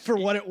 yeah. For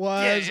what it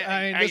was. Yeah,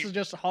 I mean, this is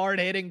just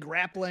hard-hitting,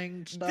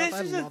 grappling stuff.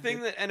 This is a thing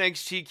that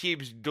NXT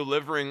keeps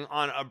delivering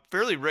on a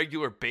fairly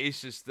regular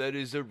basis that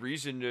is a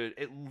reason to,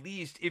 at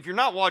least, if you're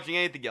not watching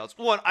anything else.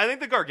 One, I think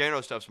the Gargano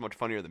stuff's much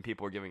funnier than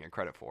people are giving it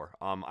credit for.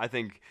 I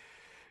think,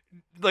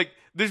 like,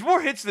 there's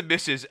more hits than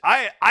misses.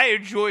 I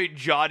enjoyed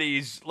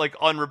Johnny's, like,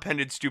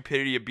 unrepentant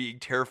stupidity of being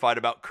terrified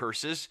about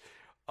curses.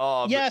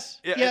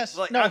 Yes.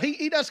 Like, no,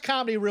 he does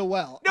comedy real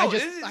well. No, I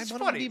it's want him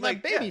funny. to be my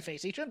Like,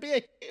 babyface. He shouldn't be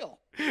a heel.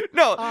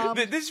 No,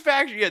 this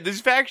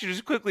faction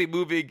is quickly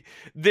moving.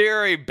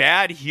 They're a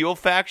bad heel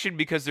faction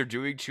because they're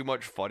doing too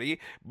much funny,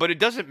 but it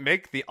doesn't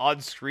make the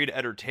on-screen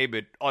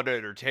entertainment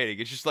unentertaining.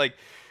 It's just like,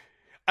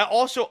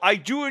 I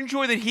do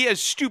enjoy that he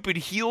has stupid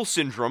heel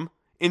syndrome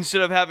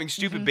instead of having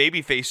stupid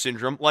babyface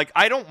syndrome. Like,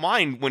 I don't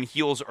mind when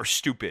heels are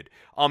stupid.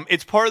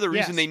 It's part of the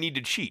reason they need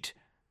to cheat.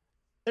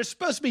 They're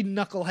supposed to be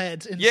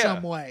knuckleheads in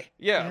some way.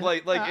 Yeah, you know?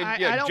 like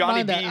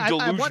Johnny being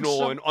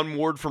delusional and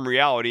unmoored from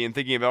reality and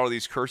thinking about all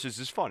these curses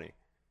is funny.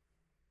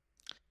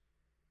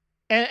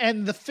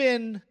 And the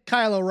Finn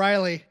Kyle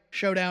O'Reilly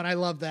showdown, I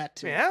love that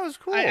too. Yeah, that was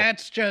cool.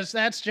 That's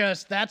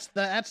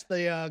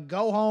the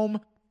go home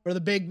for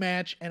the big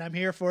match, and I'm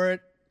here for it.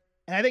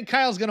 And I think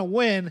Kyle's gonna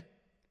win.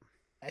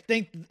 I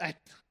think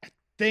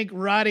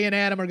Roddy and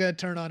Adam are gonna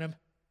turn on him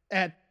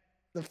at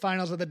the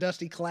finals of the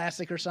Dusty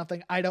Classic or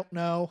something. I don't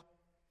know.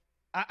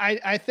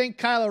 I think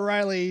Kyle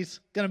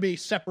O'Reilly's going to be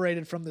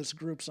separated from this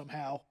group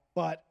somehow,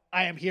 but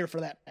I am here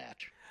for that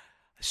match.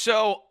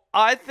 So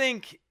I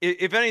think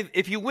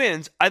if he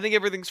wins, I think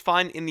everything's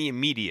fine in the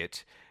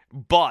immediate,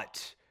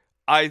 but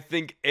I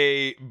think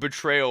a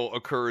betrayal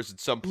occurs at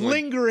some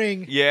point.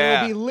 There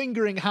will be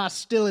lingering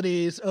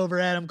hostilities over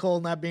Adam Cole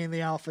not being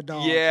the alpha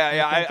dog.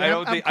 I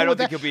don't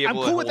think he'll be able to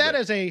hold it. I'm cool with that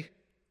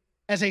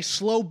as a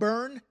slow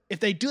burn. If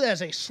they do that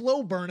as a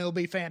slow burn, it'll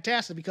be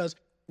fantastic because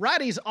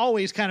Roddy's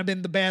always kind of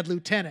been the bad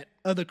lieutenant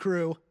of the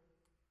crew.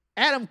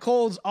 Adam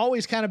Cole's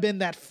always kind of been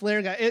that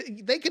flair guy.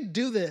 They could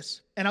do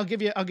this, and I'll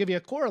give you a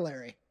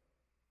corollary.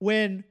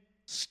 When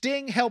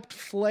Sting helped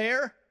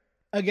Flair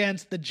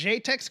against the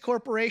JTEX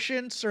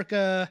Corporation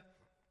circa,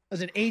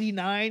 was it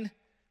 89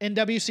 in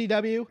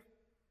WCW?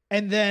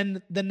 And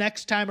then the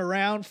next time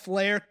around,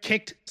 Flair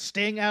kicked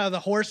Sting out of the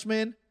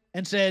Horsemen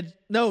and said,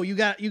 no, you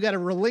got to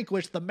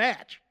relinquish the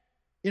match.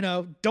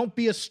 Don't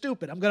be a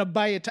stupid. I'm going to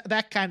buy you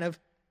that kind of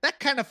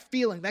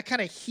feeling, that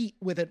kind of heat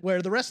with it,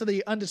 where the rest of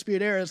the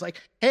Undisputed Era is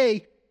like,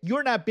 hey,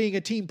 you're not being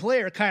a team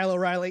player, Kyle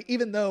O'Reilly,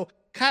 even though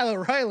Kyle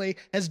O'Reilly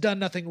has done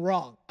nothing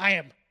wrong.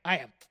 I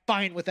am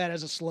fine with that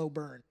as a slow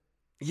burn.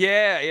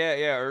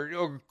 Yeah.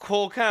 Or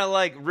Cole kind of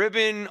like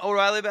ribbing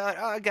O'Reilly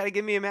about, gotta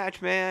give me a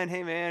match, man.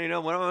 Hey, man,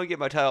 when am I gonna get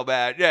my title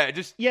back? Yeah,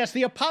 just yes,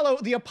 the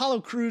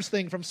Apollo Crews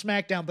thing from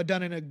SmackDown, but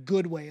done in a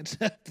good way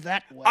instead of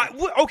that way.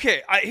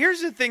 Okay, here's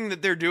the thing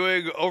that they're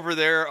doing over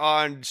there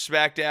on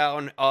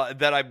SmackDown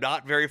that I'm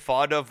not very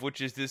fond of,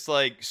 which is this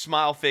like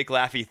smile, fake,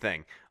 laughy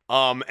thing.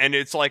 And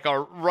it's like a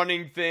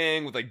running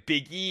thing with like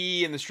Big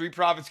E and the Street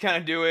Profits kind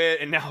of do it,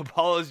 and now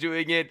Apollo's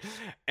doing it,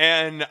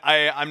 and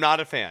I'm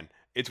not a fan.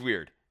 It's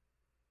weird.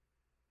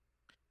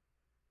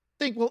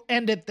 Think we'll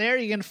end it there.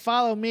 You can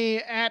follow me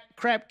at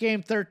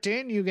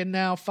CrapGame13. You can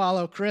now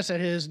follow Chris at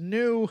his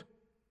new,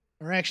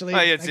 or actually,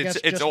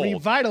 it's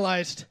old.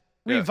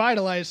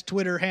 revitalized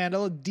Twitter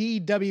handle,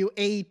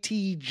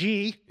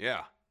 DWATG.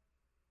 Yeah.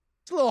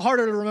 It's a little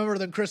harder to remember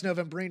than Chris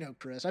Novembrino,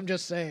 Chris. I'm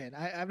just saying.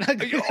 I'm not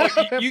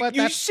going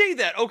You say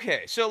that.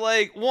 Okay, so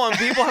like one,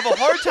 people have a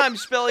hard time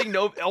spelling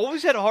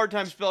always had a hard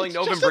time spelling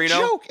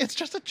Novembrino. It's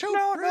just a joke.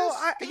 No,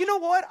 Chris. you know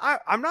what?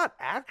 I'm not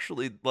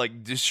actually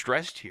like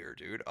distressed here,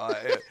 dude.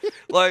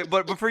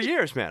 But for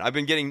years, man, I've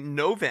been getting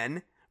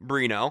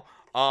Novembrino.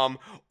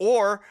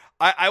 Or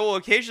I will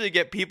occasionally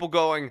get people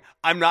going,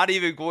 I'm not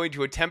even going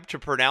to attempt to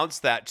pronounce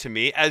that to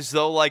me, as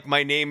though like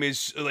my name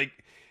is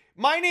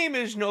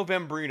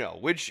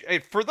Novembrino, which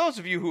for those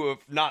of you who have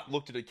not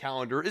looked at a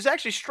calendar is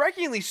actually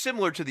strikingly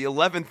similar to the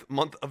 11th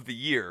month of the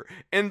year,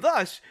 and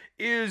thus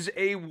is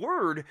a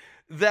word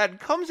that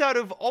comes out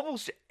of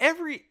almost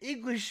every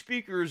English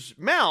speaker's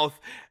mouth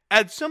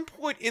at some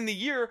point in the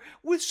year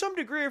with some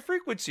degree of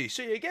frequency.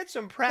 So you get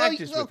some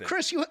practice with it.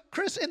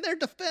 Chris, in their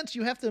defense,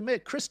 you have to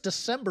admit, Chris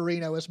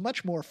Decemberino is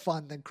much more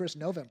fun than Chris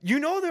November. You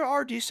know there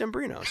are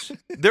Decembrinos.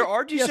 There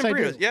are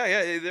Decembrinos.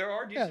 Yes, yeah, there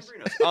are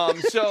Decembrinos.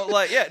 Yes. So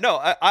like, yeah, no,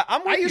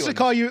 I'm with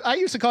you. I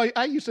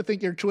used to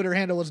think your Twitter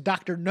handle was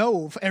Dr.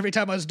 Nove every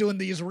time I was doing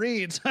these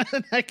reads.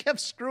 And I kept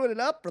screwing it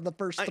up for the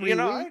first 3 weeks.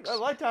 I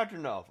like Dr.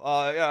 Nove.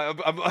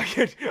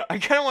 Yeah, I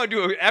kind of want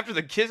to do after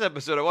the Kiss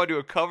episode. I want to do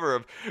a cover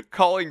of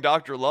Calling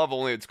Dr. Love.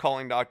 Only it's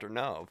Calling Dr.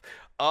 Nove.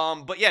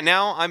 But yeah,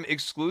 now I'm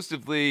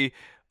exclusively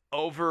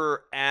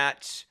over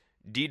at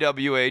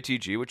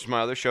DWATG, which is my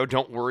other show.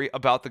 Don't worry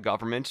about the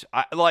government.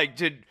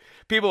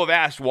 People have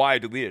asked why I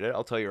deleted it.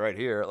 I'll tell you right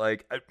here.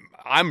 Like,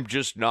 I'm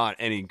just not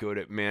any good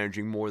at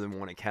managing more than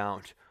one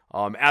account,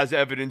 as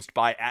evidenced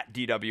by at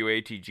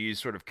DWATG's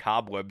sort of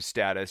cobweb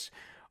status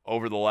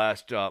over the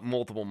last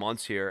multiple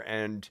months here.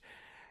 And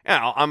you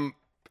know,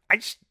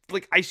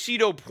 I see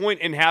no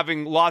point in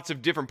having lots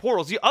of different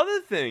portals. The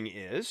other thing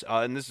is,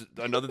 and this is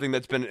another thing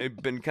that's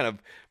been kind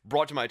of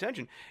brought to my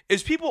attention,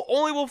 is people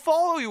only will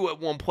follow you at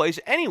one place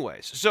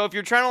anyways. So if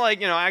you're trying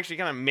to actually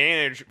kind of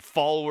manage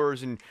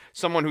followers and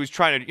someone who's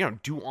trying to,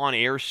 do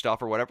on-air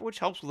stuff or whatever, which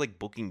helps with like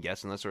booking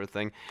guests and that sort of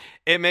thing,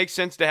 it makes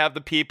sense to have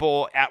the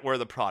people at where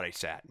the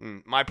product's at.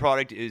 And my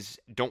product is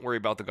Don't Worry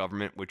About the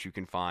Government, which you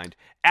can find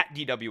at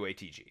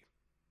DWATG.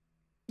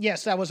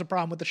 Yes, that was a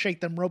problem with the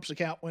Shake Them Ropes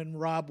account when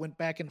Rob went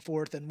back and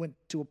forth and went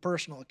to a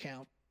personal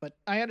account. But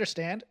I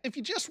understand. If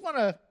you just want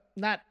to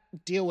not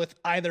deal with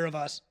either of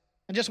us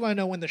and just want to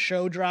know when the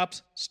show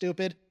drops,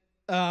 stupid,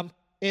 and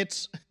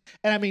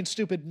I mean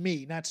stupid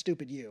me, not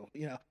stupid you,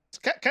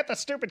 cut the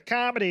stupid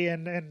comedy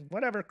and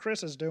whatever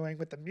Chris is doing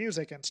with the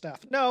music and stuff.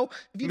 No,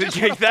 if you just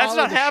want to that's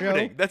follow not the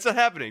happening. show, That's not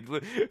happening.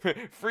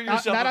 Free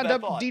yourself not of on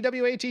that thought.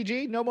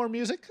 DWATG. No more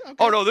music. Okay.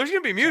 Oh no, there's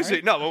gonna be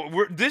music. Sorry.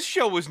 No, this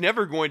show was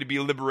never going to be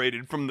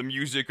liberated from the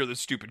music or the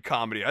stupid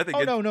comedy. I think.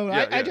 Oh no.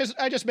 Yeah,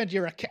 I just meant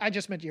your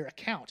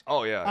account.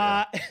 Oh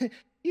yeah.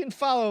 You can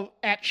follow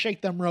at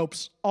Shake Them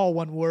Ropes, all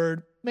one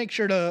word. Make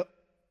sure to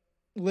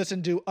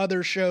listen to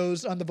other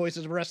shows on the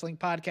Voices of Wrestling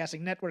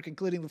Podcasting Network,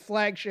 including the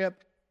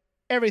flagship,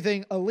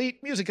 Everything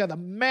Elite, Music on the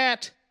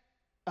Mat,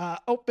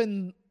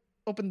 Open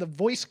the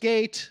Voice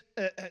Gate,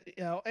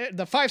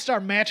 the 5-star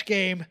match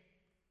game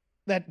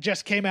that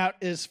just came out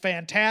is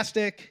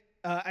fantastic.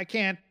 I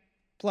can't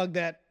plug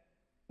that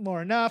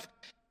more enough.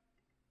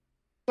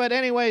 But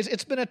anyways,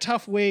 it's been a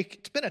tough week.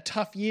 It's been a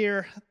tough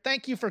year.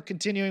 Thank you for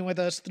continuing with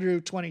us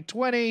through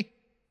 2020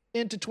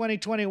 into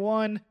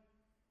 2021. At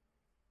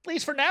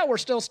least for now, we're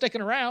still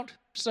sticking around.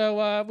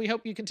 So we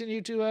hope you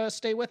continue to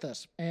stay with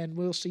us, and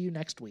we'll see you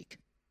next week.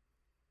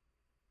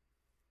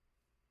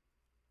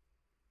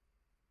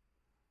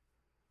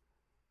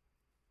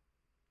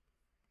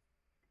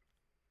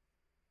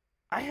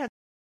 I had